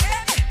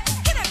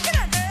 Get up. Get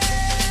up.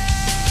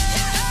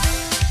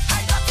 I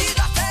got it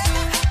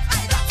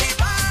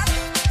bad.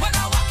 When I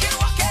walk in,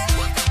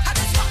 I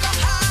just walk up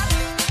hard.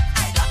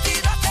 I got it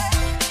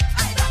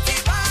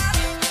bad.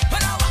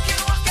 When I walk in,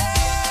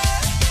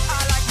 I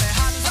like my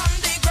hands on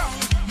the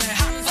ground. My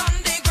hands on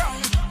the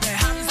ground. My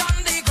hands on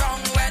the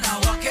ground when I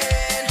walk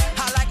in.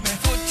 I like my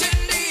foot in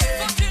the air.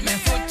 My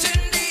foot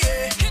in the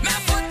air. My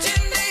foot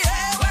in the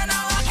air when I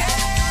walk in.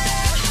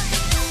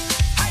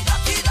 I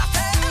got it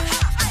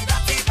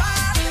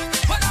bad.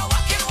 When I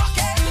walk in,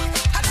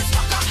 I just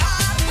walk up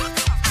hard.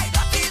 I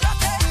got it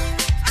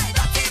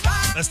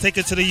bad. Let's take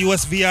it to the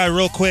USVI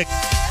real quick.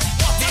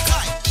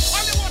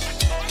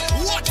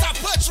 What a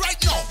perch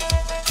right now.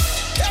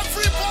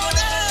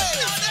 Everybody.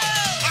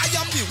 I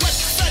am the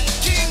West Fed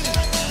King.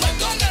 When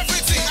done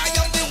everything, I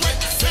am the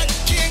West Fed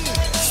King.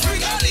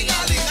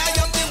 Spring-a-ling-a-ling, I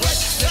am the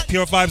West Fed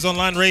Pure Vibes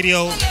Online Radio.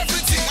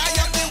 everything. I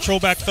am the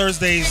Throwback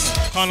Thursdays.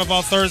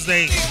 Carnival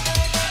Thursday.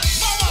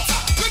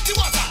 plenty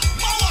water,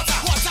 more water,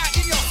 water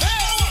in your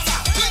face.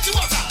 Plenty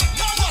water,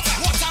 more water,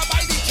 water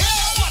by the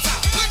cave. Water,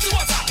 plenty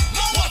water,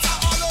 more water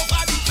all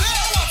over the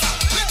place. Water,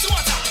 plenty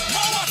water,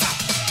 more water.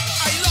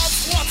 I love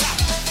water,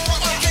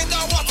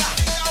 organic water,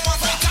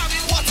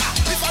 vitamin water,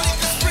 live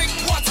spring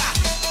water,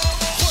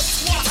 hot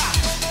water,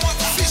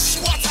 fish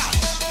water.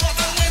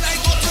 And when I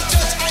go to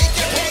church, I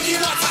get holy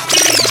water.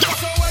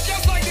 So we're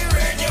just like the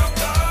radio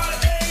call,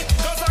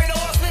 'cause I know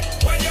I slip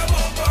when you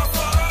bump up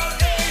fall,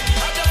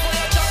 I just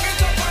wanna jump it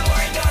up and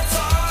wind that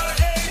all,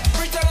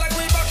 pretend like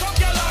we back up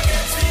girl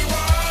against the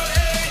wall,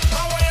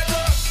 I want you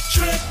to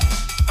trip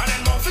and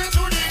then bounce it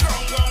to the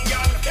ground,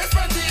 girl. It's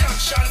plenty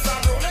action, so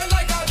rolling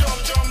like a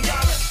drum,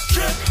 girl.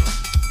 Trip,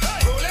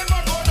 rolling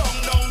but go down,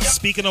 girl.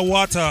 Speaking of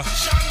water,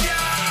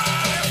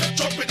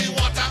 Jump in the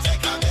water,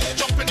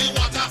 jump in the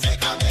water,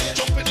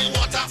 jump in the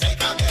water,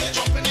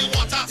 jump in the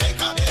water.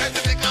 Let's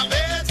take a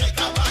bit, let's take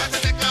a bit, let's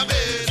take a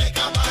bit,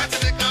 let's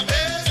take a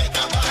bit,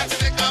 let's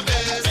take a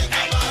bit.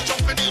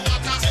 Jump in the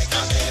water,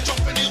 jump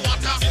in the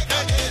water,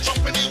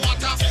 jump in the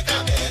water,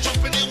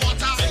 jump in the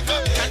water.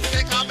 Let's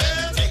take a bit,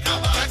 let's take a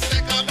bit, let's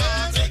take a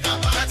bit,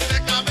 let's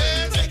take a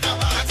bit.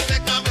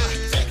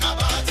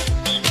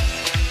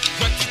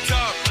 Wet it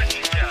up,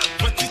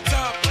 wet it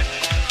up,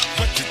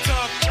 wet it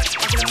up,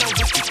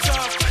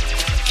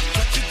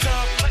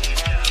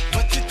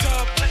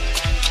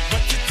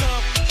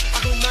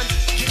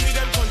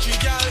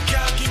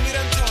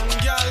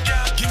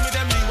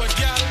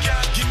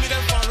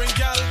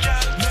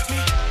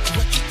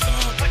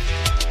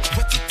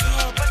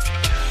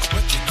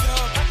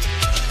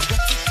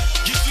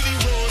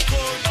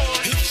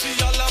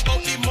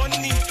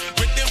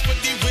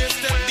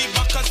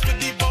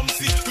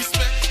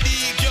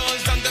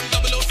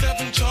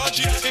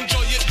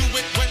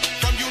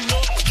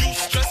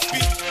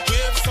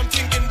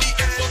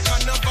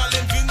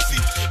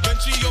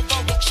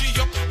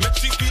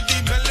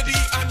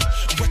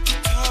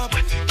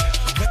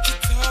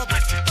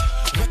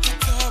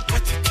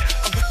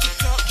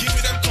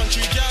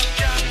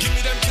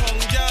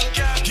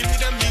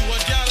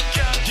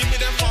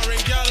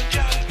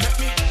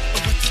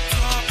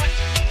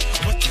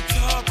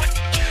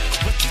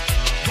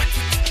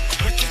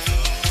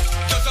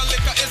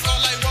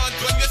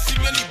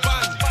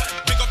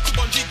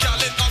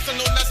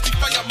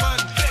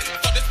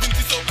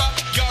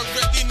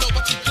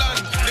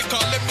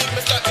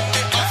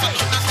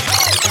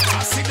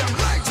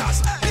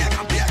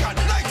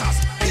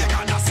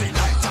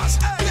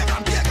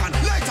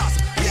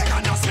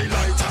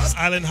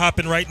 Island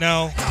hopping right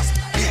now.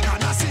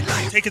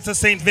 Take it to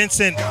St.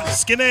 Vincent.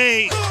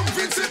 Skinny.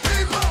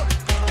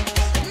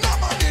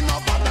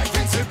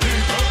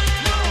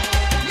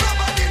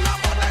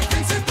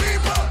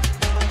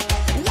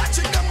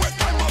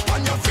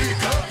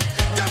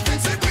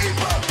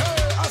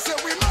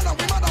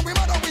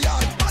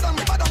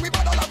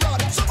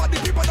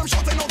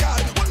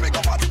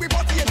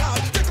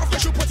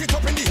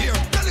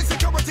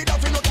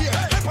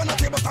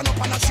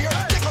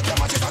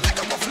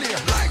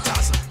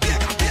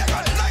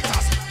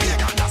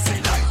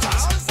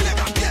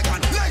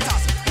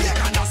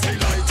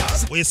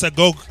 We said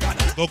go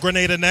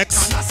Grenada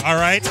next. All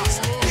right.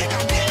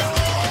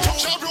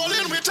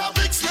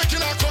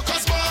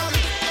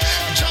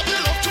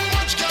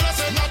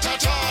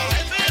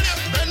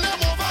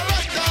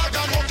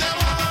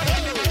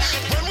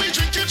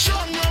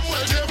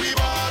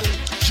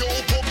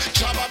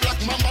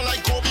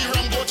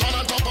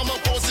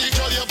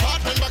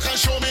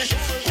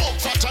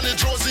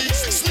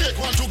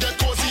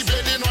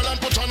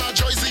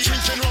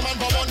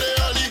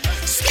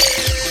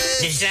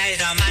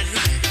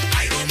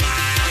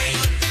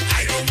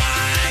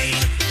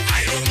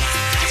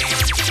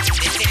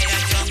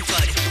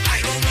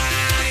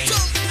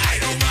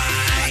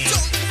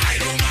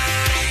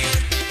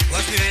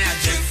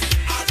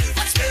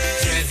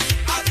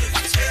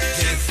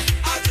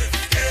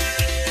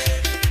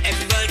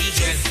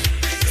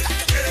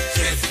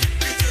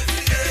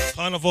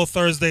 Carnival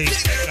Thursday,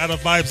 got a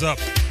Vybz up.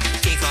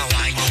 Take a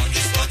wine on the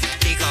spot.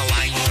 Take a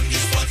wine on the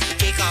spot.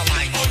 Take a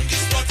wine on the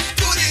spot.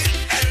 Do the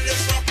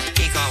endless rock.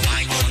 Take a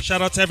wine on.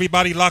 Shout out to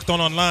everybody locked on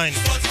online.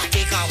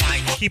 Take a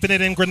wine on. Keeping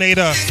it in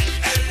Grenada. Head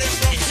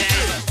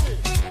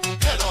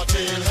or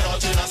tail, I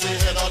say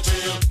head or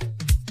tail.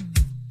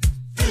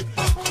 Flip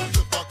a coin,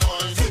 flip a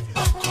coin, flip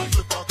a coin,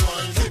 flip a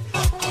coin, flip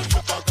a coin,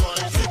 flip a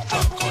coin, flip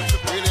a coin.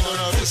 Really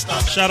gonna be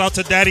stuck. Shout out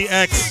to Daddy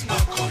X.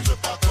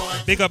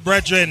 Big up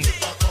brethren.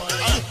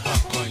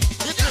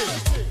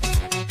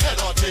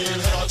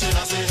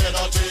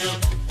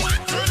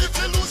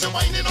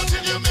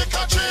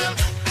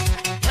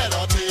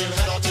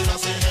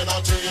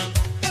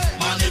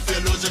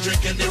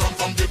 Drinking the rum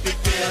from the big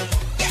pail.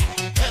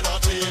 Head or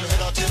tail,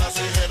 I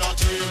say head or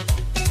tail.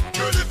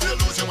 Girl, if you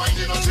lose your mind,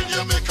 you until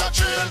you make a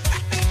trail.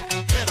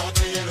 Head or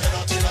tail,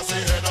 I say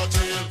head or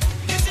tail.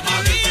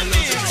 Man, if you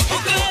lose your mind, you rum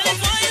from the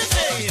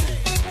big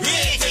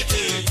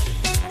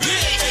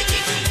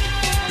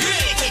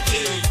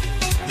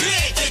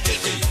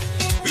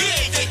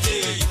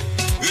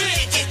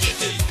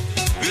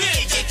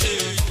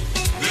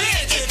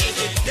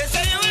They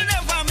say you will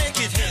never make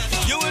it.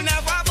 You will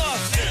never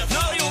bust.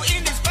 No, you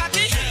in this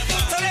party.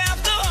 So they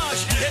have to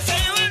hush. They say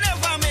you will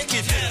never make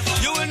it.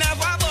 You will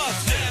never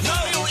bust. No,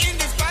 you in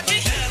this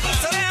party.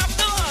 So they have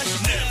to hush.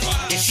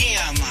 They say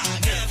a man.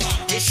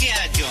 They say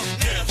a jump.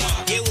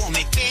 They won't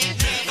make pay.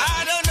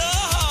 I don't know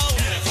how.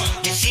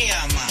 They say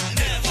a man.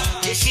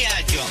 They say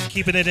a jump.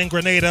 Keeping it in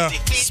Grenada.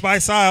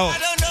 Spice Isle. I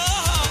don't know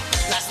how.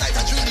 Last night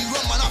I drink the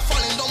rum and I'm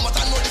falling down, but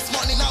I know this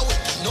morning I will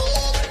know.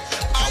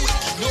 I'm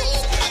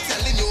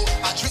telling you,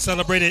 I drink.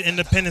 Celebrated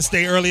Independence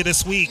Day earlier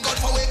this week.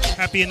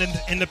 Happy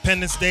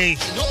Independence Day.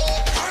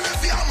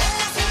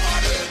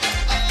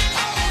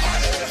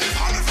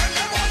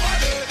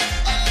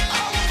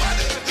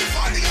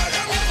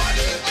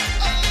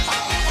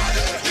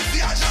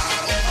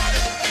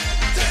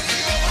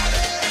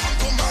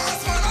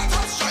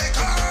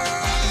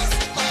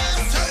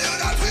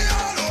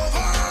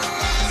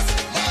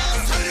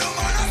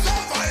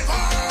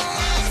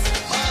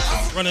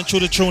 Running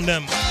through the tune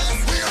them.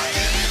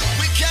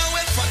 We can't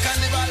wait for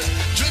Carnival.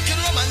 Drinking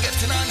rum and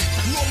getting on.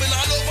 Roaming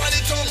all over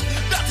the town.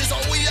 That is how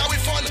we are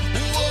with fun.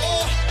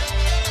 Ooh,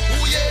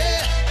 ooh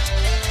yeah.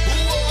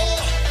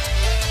 Ooh,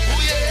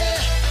 ooh yeah.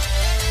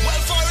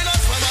 Well,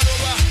 foreigners from all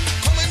over.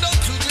 Coming down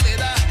to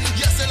Trinidad.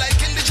 Yes, they like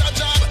in the job.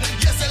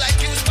 Yes, they like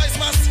in Spice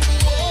Mass.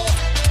 Ooh,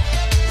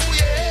 ooh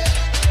yeah.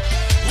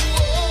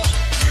 Ooh,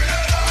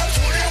 Trinidad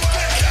to the world.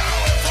 They can't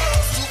wait for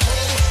us to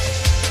come.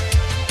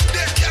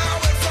 They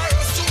can't wait for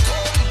us to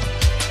come.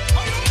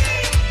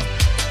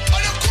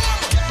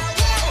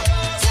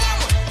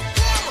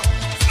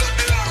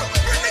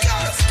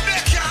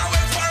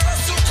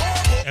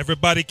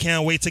 Everybody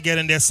can't wait to get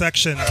in their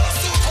section.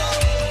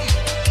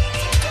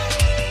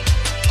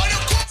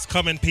 It's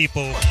coming,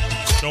 people.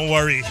 Don't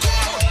worry.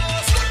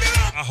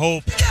 I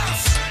hope.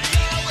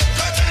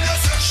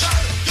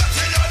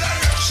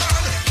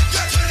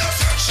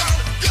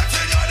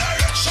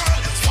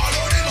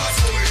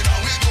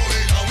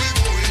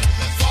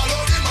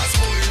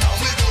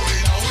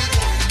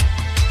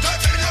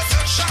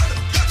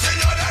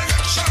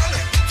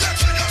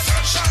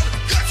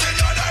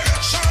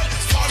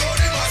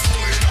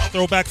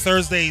 Throwback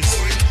Thursdays.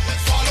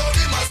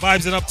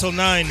 Vibes in up till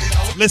 9.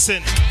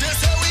 Listen.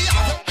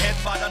 Head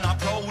bad and a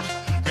proud,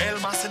 real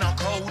mass in a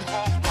crowd,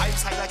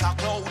 vibes high like a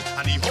cloud,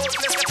 and the whole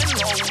place getting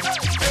loud.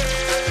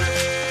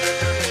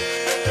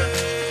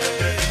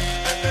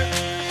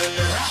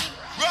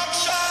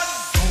 Ruction!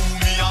 Do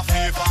me a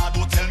favor,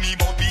 don't tell me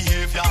about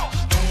behavior.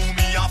 Do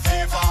me a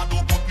favor,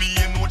 don't put me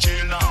in no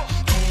jail.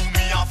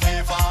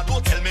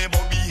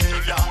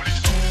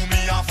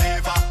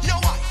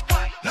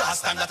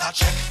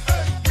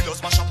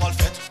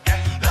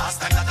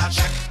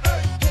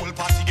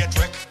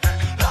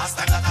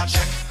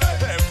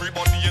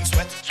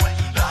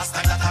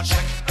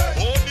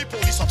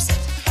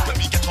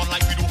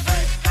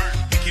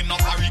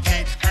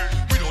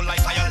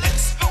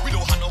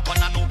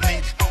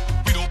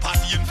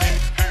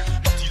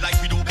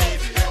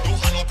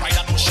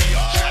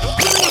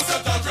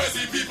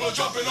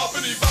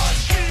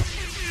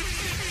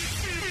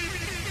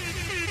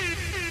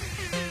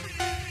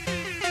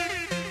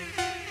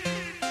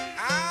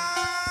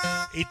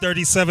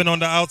 8:37 on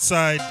the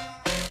outside.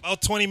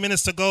 About 20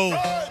 minutes to go.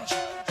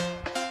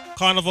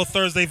 Carnival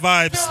Thursday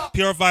vibes.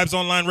 Pure Vibes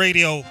Online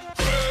Radio.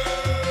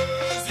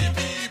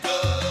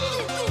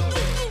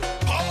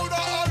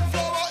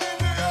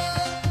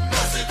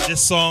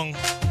 This song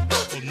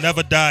will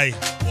never die.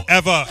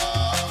 Ever.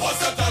 Was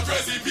that the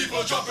crazy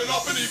people jumping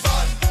up in the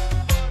van?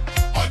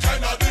 All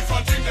kind of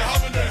different things they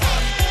have in their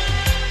hand.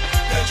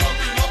 They're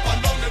jumping up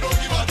and down, they don't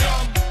give a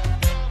damn.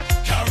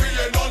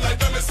 Carrying on like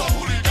them is some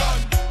hooligan.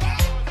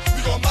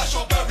 We gon' mash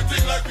up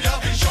everything like we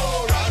have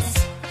insurance.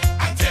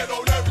 And tear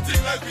down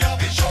everything like we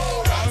have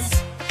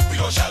insurance. We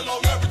gon' shell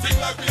down everything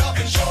like we have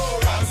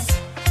insurance.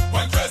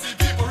 When crazy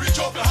people reach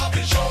up, they have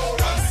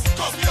insurance.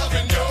 Cause we have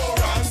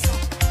endurance.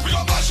 We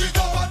gon' mash it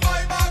up and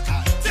buy back.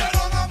 Tear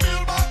down and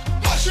build back.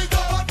 Mash it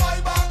up and buy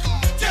back.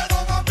 Tear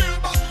down and build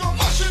back. We gon'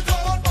 mash it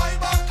up and buy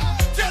back.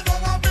 Tear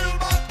down and build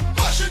back.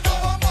 Mash it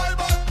up and buy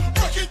back.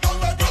 Break it down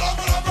like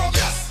brother.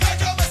 Yes,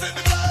 make a mess in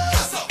the place.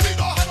 Yes, we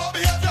don't have no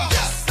behavior.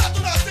 Yes, that do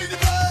not see the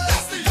place.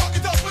 Yes, the young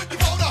it up with the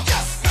powder.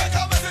 Yes, make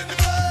a mess in the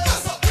place.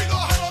 Yes, we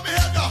don't have no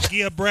behavior.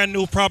 Give a brand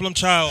new problem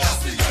child.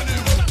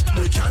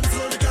 We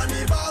cancel the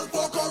carnival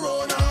for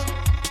Corona.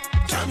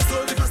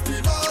 Cancel the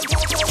festival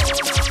for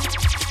Corona.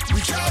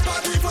 We can't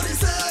party for the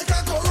sake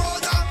of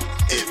Corona.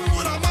 Even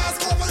with a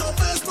mask over your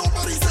face,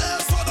 nobody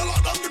says. So the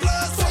lock down the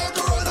place for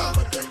Corona.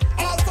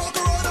 All for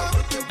Corona.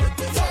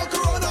 For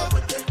Corona.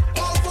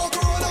 All for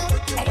Corona.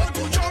 I want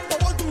to jump, I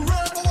want to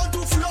rave, I want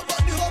to free up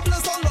at the whole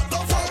place and lock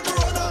down for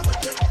Corona.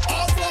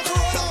 All for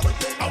Corona.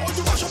 I want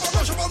to mash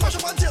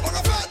up and take like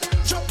a fat.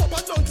 Jump up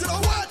and down till I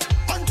wet.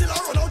 Until I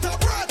run out of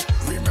breath.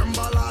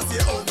 Remember last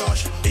year, oh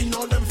gosh, in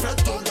all them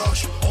fed, oh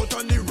gosh, out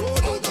on the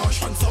road, oh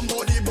gosh, on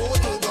somebody boat,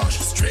 oh gosh,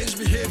 strange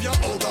behavior,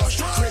 oh gosh,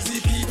 crazy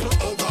people,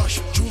 oh gosh,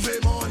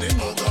 Juve morning,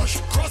 oh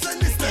gosh, crossing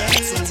the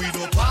stage. So we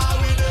don't par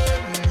with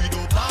them, we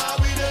don't par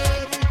with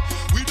them,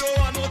 we don't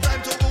want no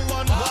time to go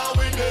and war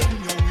with them,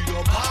 no, we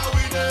don't par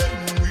with them,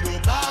 we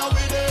don't par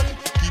with them,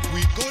 keep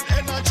we good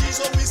energy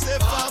so we stay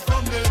far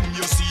from them,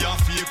 you see our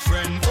fake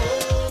friend,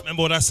 oh.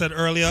 Remember what I said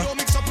earlier? Don't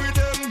mix up with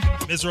them.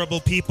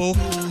 Miserable people,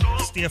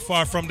 stay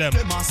far from them.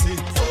 Them a say,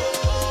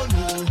 oh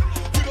no,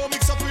 we don't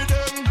mix up with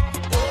them.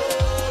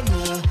 Oh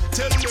no,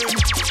 tell them.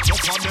 No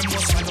for them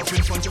must stand up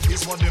in front of your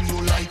face, what them no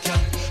like ya.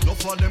 No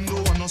for them no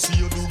wanna see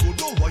you do good,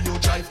 no why you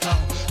drive car.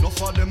 No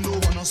for them no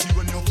wanna see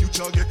when your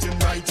future getting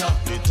brighter.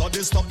 They thought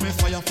they stop me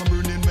fire from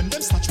burning when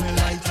them snatch me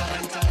lighter.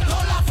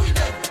 Don't laugh with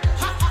them,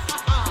 ha ha ha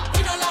ha.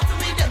 We don't laugh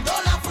with them,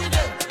 don't laugh with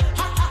them,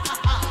 ha ha ha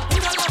ha. We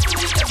don't laugh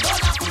with them,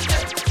 don't laugh with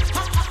them,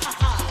 ha ha ha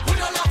ha. We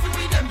don't laugh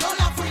with them, don't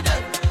laugh with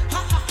them.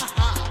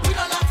 We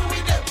don't laugh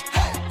with them.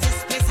 Hey, this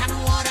place and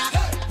water.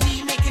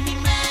 We making the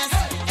mess.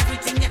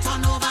 Everything get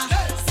on over.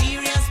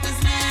 Serious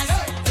business.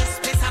 This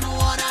place and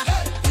water.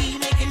 We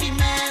making the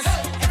mess.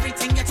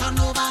 Everything get on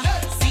over.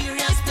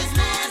 Serious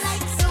business.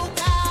 Like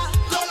Soca.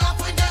 Don't laugh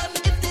with them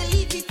if they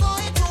leave before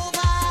it's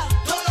over.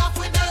 Don't laugh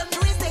with them.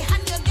 Raise their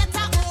hand, you get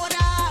an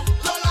order.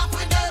 Don't laugh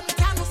with them.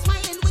 Can't no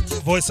smiling with you.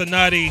 Voice of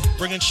Nadi,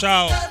 bringing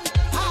Shao.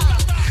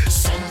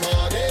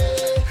 Somebody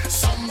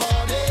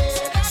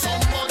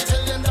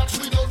tell them that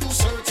we don't do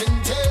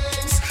certain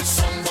things.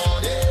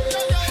 Somebody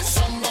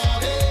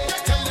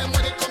tell them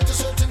when it comes to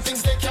certain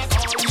things they can't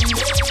call we name.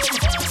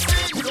 First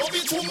thing, we don't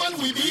beat woman,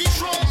 we beat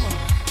drum.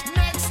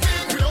 Next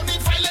thing, we don't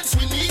need violence,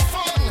 we need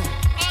fun.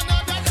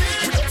 Another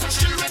thing, we don't touch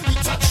children, we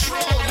touch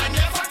road. I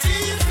never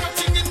thief,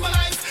 nothing in my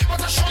life,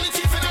 but I surely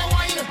thief in a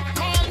wine.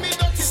 Call me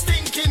dirty,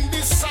 stinking,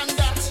 this and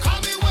that. Call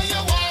me where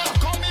you are,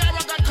 call me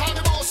arrogant, call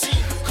me bossy.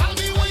 Call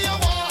me where you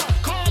are,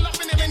 call up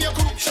my name in your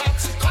group chat.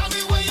 Call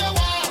me where you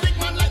are, big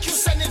man like you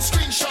sending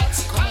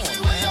screenshots. Call me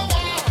where you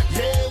are,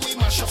 yeah we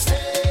mash up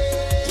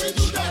stage, we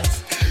do that.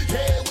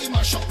 Yeah we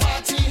mash up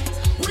party,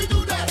 we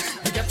do that.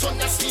 We get on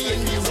nasty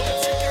in the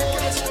road.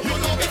 You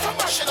know me for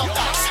mashing up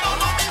that.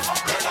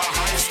 Brother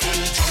high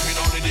still jumping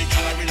out in the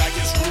gallery like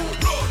it's rude.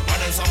 And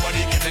then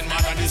somebody getting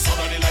mad at this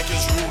suddenly like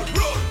it's rude.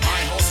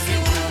 My house is the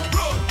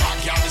rude,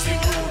 backyard is the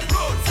rude,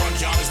 front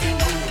yard is the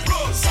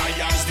rude, side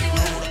yard is the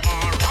rude.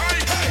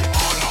 Alright,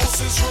 all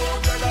houses road,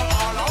 brother,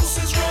 all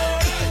houses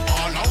road.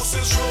 All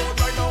houses road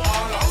right now,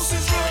 all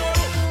houses road.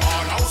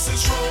 All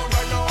houses road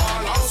right now,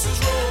 all houses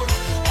road.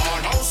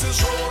 All houses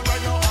road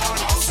right now, all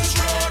houses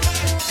road.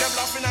 Them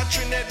laughing at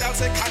Trinidad,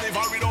 say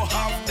Carnival, we don't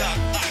have that.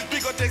 We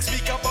go take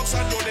speaker box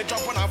and load it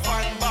up on a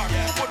van back.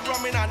 Put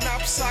rum in a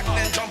knapsack,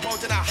 then jump out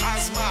in a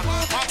hazmat.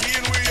 Party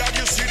in we have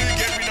you see the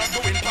game, we not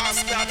going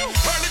past that.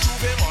 Early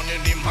Juve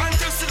morning, the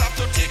mantle still have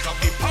to take up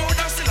the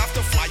powder, still have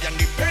to fly, and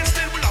the pen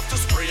still will have to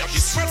spray up. The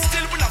sweat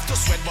still will have to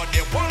sweat, but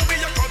they won't be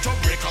a crowd to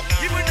break up.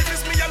 Even if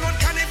it's me alone,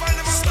 Carnival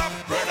never stop.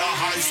 Brother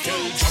high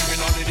still jumping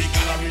on in the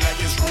gallery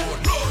like it's road.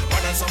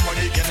 And then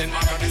somebody getting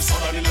mad at this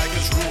suddenly like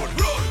it's road.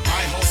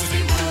 My house is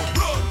the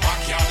road,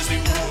 backyard is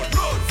the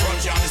road,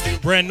 front yard is the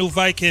road. Brand new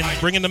Viking,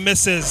 bringing the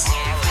misses.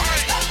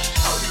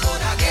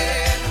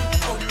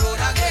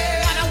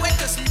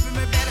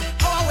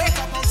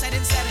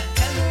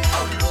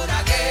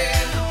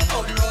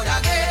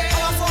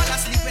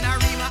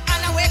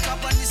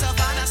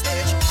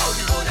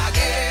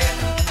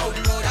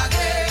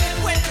 Again,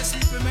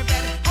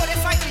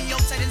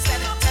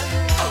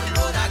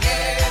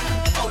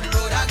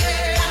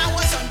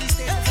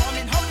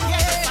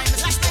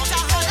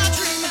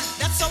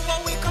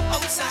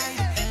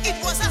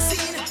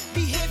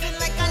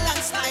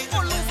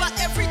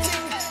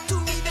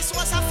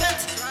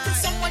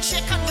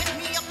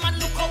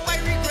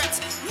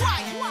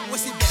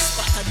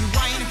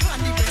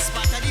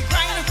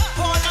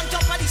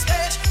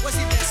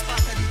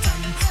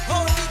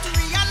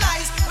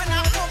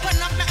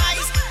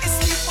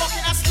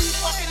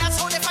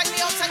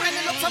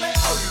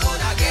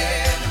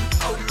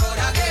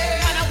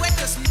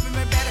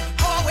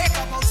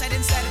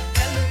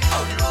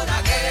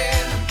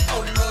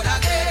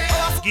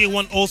 See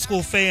one old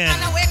school fan.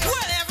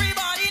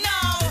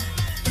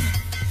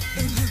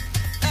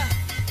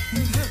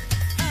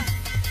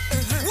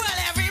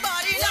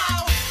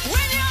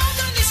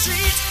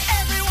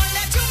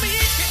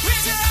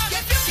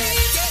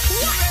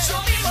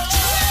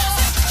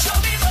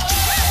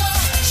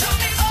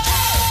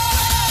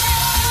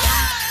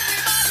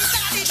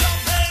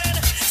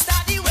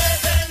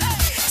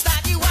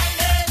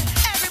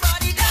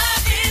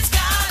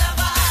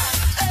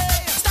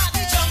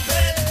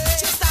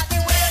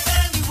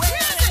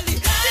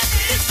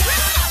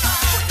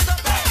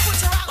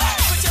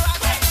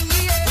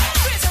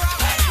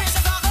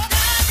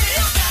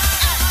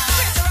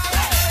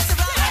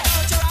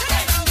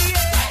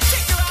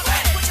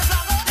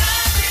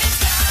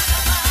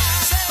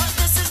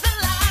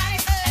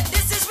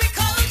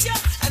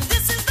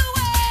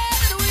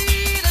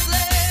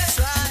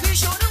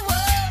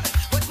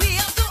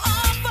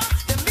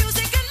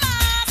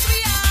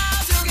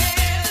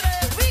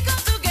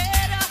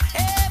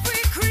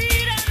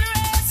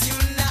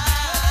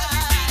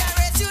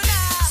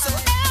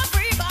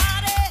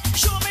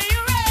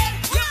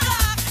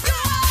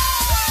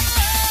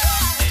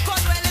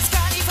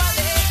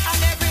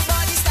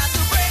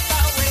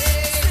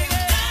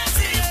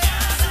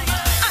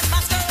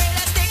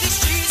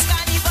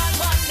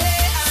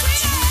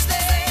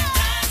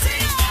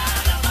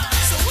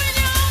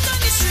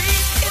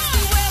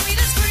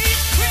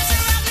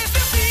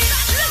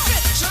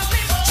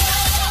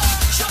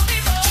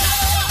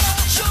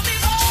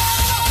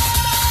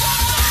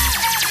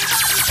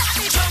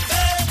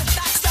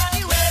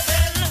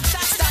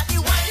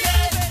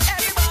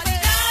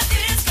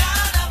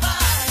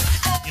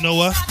 You know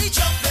what?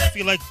 I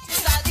feel like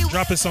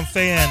dropping some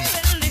fan.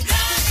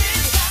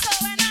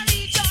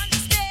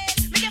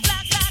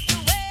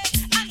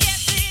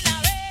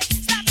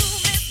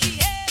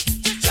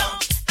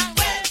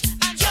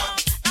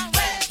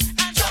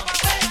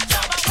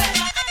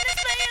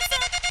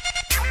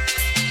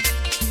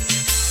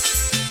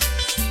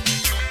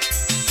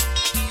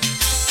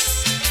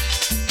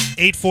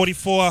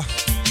 .844.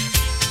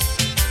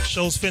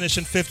 Show's finished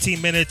in 15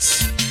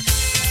 minutes.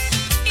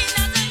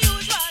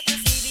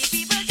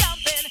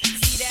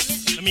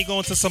 Let me go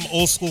into some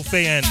old school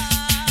fan.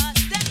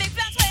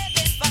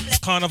 It's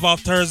Carnival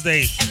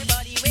Thursday.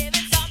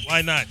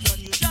 Why not?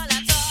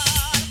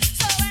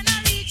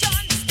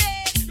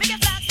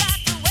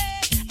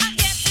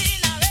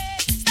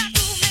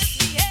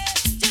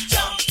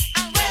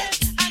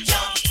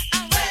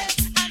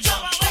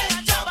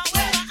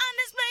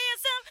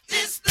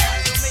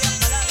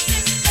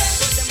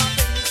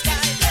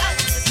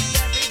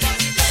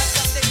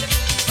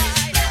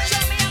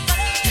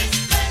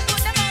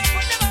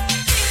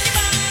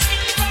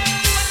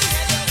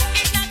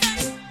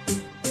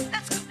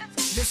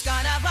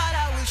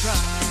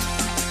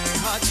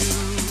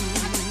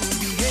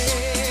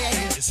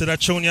 To that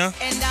Chunya.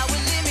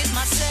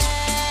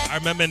 I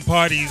remember in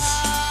parties,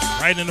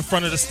 right in the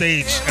front of the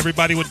stage,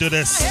 everybody would do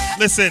this.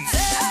 Listen.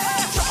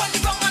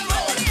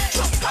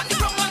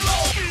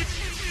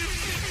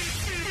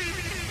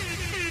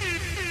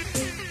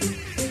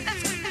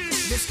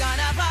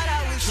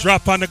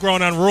 Drop on the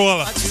ground and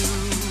roll.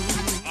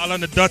 All on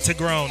the dirty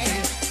ground.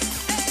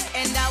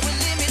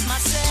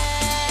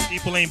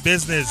 People ain't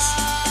business.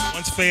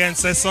 Once Fayan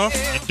says so,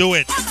 you do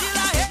it.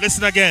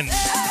 Listen again.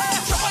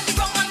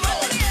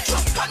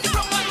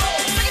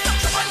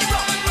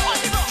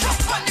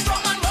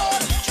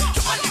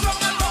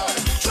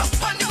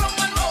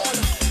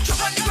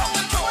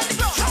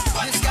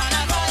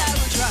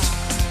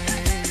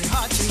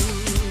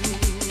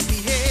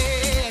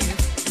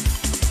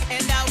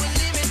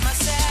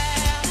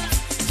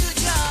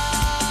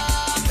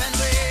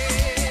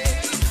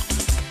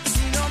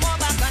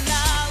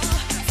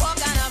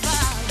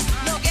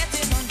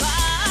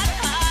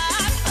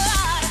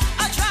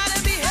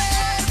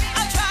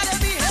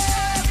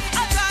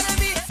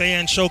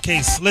 Fan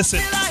showcase.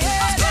 Listen.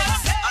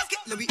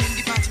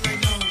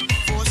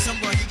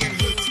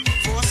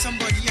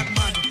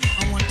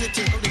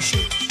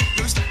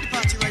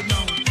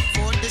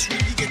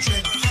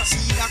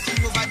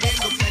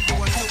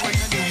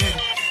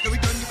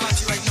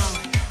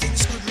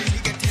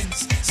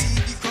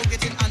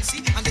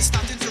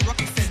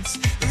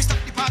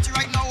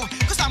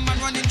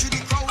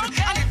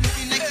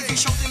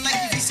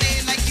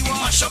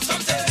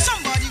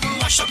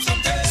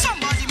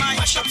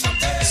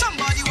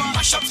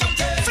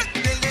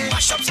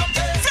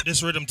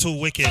 This rhythm too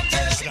wicked.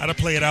 I gotta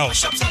play it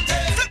out.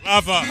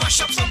 Lava.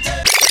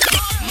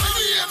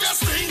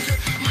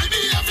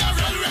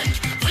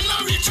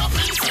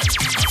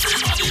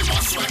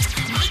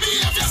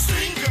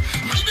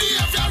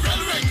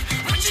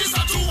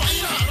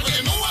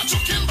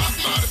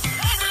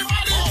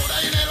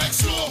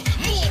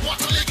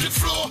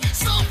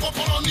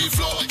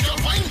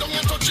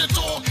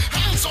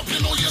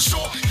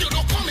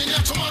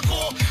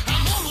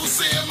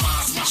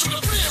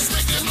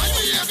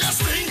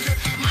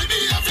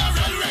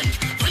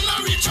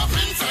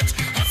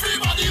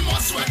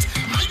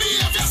 Sweat.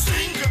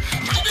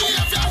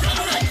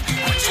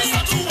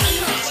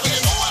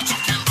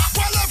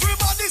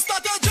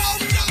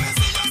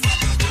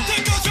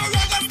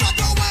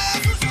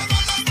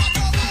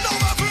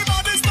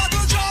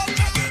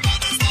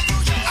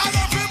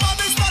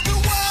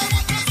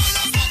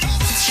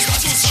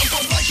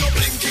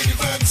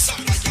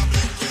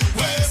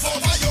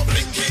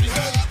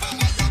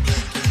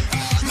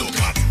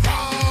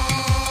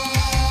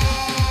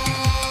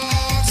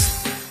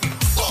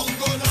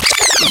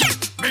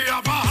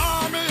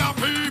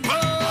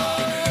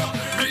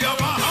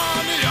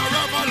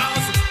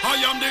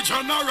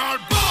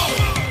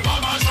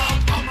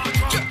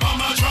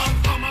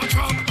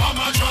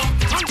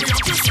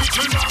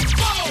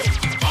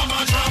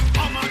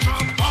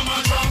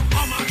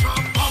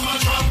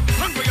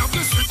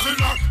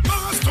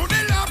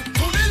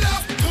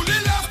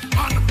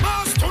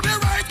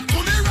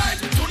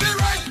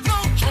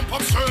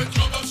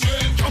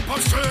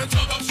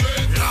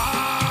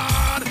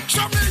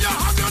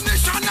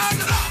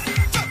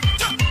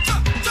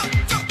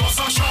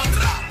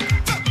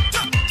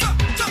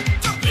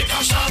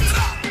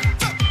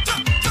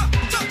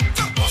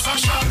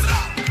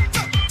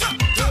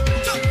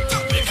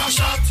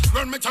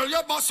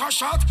 bust a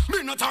shot.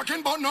 Me not talking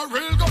about no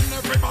real gun.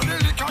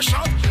 Everybody lick a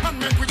shot. And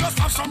make we just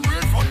have some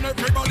real fun.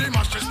 Everybody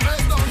mash this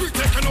place down. We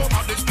taking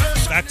over this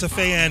place. Back to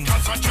Fayen.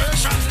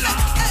 Concentration,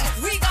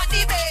 love. We got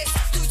the bass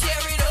to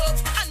tear it up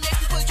and make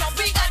people jump.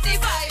 We got the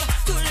vibe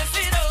to lift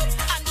it up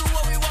and do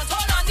what we want.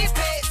 Hold on the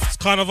pace. It's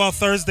Carnival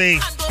Thursday.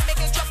 And go make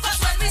it jump. 'Cause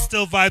when we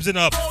Still vibing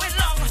up. going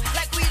long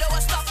like we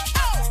don't stop.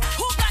 Oh,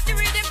 who got the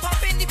rhythm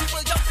pumping? The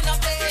people jumping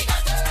up there.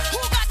 Who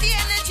got the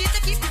energy to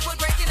keep people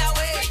breaking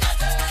away?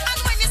 And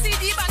when you see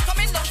the band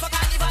coming down for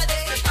Carnival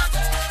Day,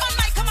 on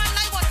my command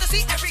I want to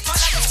see every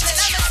corner display.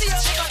 Let me see you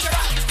stick out your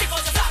rock, stick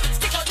out your sock,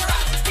 stick out your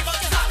rock, stick out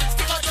your sock,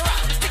 stick out your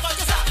rock, stick out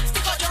your sock,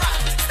 stick out your rock.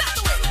 Start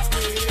the wave,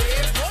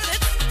 wave, hold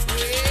it,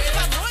 wave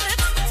and hold it,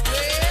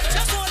 wave,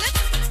 just hold it,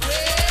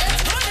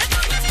 wave, hold it,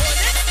 hold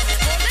it, hold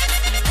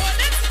it, hold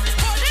it,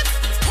 hold it,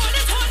 hold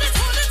it, hold it,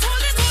 hold it,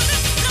 hold it, hold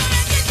it. Now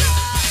let it go.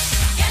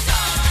 Get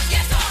on,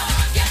 get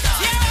on, get on.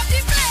 Tear up the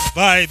place.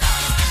 Vibe.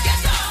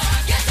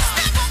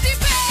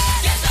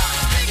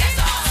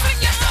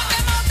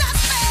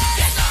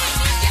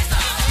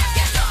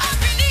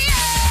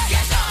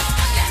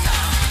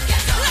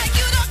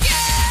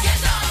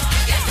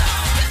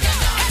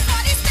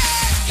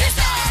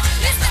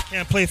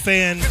 Can't play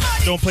Fayen,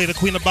 don't play the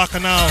Queen of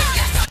Bacchanal.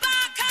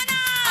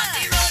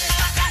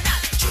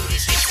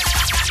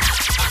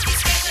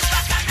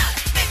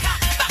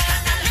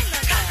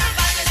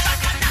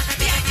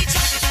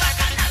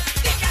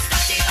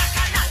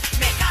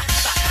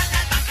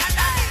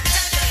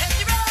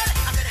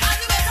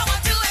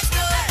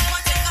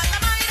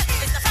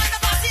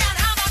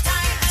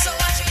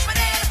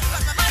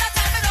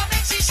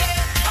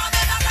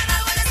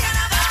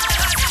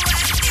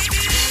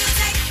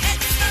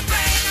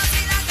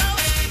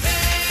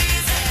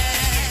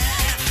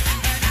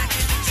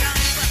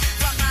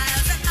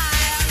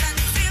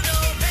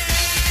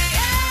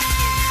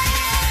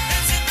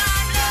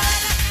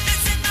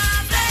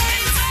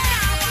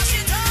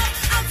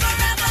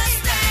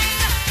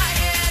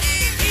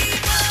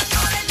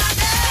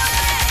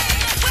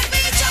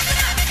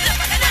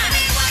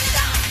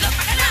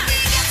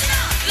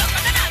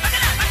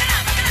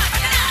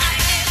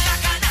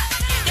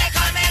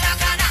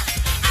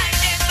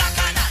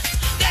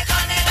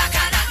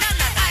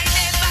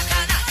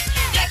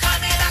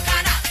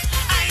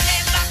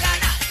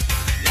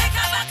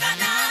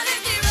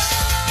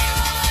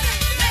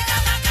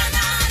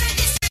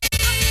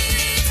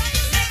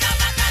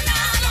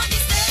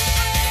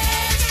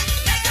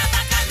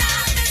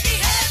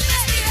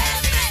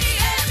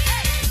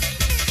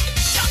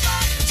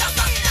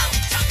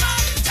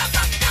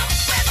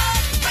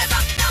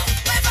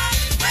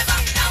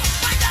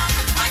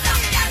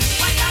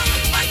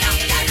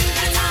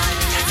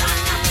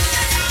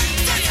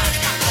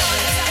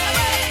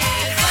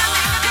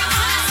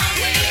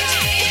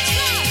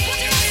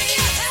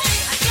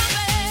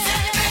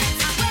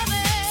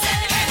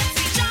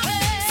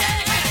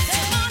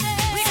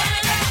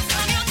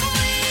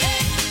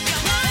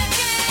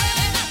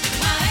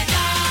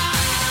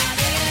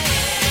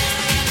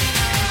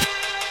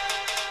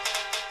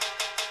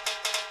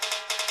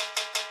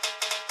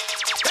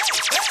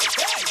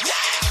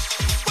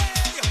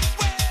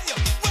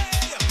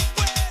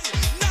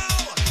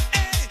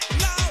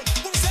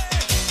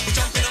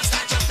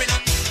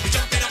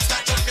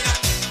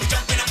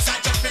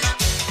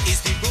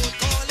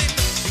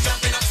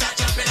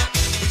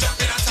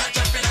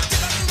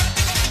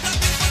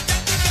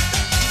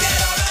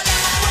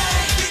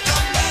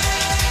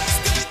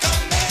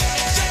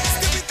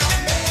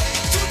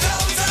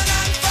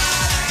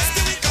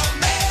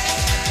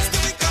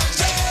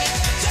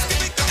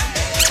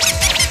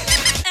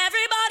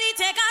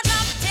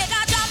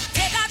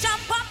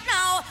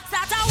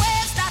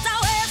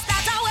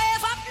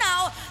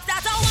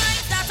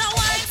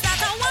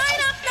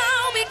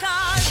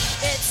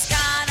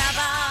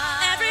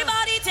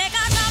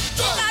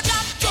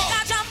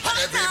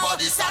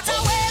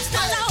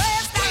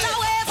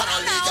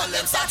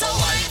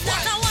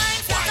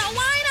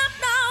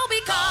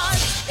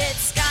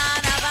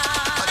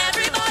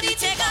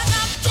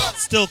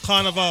 Still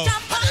Carnival.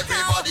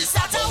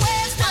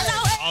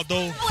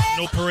 Although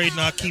no parade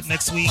now, keep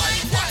next week.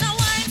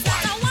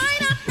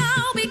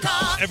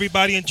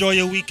 Everybody enjoy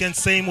your weekend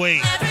same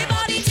way.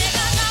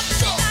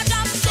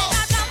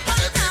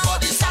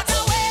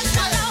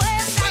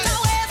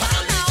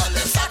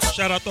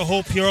 Shout out the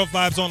whole Pure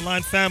Vibes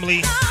Online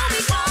family.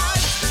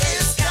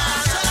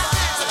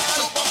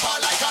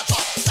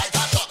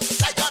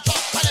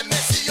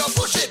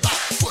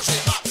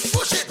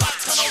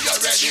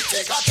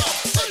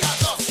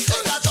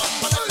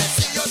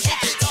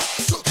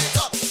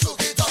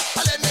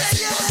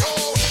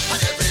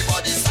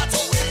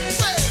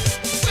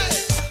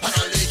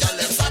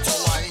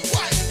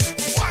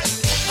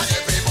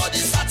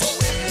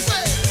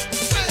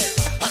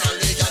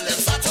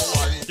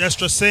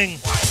 Destra sing.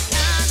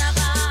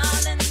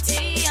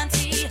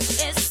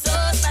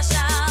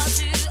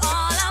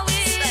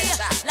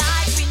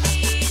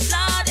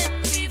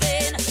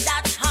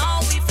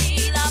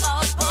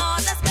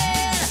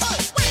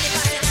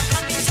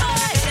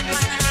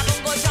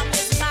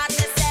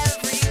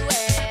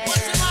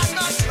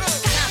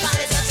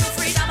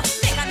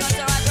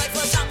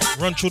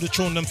 run through the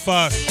tune them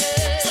fast. It's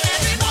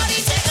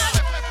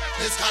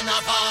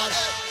Carnival,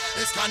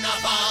 it's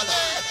Carnival,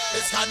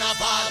 it's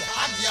Carnival,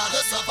 and we are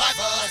the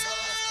survivors.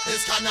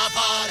 It's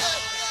Carnival,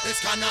 it's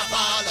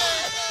Carnival,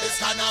 it's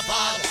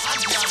Carnival,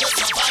 and we are the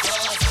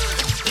survivors.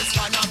 It's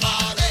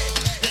Carnival,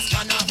 it's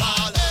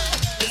Carnival,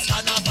 it's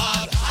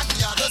Carnival, and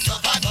we are the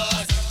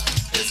survivors.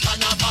 It's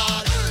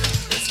Carnival,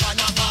 it's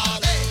Carnival,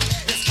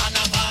 it's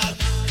Carnival.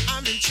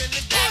 I'm in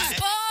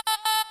Trinidad.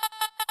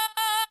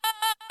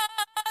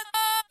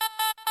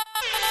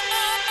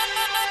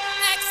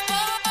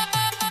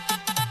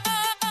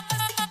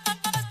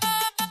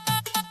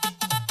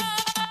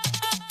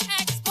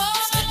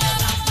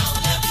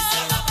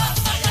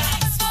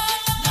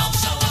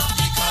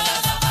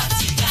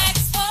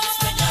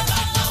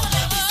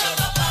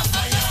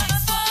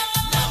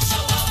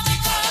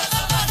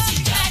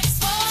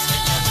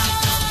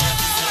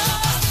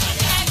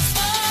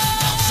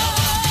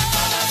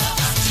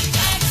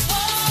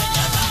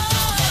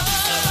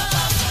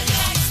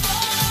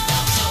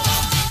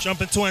 Jump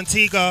into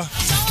Antigua.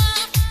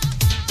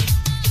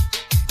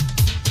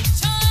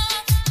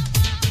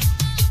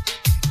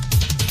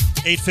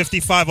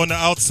 $8.55 on the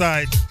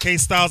outside.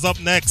 K-Styles up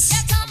next.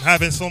 I'm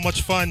having so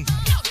much fun.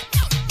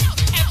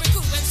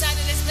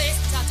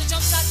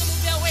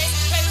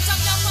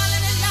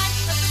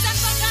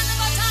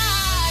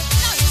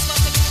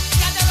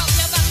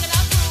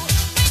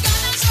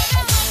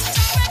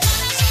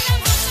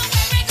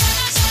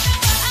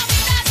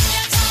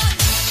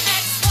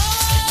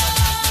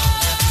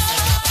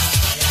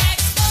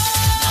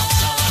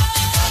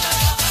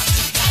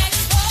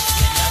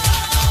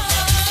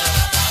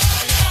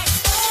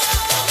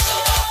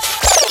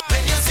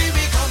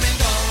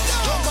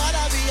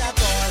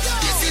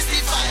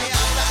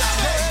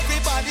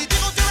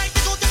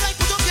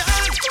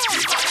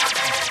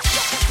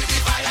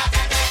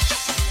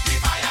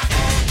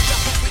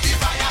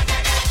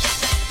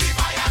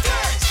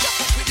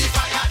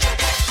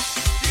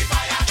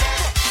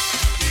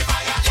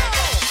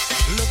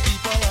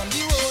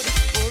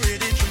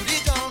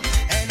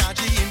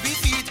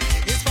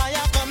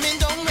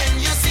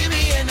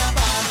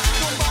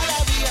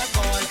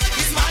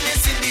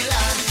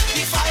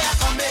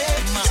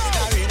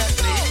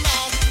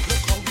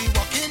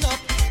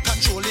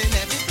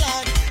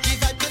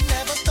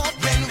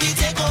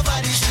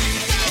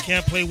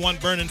 Can't play one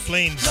burning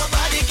flames.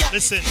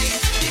 Listen.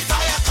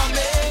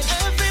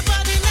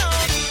 Everybody know.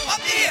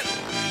 Up the hill.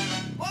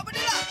 Open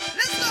it up.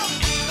 Let's go.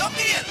 Up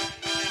the hill.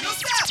 You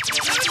step.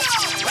 Let me go.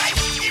 Right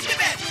in the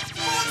bed.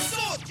 Full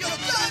suit. You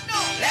turn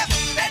now. Left.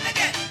 Bend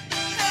again.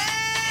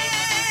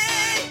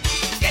 Hey.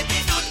 Get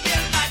it on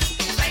there, man.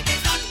 Right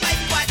it on my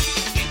quad.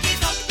 Kick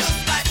it up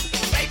just bad.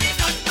 Right it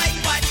on my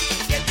quad.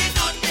 Get it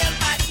on there,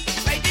 man.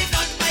 Right it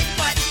on my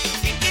quad.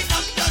 Kick it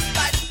up just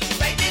bad.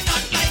 Right it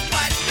on my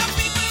quad. The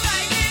people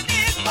riding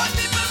it. But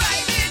people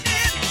riding it.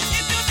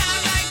 If you not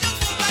ride the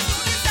move, I do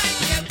the time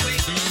real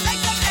quick.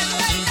 Like a pen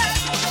like that.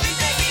 We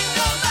take it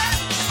over.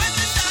 When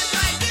we start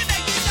riding,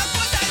 make it up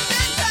for that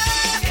center.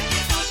 Get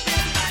it on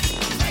there, man.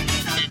 Right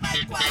it on my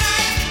quad.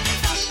 Right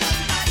it on just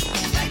bad.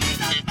 Right it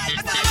on my quad.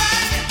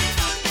 Get it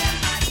on there,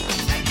 man.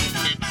 Right it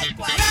on my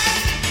quad. Right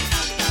it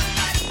on just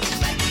bad.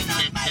 Right it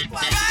on my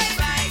quad. Right,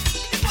 right.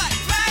 The quad,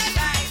 right,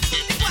 right.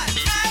 The quad,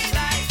 right,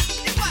 right.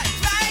 The quad,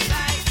 right,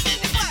 right.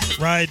 The quad.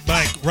 Ride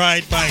bike,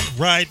 ride bike,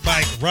 ride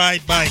bike,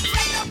 ride bike.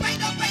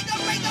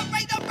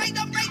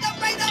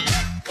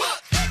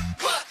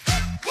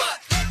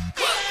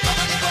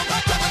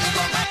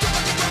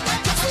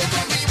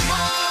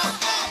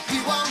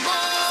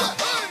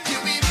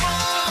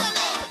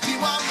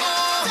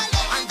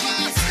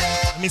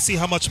 Let me see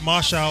how much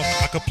Marshall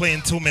I could play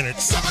in 2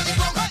 minutes.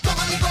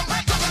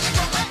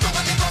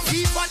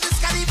 Keep on this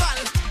carnival,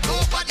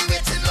 nobody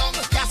waiting long.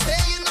 Can't stay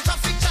in the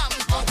traffic jam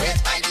or wait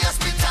by the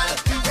hospital.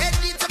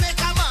 Ready to make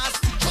a mass,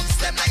 trucks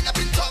them line up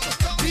in tongue.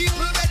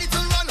 People ready to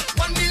run,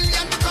 1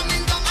 million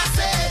coming down. I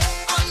say,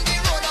 on the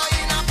road or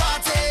in a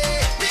party.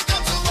 We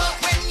come to work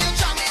when you're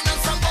jamming on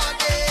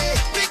somebody.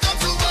 We come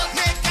to work,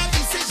 make a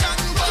decision.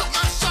 To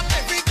mash up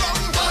every gun.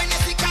 When you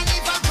see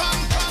carnival come,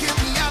 give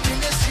me a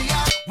ministry.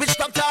 Which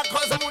doctor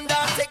calls a munda?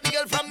 Take the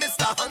girl from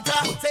Mr. Hunter.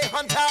 Say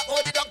Hunter,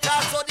 oh the doctor,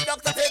 so the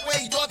doctor take away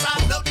his daughter.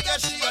 Now the girl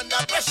she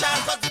under pressure,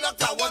 cause the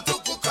doctor want to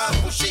cook her.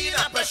 Push she in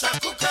a pressure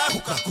cooker.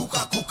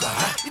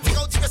 You take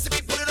out the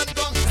recipe, put it on the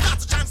tongue. Start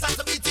to chant, start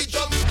to beat the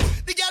drum.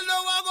 The girl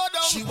know I go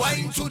down. She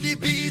whine to the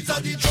beat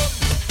of the drum.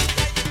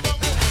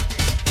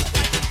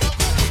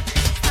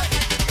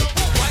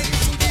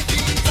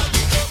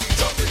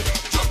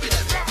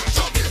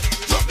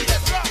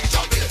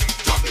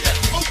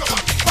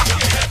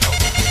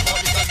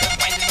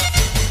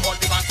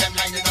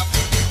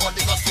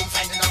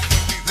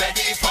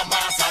 Ready for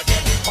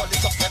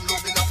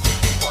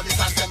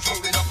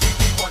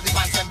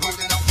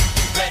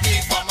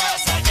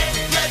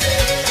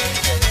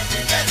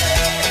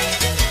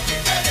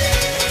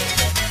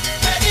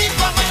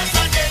mass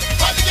again.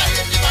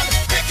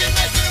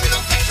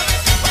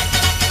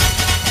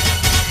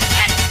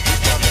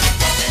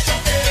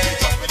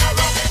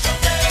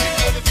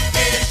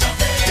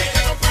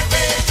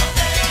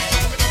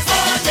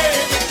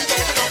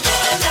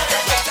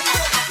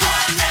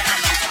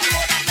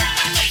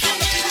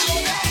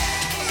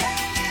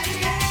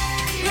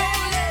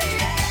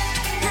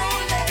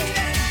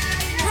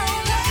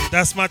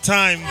 That's my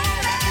time.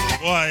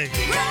 Boy,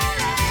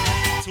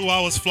 2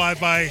 hours fly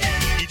by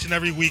each and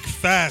every week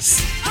fast.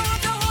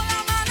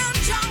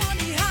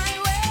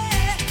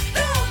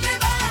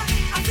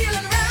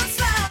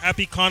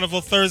 Happy Carnival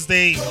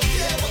Thursday.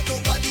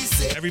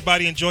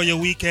 Everybody enjoy your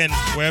weekend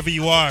wherever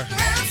you are.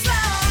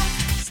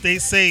 Stay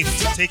safe.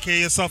 Take care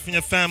of yourself and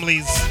your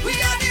families.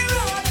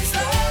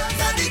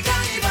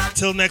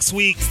 Till next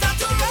week.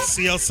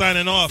 CL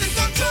signing off.